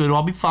the hospital.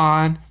 I'll be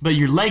fine. But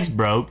your leg's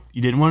broke.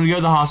 You didn't want to go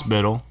to the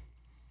hospital.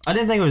 I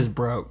didn't think it was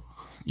broke.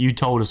 You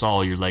told us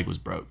all your leg was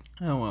broke.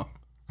 Oh well.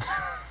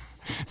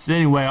 So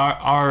anyway,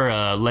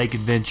 our lake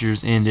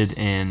adventures ended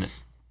in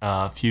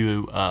a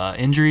few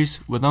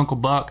injuries with Uncle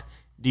Buck.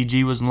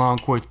 DG was along,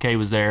 Corey K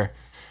was there.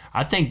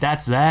 I think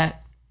that's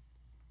that.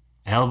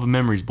 Hell of a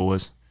memories,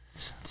 boys.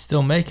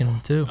 Still making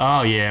them too.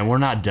 Oh yeah, we're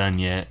not done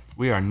yet.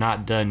 We are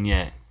not done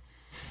yet.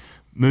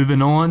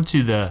 Moving on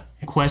to the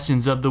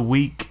questions of the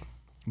week.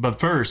 But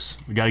first,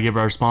 we got to give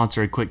our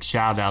sponsor a quick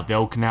shout out, the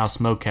Old Canal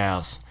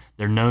Smokehouse.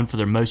 They're known for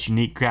their most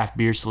unique craft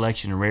beer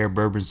selection and rare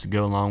bourbons to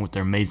go along with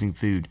their amazing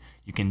food.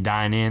 You can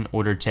dine in,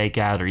 order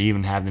takeout, or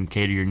even have them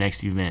cater your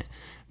next event.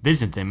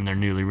 Visit them in their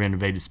newly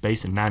renovated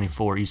space at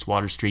 94 East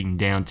Water Street in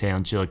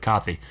downtown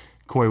Chillicothe.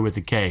 Corey with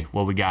a K,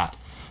 what we got?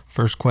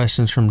 First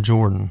question's from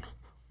Jordan.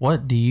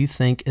 What do you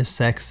think is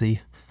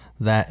sexy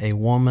that a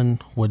woman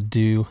would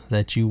do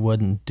that you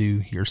wouldn't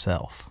do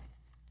yourself?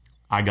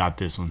 I got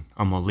this one.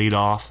 I'm going to lead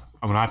off.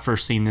 When I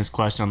first seen this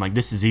question, I'm like,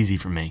 this is easy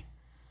for me.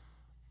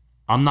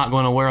 I'm not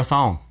going to wear a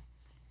thong.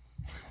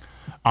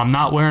 I'm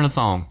not wearing a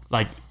thong.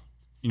 Like,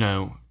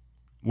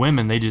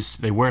 women,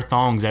 they wear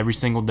thongs every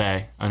single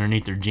day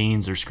underneath their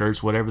jeans or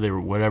skirts, whatever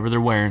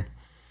they're wearing.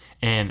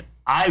 And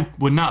I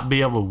would not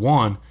be able to,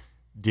 one,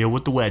 deal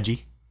with the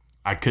wedgie.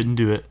 I couldn't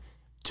do it.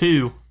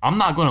 Two, I'm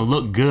not going to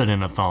look good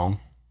in a thong,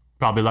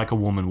 probably like a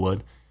woman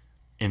would.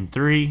 And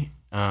three,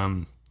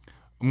 I'm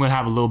going to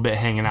have a little bit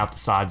hanging out the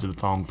sides of the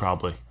thong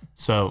probably.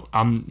 So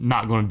I'm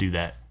not going to do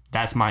that.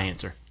 That's my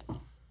answer.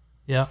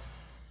 Yeah.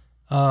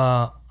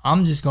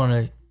 I'm just going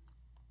to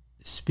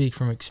speak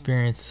from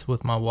experience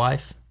with my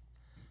wife.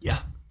 Yeah.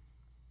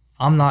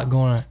 I'm not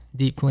going to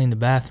deep clean the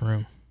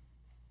bathroom.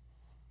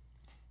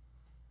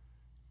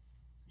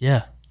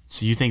 Yeah.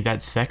 So you think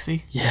that's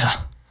sexy?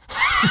 Yeah.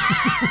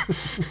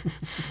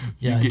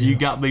 Yeah. You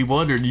got me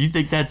wondering. Do you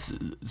think that's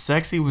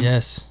sexy?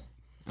 Yes.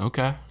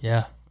 Okay.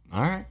 Yeah.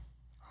 All right.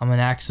 I'm an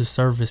acts of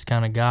service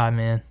kind of guy,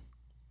 man.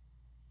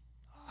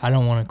 I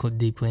don't want to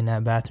deep clean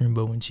that bathroom,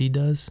 but when she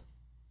does,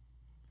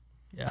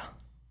 yeah.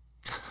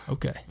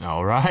 Okay.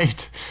 All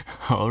right.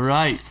 All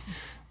right.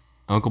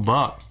 Uncle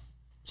Buck,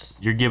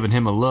 you're giving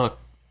him a look.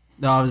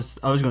 No, I was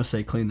gonna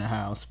say clean the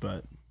house,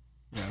 but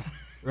yeah,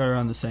 right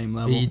around the same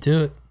level. Beat you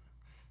to it.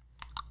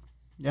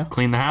 Yeah.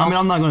 Clean the house? I mean,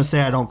 I'm not gonna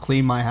say I don't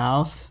clean my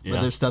house, Yeah.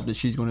 but there's stuff that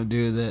she's gonna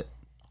do that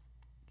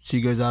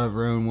she goes out of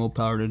her own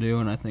willpower to do,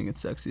 and I think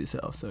it's sexy as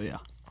hell. So yeah.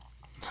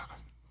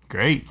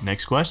 Great.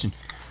 Next question.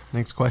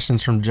 Next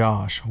question's from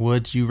Josh.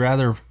 Would you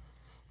rather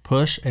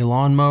push a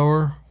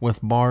lawnmower with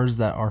bars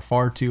that are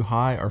far too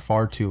high or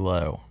far too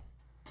low?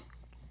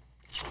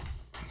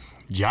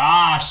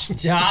 Josh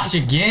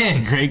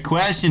again. Great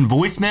question.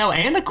 Voicemail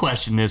and a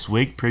question this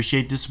week.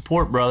 Appreciate the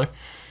support, brother.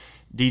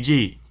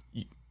 DG,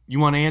 you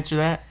want to answer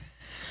that?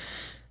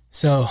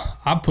 So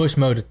I push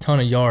mowed a ton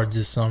of yards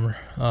this summer.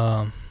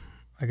 I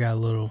got a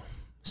little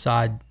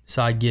side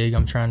gig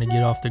I'm trying to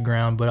get off the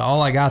ground, but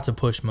all I got's a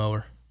push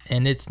mower.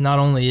 And it's not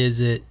only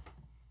is it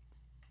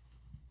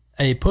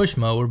a push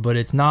mower, but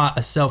it's not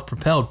a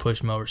self-propelled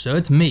push mower. So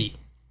it's me.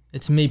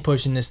 It's me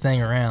pushing this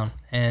thing around.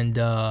 And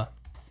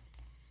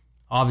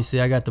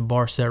obviously I got the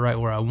bar set right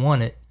where I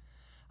want it.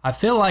 I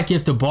feel like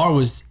if the bar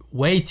was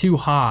way too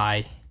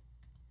high,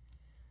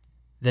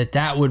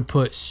 that would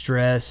put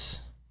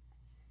stress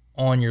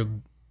on your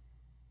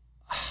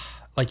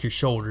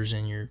shoulders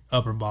and your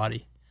upper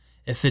body.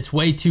 If it's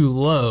way too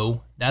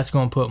low, that's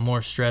going to put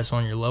more stress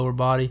on your lower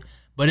body.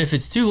 But if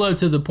it's too low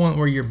to the point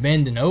where you're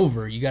bending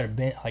over, you got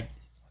to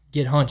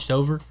get hunched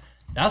over,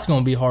 that's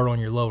going to be hard on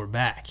your lower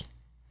back.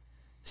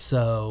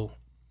 So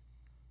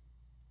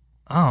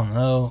I don't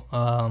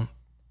know.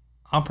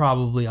 I'll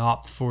probably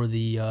opt for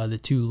the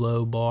too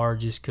low bar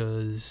just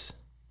because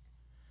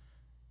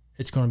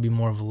it's going to be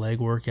more of a leg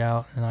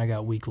workout, and I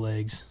got weak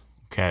legs.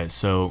 Okay,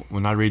 so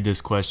when I read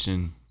this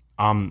question,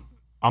 I'm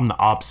the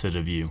opposite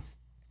of you.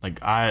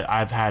 Like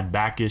I've had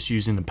back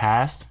issues in the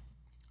past.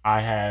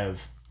 I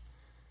have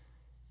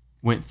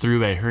went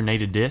through a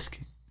herniated disc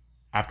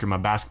after my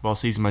basketball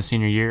season my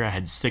senior year. I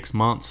had 6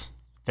 months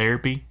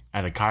therapy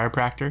at a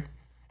chiropractor.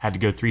 Had to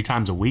go 3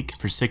 times a week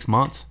for 6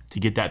 months to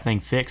get that thing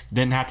fixed.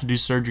 Didn't have to do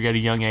surgery at a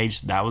young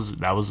age. That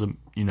was a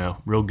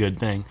real good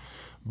thing.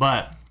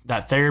 But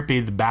that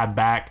therapy, the bad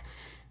back,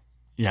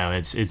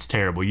 it's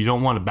terrible. You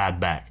don't want a bad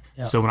back.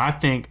 Yep. So when I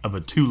think of a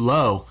too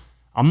low,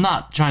 I'm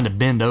not trying to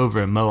bend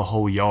over and mow a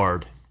whole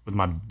yard with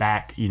my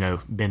back,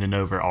 bending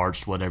over,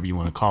 arched, whatever you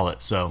want to call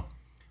it. So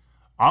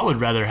I would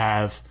rather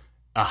have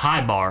a high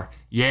bar.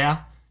 Yeah,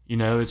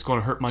 it's going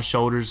to hurt my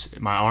shoulders.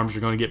 My arms are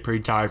going to get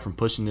pretty tired from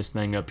pushing this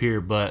thing up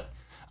here, but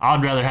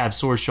I'd rather have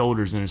sore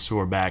shoulders than a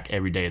sore back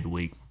every day of the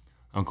week.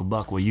 Uncle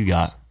Buck, what you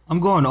got?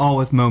 I'm going all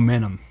with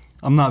momentum.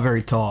 I'm not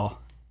very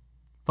tall,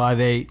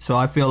 5'8", so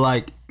I feel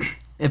like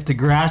if the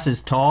grass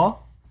is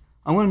tall,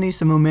 I'm going to need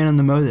some momentum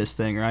to mow this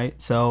thing, right?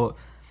 So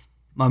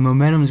my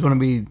momentum is going to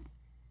be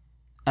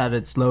at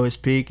its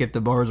lowest peak if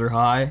the bars are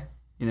high,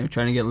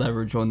 trying to get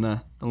leverage on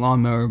the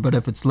lawnmower. But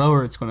if it's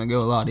lower, it's going to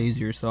go a lot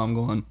easier, so I'm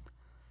going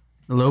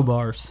the low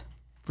bars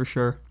for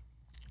sure.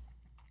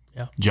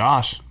 Yeah.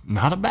 Josh,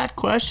 not a bad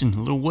question. A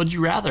little would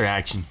you rather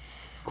action.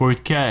 Corey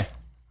with K.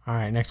 All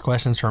right, next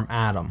question's from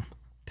Adam.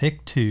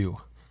 Pick 2.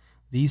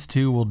 These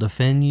 2 will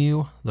defend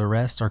you. The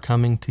rest are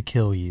coming to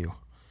kill you.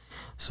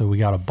 So we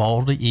got a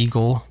bald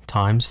eagle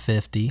times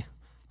 50,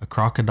 a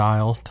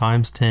crocodile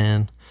times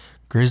 10,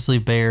 grizzly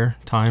bear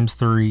times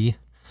 3,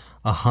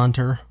 a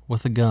hunter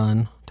with a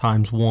gun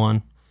times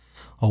 1,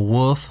 a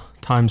wolf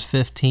times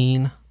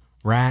 15,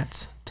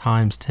 rats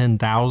times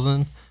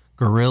 10,000,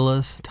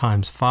 gorillas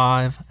times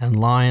 5, and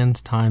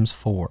lions times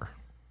 4.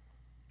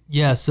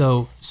 Yeah,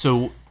 so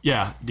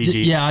yeah,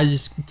 DG. I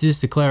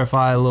just to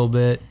clarify a little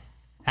bit,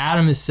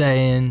 Adam is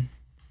saying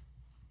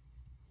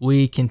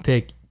we can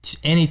pick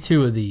any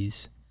 2 of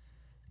these,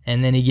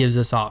 and then he gives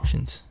us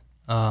options.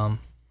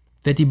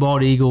 50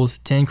 bald eagles,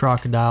 10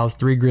 crocodiles,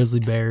 3 grizzly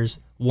bears,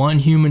 1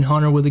 human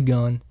hunter with a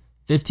gun,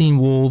 15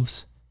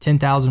 wolves,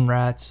 10,000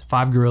 rats,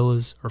 5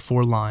 gorillas, or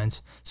 4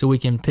 lions. So we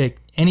can pick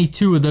any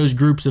 2 of those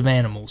groups of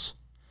animals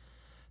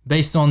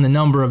based on the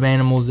number of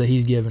animals that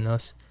he's given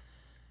us.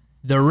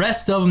 The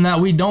rest of them that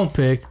we don't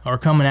pick are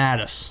coming at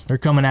us. They're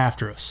coming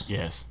after us.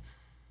 Yes.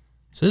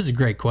 So this is a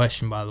great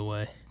question, by the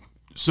way.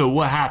 So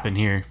what happened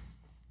here?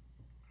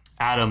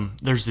 Adam,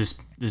 there's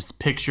this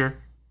picture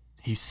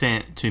he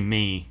sent to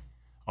me,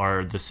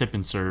 or the Sip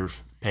and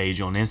Serve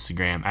page on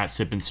Instagram, at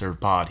Sip and Serve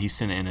Pod. He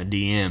sent it in a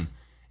DM,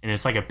 and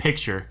it's like a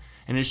picture,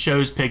 and it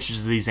shows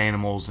pictures of these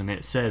animals, and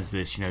it says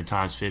this,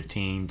 times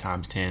 15,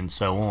 times 10,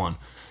 so on.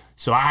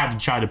 So I had to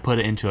try to put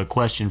it into a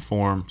question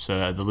form so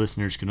that the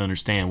listeners could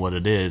understand what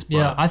it is. But,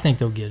 yeah, I think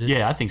they'll get it.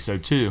 Yeah, I think so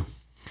too.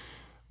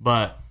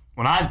 But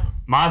when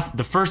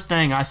the first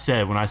thing I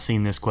said when I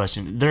seen this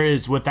question, there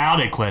is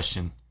without a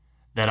question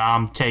that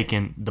I'm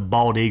taking the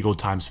bald eagle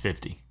times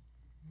 50.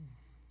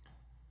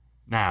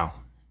 Now,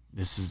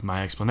 this is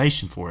my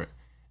explanation for it.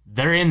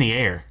 They're in the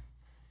air.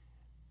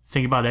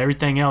 Think about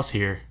everything else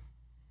here.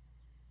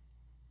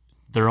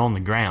 They're on the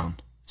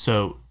ground.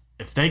 So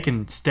if they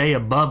can stay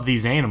above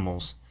these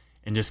animals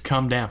and just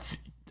come down,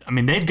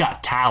 they've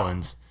got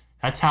talons.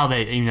 That's how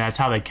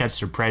they catch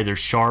their prey. They're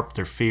sharp.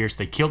 They're fierce.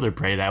 They kill their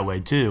prey that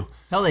way too.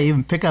 Hell, they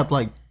even pick up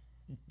like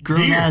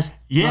grown ass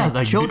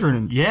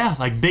children.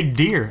 Like big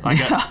deer.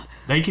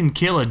 They can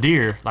kill a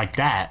deer like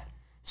that.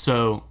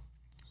 So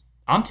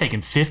I'm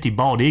taking 50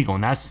 bald eagle,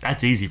 and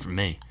that's easy for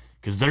me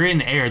because they're in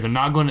the air. They're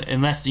not going to,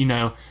 unless,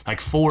 like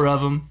 4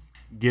 of them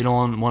get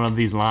on one of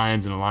these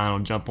lions and a lion will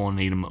jump on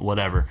and eat them,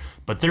 whatever.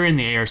 But they're in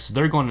the air, so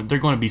they're going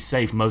to be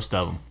safe, most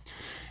of them.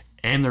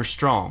 And they're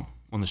strong,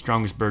 one of the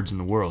strongest birds in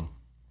the world.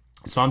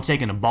 So I'm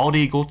taking a bald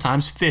eagle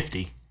times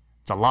 50.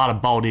 It's a lot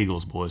of bald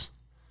eagles, boys.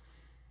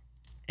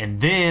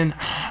 And then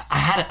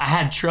I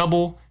had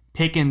trouble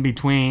picking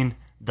between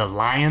the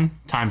lion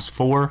times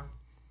 4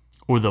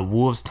 or the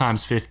wolves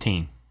times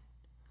 15.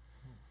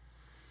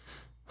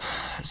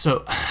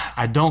 So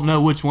I don't know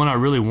which one I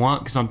really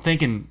want because I'm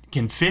thinking,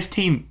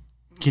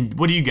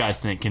 what do you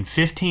guys think? Can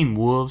 15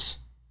 wolves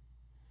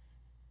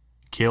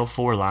kill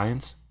 4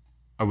 lions?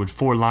 Or would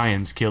 4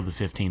 lions kill the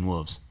 15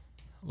 wolves?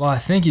 Well, I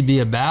think it'd be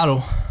a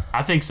battle.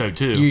 I think so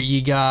too.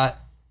 You got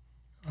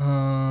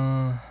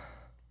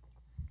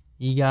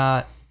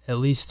at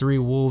least 3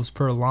 wolves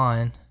per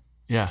lion.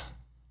 Yeah.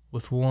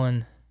 With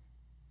 1,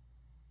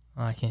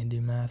 I can't do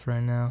math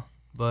right now,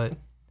 but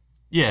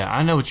yeah,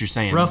 I know what you're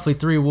saying. Roughly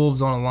 3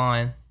 wolves on a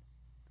lion.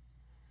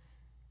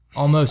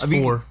 Almost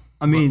 4.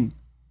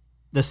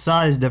 The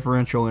size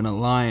differential in a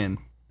lion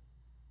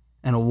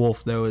and a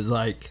wolf though is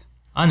like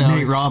I know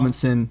Nate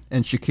Robinson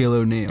and Shaquille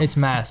O'Neal. It's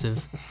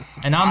massive,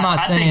 and I'm not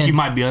saying. I think you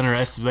might be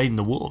underestimating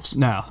the wolves.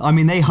 No,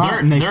 they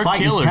hunt and they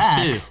fight in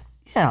packs. Too.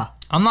 Yeah,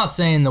 I'm not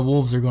saying the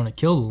wolves are going to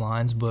kill the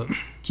lions, but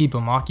keep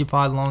them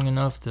occupied long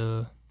enough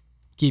to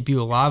keep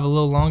you alive a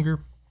little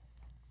longer.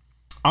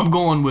 I'm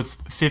going with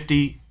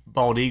 50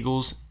 bald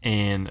eagles,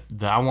 and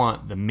I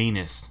want the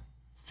meanest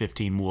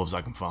 15 wolves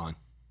I can find.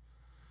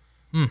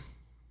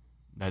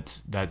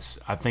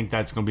 I think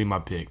that's going to be my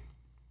pick.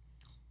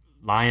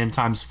 Lion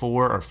times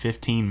 4 or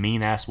 15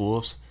 mean ass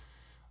wolves.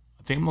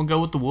 I think I'm gonna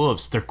go with the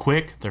wolves. They're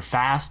quick, they're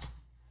fast,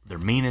 they're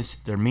mean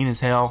as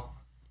hell.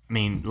 I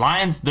mean,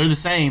 lions, they're the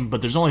same,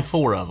 but there's only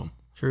 4 of them.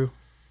 True.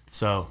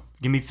 So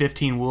give me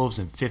 15 wolves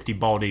and 50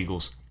 bald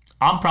eagles.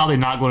 I'm probably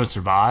not going to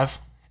survive.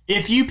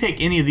 If you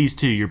pick any of these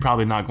 2, you're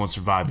probably not going to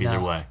survive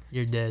either way.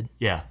 You're dead.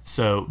 Yeah.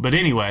 So, but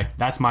anyway,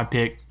 that's my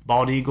pick.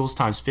 Bald eagles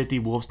times 50,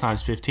 wolves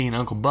times 15.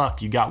 Uncle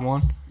Buck, you got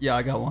one? Yeah,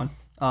 I got one.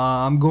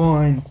 I'm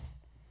going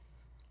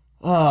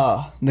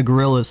the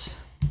gorillas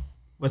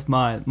with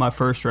my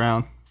first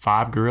round.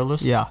 5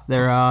 gorillas? Yeah,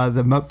 they're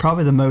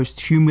probably the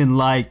most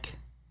human-like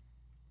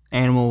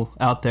animal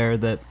out there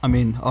that, I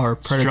mean, are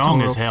predatory.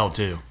 Strong as hell,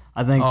 too.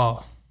 I think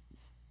Oh,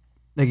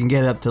 they can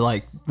get up to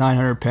like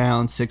 900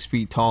 pounds, 6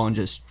 feet tall, and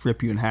just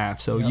rip you in half.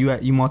 So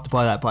you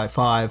multiply that by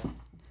 5,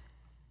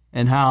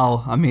 and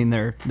how, I mean,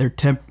 their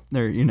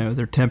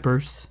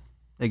tempers,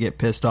 they get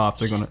pissed off.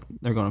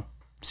 They're gonna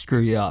screw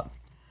you up.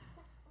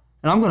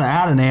 And I'm gonna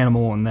add an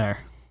animal in there.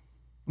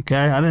 Okay,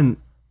 I didn't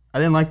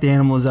like the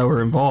animals that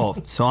were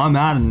involved, so I'm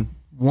adding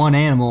one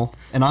animal,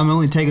 and I'm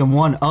only taking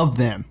one of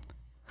them.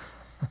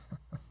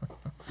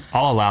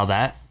 I'll allow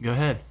that. Go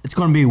ahead. It's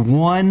gonna be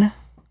one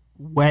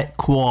wet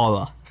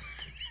koala.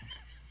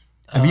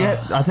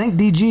 I think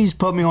DG's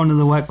put me onto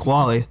the wet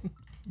koala.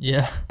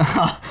 yeah.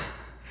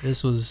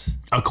 This was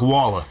A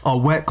koala. A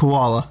wet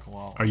koala.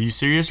 Are you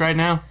serious right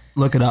now?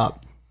 Look it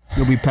up.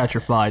 You'll be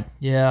petrified.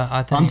 yeah.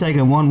 I think I'm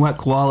taking one wet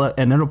koala,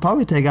 and it'll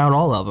probably take out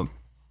all of them.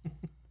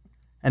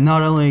 And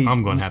not only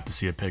I'm going to have to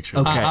see a picture.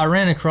 Okay. I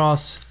ran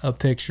across a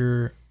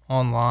picture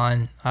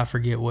online. I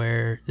forget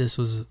where. This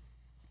was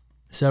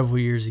several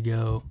years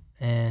ago,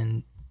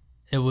 and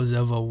it was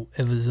of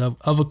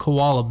a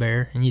koala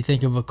bear. And you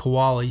think of a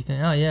koala, you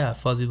think, oh yeah,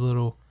 fuzzy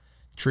little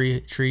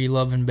tree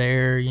loving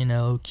bear,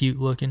 cute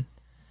looking.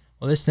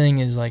 Well, this thing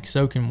is like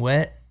soaking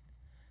wet,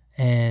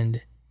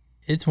 and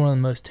it's one of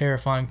the most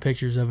terrifying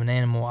pictures of an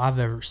animal I've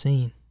ever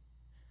seen.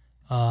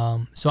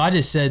 So I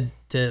just said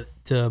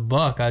to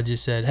Buck, I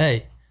just said,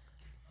 hey,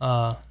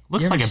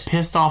 Looks like a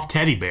pissed off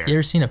teddy bear. you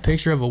ever seen a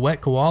picture of a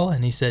wet koala?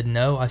 And he said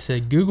no. I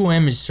said, Google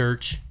image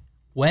search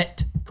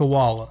wet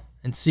koala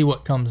and see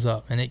what comes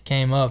up. And it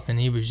came up, and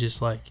he was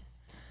just like,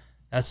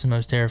 that's the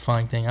most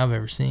terrifying thing I've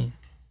ever seen.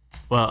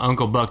 Well,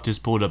 Uncle Buck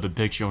just pulled up a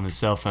picture on his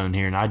cell phone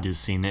here, and I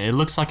just seen it. It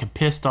looks like a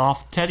pissed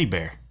off teddy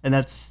bear. and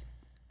that's,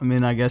 I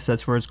mean, I guess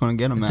that's where it's going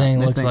to get them The at. thing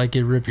They looks think- like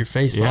it'd rip your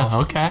face Yeah, off.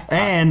 okay.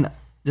 And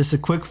just a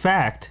quick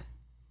fact: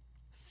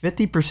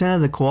 50%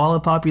 of the koala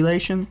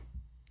population,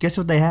 guess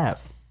what they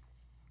have?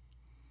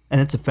 And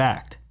it's a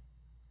fact: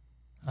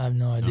 I have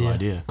no idea. No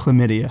idea.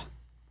 chlamydia.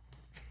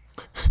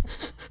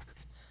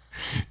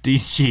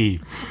 DG,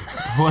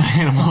 what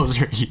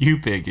animals are you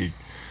picking?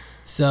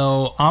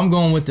 So I'm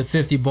going with the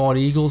 50 bald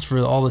eagles for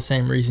all the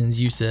same reasons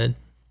you said.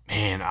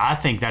 Man, I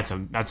think that's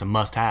a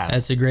must-have.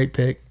 That's a great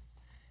pick.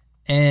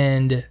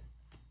 And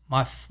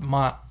my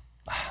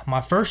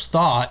first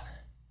thought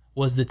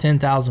was the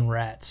 10,000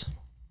 rats.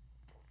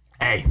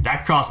 Hey,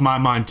 that crossed my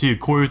mind too.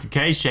 Corey with the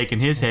K shaking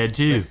his head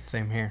too.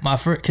 Same here. My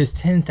first, because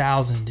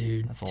 10,000,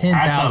 dude. That's a lot.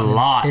 10,000 That's a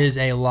lot. is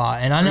a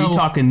lot. And I Are know you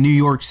talking New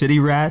York City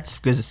rats?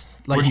 Because it's,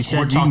 like we're, you said,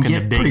 we're you can talking the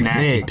get big pretty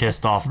nasty big.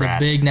 pissed off the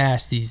rats. big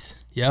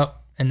nasties. Yep.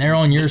 And they're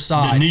on your the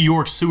side. New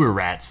York sewer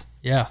rats.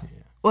 Yeah.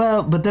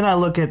 Well, but then I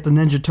look at the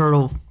Ninja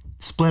Turtle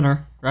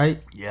Splinter, right?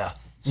 Yeah.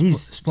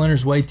 He's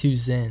Splinter's way too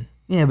zen.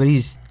 yeah, but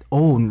he's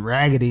old and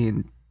raggedy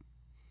and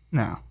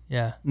no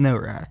Yeah.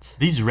 rats.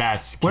 These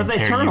rats can What if they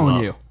tear turn you on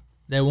up. you?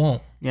 They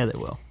won't. Yeah, they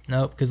will.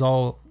 Nope. Because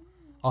I'll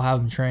have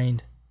them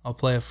trained. I'll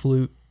play a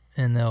flute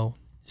and they'll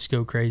just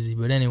go crazy.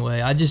 But anyway,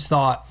 I just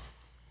thought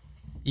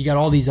you got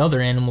all these other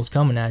animals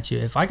coming at you.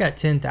 If I got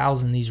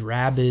 10,000 these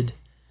rabid,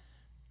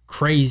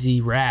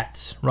 crazy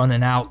rats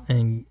running out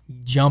and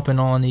jumping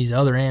on these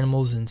other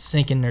animals and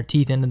sinking their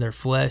teeth into their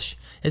flesh,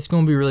 it's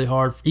going to be really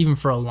hard, even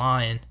for a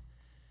lion,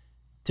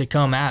 to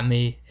come at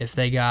me if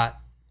they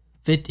got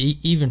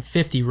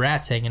 50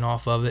 rats hanging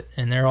off of it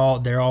and they're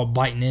all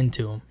biting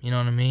into them. You know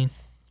what I mean?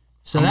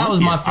 So I'm that with was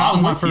you. my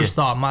I'm with first you.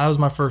 thought. That was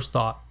my first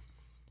thought.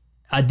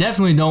 I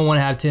definitely don't want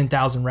to have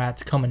 10,000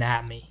 rats coming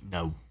at me.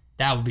 No.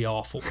 That would be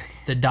awful.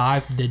 To die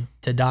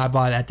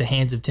by at the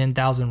hands of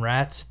 10,000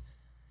 rats,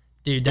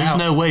 dude. There's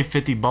no way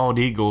 50 bald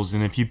eagles,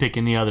 and if you pick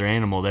any other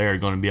animal, they are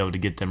going to be able to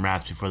get them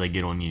rats before they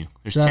get on you.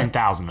 There's So-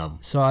 10,000 of them.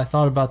 So I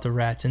thought about the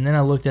rats, and then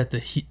I looked at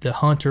the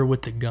hunter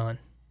with the gun.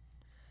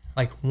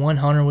 Like one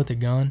hunter with a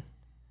gun,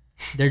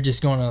 they're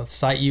just going to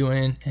sight you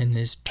in and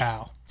just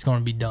pow. It's going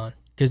to be done.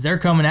 Because they're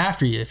coming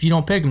after you. If you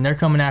don't pick them, they're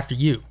coming after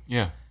you.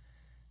 Yeah.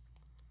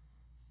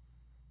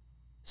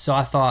 So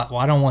I thought, well,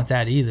 I don't want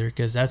that either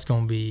because that's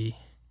going to be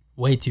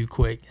way too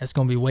quick. That's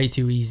going to be way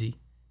too easy.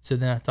 So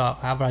then I thought,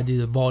 how about I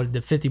do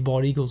the 50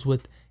 bald eagles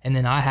with, and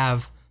then I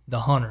have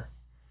the hunter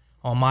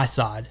on my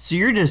side. So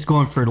you're just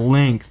going for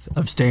length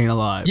of staying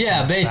alive.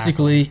 Yeah,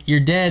 basically, you're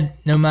dead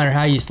no matter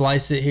how you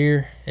slice it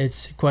here.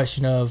 It's a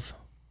question of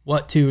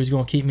what two is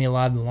going to keep me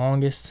alive the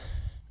longest.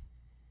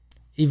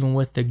 Even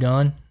with the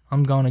gun,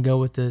 I'm going to go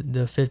with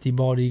the 50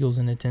 bald eagles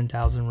and the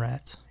 10,000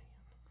 rats.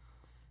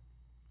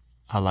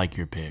 I like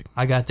your pick.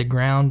 I got the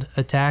ground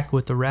attack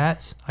with the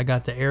rats. I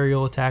got the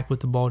aerial attack with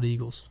the bald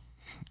eagles.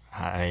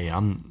 Hey,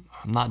 I'm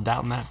not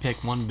doubting that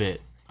pick one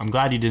bit. I'm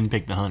glad you didn't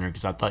pick the hunter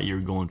because I thought you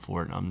were going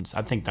for it.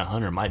 I think the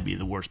hunter might be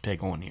the worst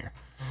pick on here.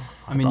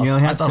 I mean, you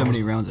only have so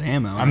many rounds of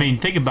ammo. I mean,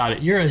 think about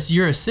it. You're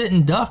a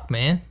sitting duck,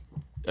 man.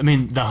 I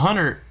mean, the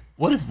hunter.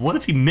 What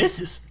if he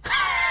misses?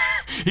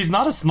 He's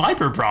not a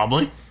sniper,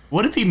 probably.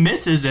 What if he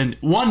misses and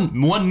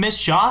one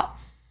missed shot,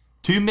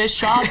 2 missed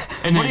shots,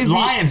 and then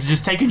lion's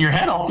just taking your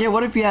head off? Yeah,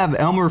 what if you have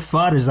Elmer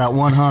Fudd as that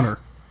one hunter?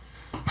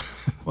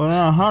 Well,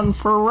 I'm hunting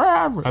for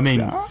rabbits. I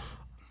mean,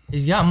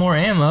 he's got more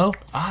ammo.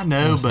 I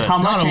know, but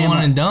It's not a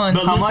one and done.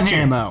 But how listen much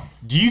here. ammo?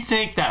 Do you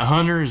think that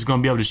hunter is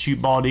going to be able to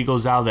shoot bald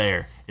eagles out of the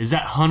air? Is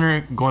that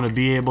hunter going to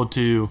be able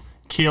to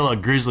kill a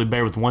grizzly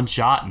bear with 1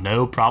 shot?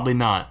 No, probably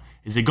not.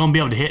 Is it going to be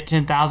able to hit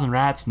 10,000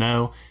 rats?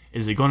 No.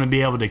 Is it going to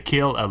be able to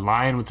kill a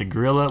lion with a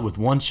gorilla with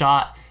 1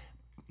 shot?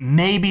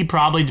 Maybe,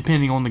 probably,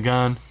 depending on the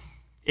gun.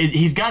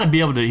 He's got to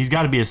be able to. He's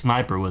got to be a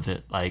sniper with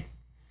it. Like,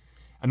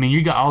 I mean,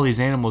 you got all these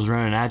animals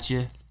running at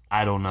you.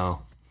 I don't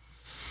know,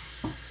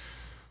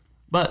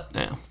 but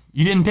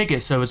you didn't pick it,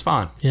 so it's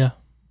fine. Yeah.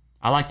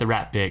 I like the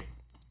rat pick.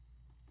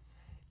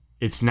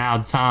 It's now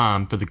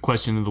time for the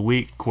question of the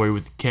week. Corey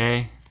with the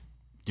K,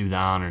 do the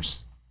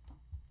honors.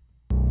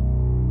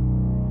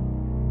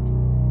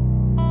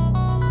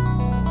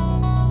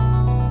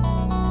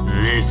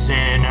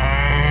 Listeners,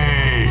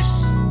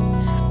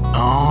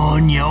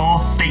 on your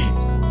feet.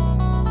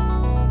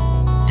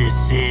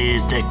 This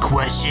is the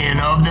question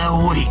of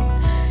the week,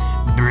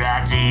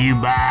 brought to you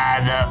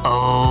by the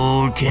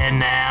Old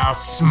Canal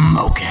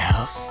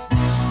Smokehouse.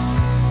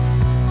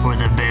 For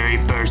the very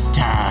first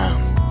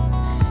time,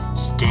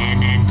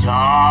 standing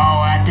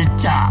tall at the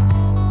top,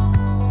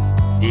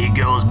 he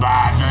goes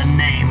by the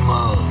name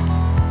of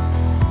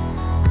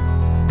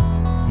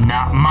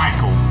not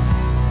Michael,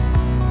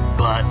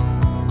 but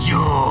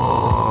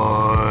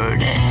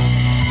Jordan.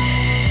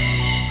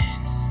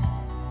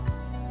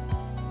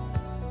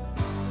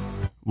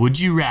 Would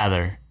you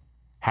rather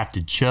have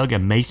to chug a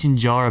mason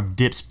jar of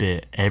dip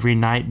spit every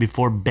night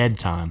before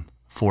bedtime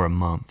for a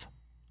month,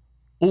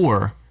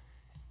 or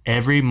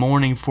every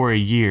morning for a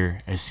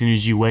year, as soon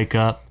as you wake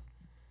up,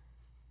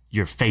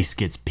 your face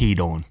gets peed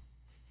on?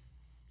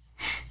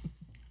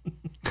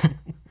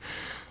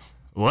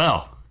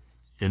 Well,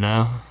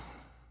 got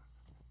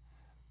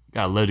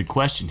a loaded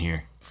question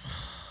here.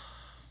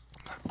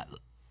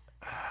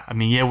 I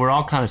mean, yeah, we're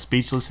all kind of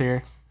speechless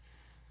here.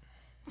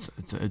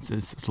 It's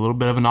a little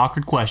bit of an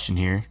awkward question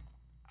here.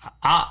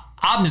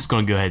 I'm just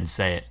going to go ahead and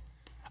say it.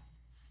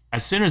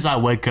 As soon as I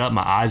wake up,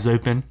 my eyes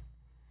open,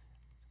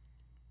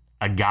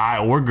 a guy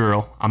or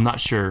girl, I'm not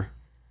sure,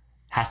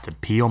 has to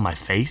pee on my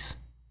face.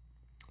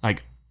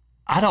 Like,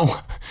 I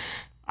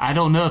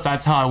don't know if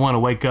that's how I want to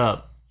wake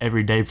up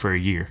every day for a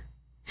year.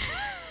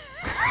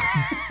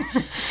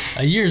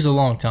 A year's a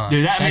long time.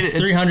 Dude, that's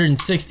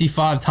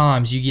 365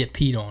 times you get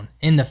peed on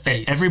in the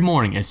face. Every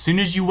morning, as soon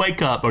as you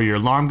wake up or your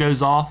alarm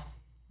goes off,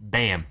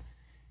 bam,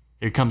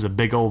 here comes a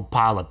big old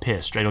pile of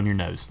piss straight on your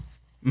nose.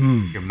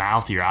 Your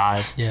mouth, your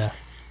eyes. Yeah.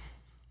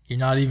 You're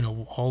not even a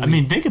whole. I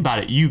mean, think about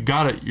it. You're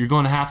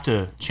going to have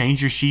to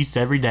change your sheets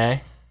every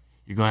day.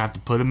 You're going to have to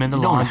put them in the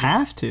laundry. You don't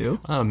have to.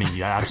 I mean,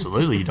 yeah,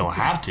 absolutely, you don't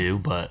have to,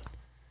 but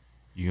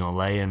you're going to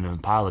lay in a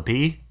pile of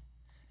pee?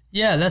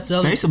 Yeah, that's the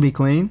other. Face will be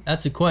clean.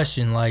 That's the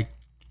question. Like,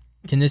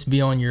 can this be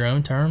on your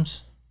own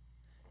terms?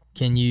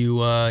 Can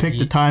you pick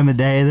the time of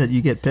day that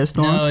you get pissed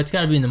on? No, it's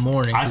got to be in the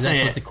morning. I say that's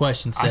it, what the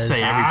question says. I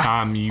say every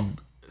time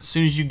as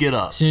soon as you get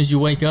up. As soon as you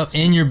wake up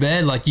in your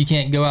bed, like you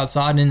can't go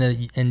outside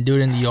and do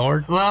it in the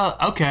yard. Well,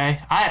 okay,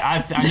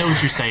 I know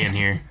what you're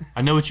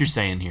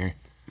saying here.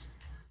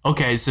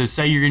 Okay, so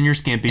say you're in your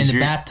skimpies. In the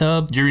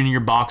bathtub. You're in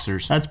your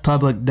boxers. That's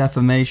public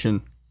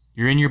defamation.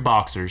 You're in your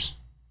boxers.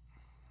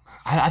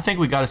 I think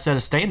we got to set a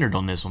standard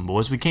on this one,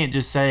 boys. We can't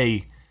just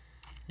say.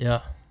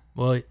 Yeah.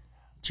 Well,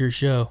 it's your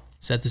show.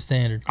 Set the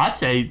standard. I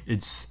say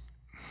it's.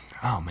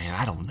 Oh man,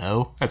 I don't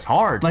know. That's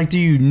hard. Like, do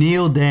you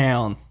kneel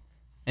down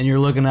and you're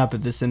looking up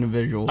at this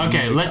individual?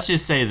 Okay, let's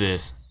just say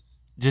this.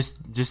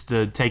 Just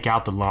to take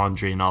out the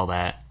laundry and all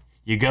that.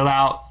 You go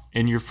out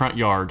in your front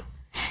yard,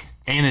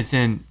 and it's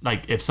in,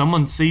 like, if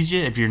someone sees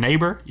you, if your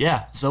neighbor,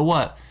 yeah, so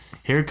what?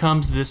 Here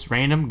comes this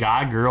random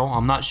guy, girl,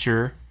 I'm not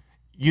sure.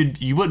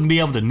 You wouldn't be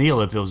able to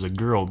kneel if it was a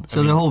girl.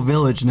 So the whole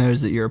village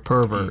knows that you're a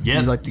pervert.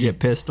 Yep. You like to get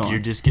pissed on. You're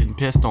just getting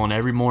pissed on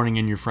every morning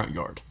in your front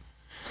yard.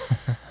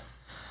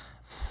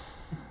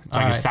 It's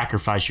like a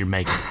sacrifice you're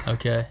making.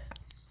 Okay.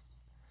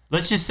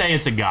 Let's just say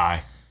it's a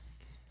guy.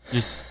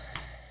 There's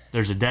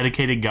a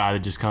dedicated guy that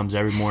just comes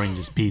every morning and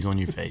just pees on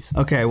your face.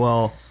 Okay,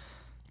 well,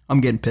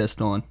 I'm getting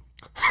pissed on.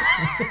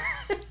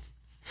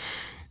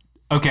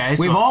 Okay,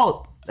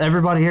 so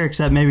everybody here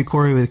except maybe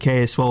Corey with a K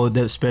has swallowed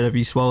dip spit. Have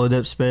you swallowed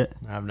dip spit?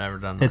 I've never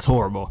done that. It's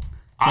horrible.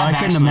 So I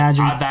couldn't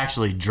imagine. I've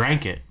actually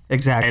drank it.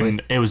 Exactly.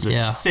 And it was a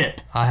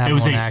sip. I have it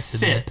was on a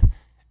accident. sip,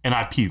 and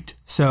I puked.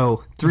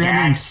 So 300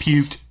 Gagged,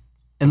 puked.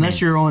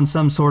 Unless you're on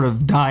some sort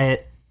of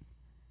diet.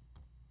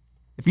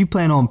 If you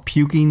plan on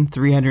puking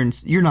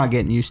 300, you're not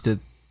getting used to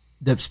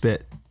dip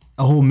spit.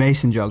 A whole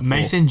mason jug full.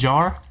 Mason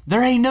jar?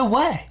 There ain't no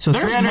way. So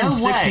There's no way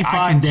I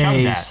 365 can chug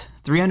days. that.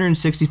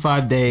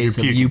 365 days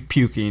of you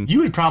puking. You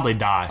would probably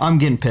die. I'm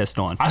getting pissed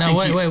on.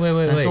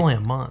 Wait. That's only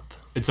a month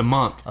It's a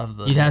month. of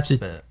the You'd have to.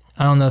 spit.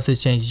 I don't know if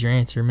this changes your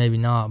answer, maybe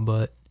not,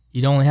 but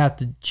you'd only have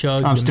to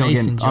chug I'm the still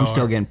mason jar I'm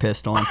still getting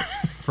pissed on.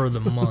 for the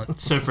month.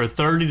 So for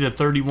 30 to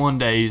 31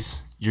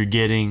 days, you're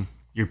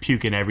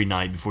puking every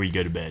night before you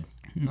go to bed.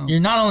 You're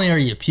not only are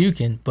you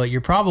puking, but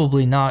you're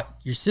probably not.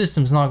 Your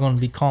system's not going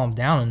to be calmed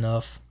down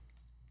enough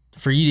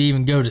for you to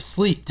even go to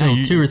sleep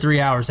till 2 or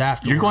 3 hours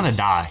afterwards. You're going to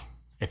die.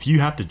 If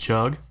you have to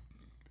chug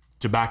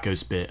tobacco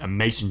spit, a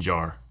mason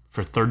jar,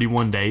 for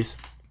 31 days,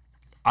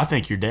 I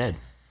think you're dead.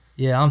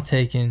 Yeah, I'm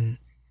taking.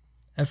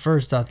 At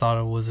first, I thought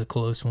it was a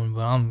close one,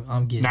 but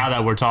I'm getting. Now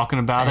that we're talking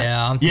about it.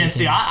 Yeah, I'm Yeah, taking-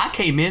 see, I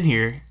came in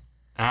here.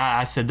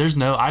 I said,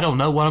 I don't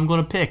know what I'm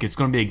going to pick. It's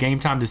going to be a game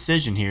time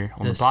decision here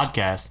on the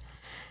podcast.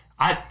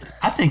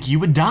 I think you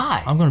would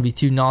die. I'm going to be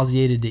too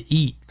nauseated to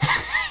eat.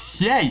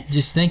 Yeah.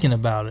 Just thinking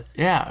about it.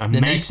 Yeah. The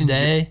next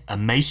day. A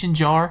mason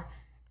jar,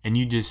 and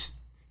you just...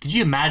 Could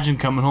you imagine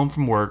coming home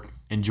from work,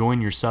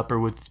 enjoying your supper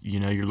with,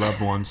 your loved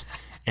ones,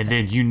 and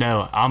then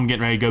I'm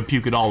getting ready to go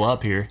puke it all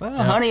up here.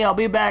 Well, honey, I'll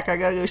be back. I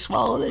gotta go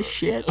swallow this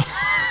shit.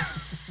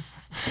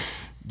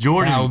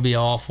 Jordan. That would be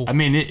awful. I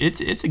mean,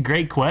 it's a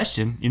great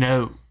question.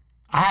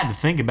 I had to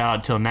think about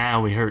it till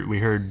now. We heard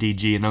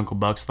DG and Uncle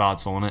Buck's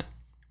thoughts on it.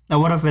 Now,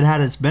 what if it had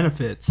its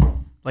benefits,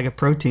 like a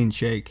protein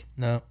shake?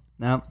 No.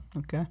 No.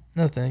 Okay.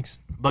 No thanks.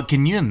 But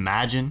can you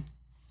imagine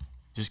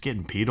just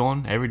getting peed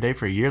on every day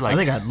for a year? Like, I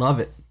think I'd love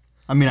it.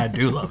 I mean, I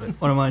do love it.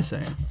 What am I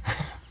saying?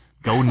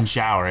 golden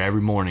shower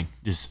every morning,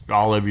 just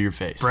all over your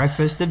face.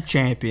 Breakfast of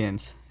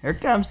champions. Here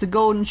comes the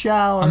golden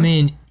shower. I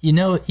mean,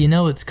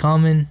 it's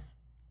coming.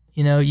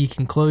 You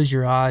can close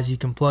your eyes. You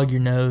can plug your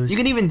nose. You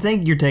can even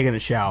think you're taking a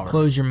shower.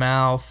 Close your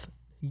mouth.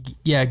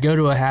 Yeah, go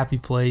to a happy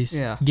place.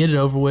 Yeah. Get it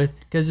over with.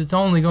 Because it's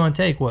only going to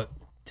take,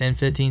 10,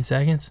 15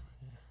 seconds?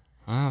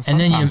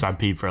 Sometimes I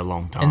pee for a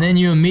long time. And then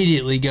you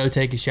immediately go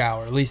take a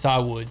shower. At least I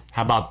would.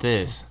 How about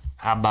this?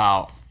 How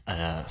about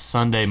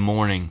Sunday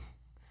morning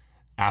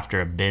after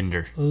a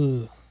bender?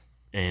 Ugh.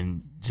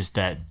 And just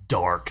that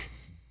dark,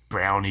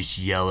 brownish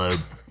yellow,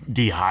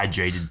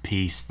 dehydrated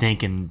pee,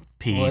 stinking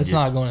pee. Well, it's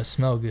not going to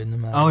smell good no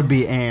matter. I would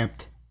be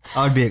amped.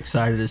 I would be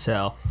excited as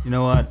hell. You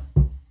know what?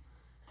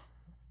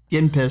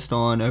 Getting pissed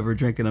on over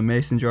drinking a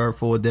mason jar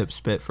full of dip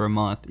spit for a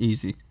month.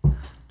 Easy.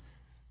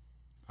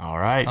 All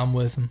right. I'm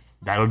with him.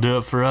 That'll do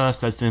it for us.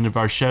 That's the end of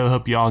our show.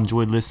 Hope you all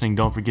enjoyed listening.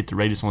 Don't forget to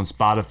rate us on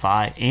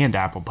Spotify and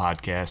Apple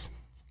Podcasts.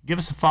 Give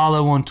us a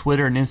follow on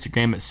Twitter and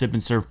Instagram at Sip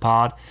and Serve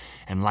Pod,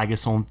 and like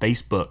us on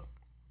Facebook.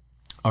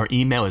 Our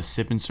email is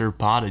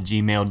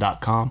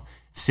sipandservepod@gmail.com.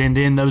 Send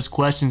in those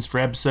questions for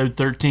episode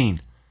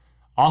 13.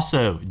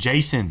 Also,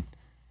 Jason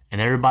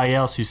and everybody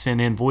else who sent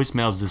in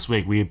voicemails this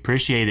week, we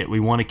appreciate it. We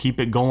want to keep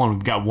it going.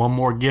 We've got one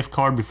more gift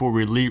card before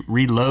we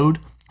reload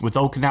with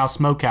Old Canal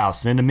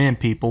Smokehouse. Send them in,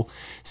 people.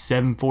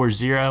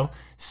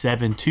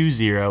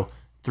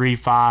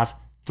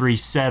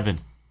 740-720-3537.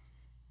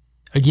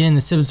 Again,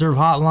 the Sip and Serve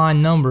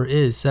hotline number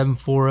is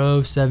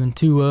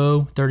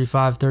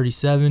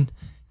 740-720-3537.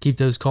 Keep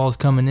those calls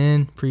coming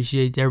in.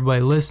 Appreciate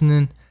everybody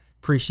listening.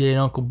 Appreciate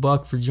Uncle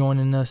Buck for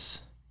joining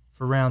us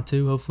for round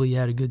 2. Hopefully you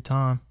had a good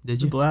time. Did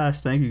It's a you?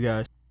 blast. Thank you,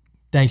 guys.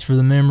 Thanks for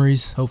the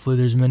memories. Hopefully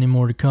there's many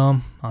more to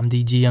come. I'm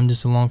DG. I'm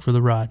just along for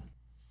the ride.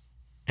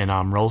 And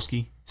I'm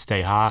Rollski.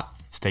 Stay hot,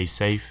 stay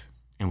safe,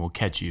 and we'll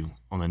catch you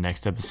on the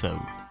next episode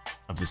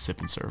of the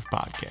Sip and Serve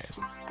podcast.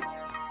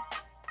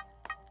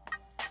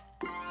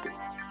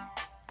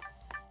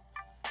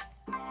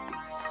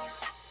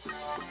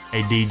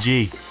 Hey,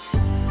 DG.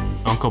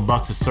 Uncle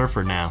Buck's a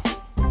surfer now.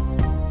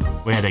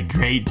 We had a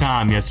great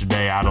time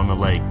yesterday out on the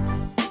lake.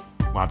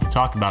 We'll have to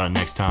talk about it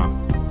next time.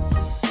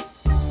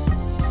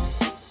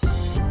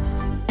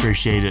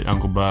 Appreciate it,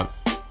 Uncle Buck.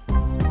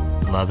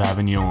 Love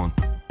having you on.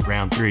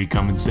 Round 3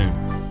 coming soon.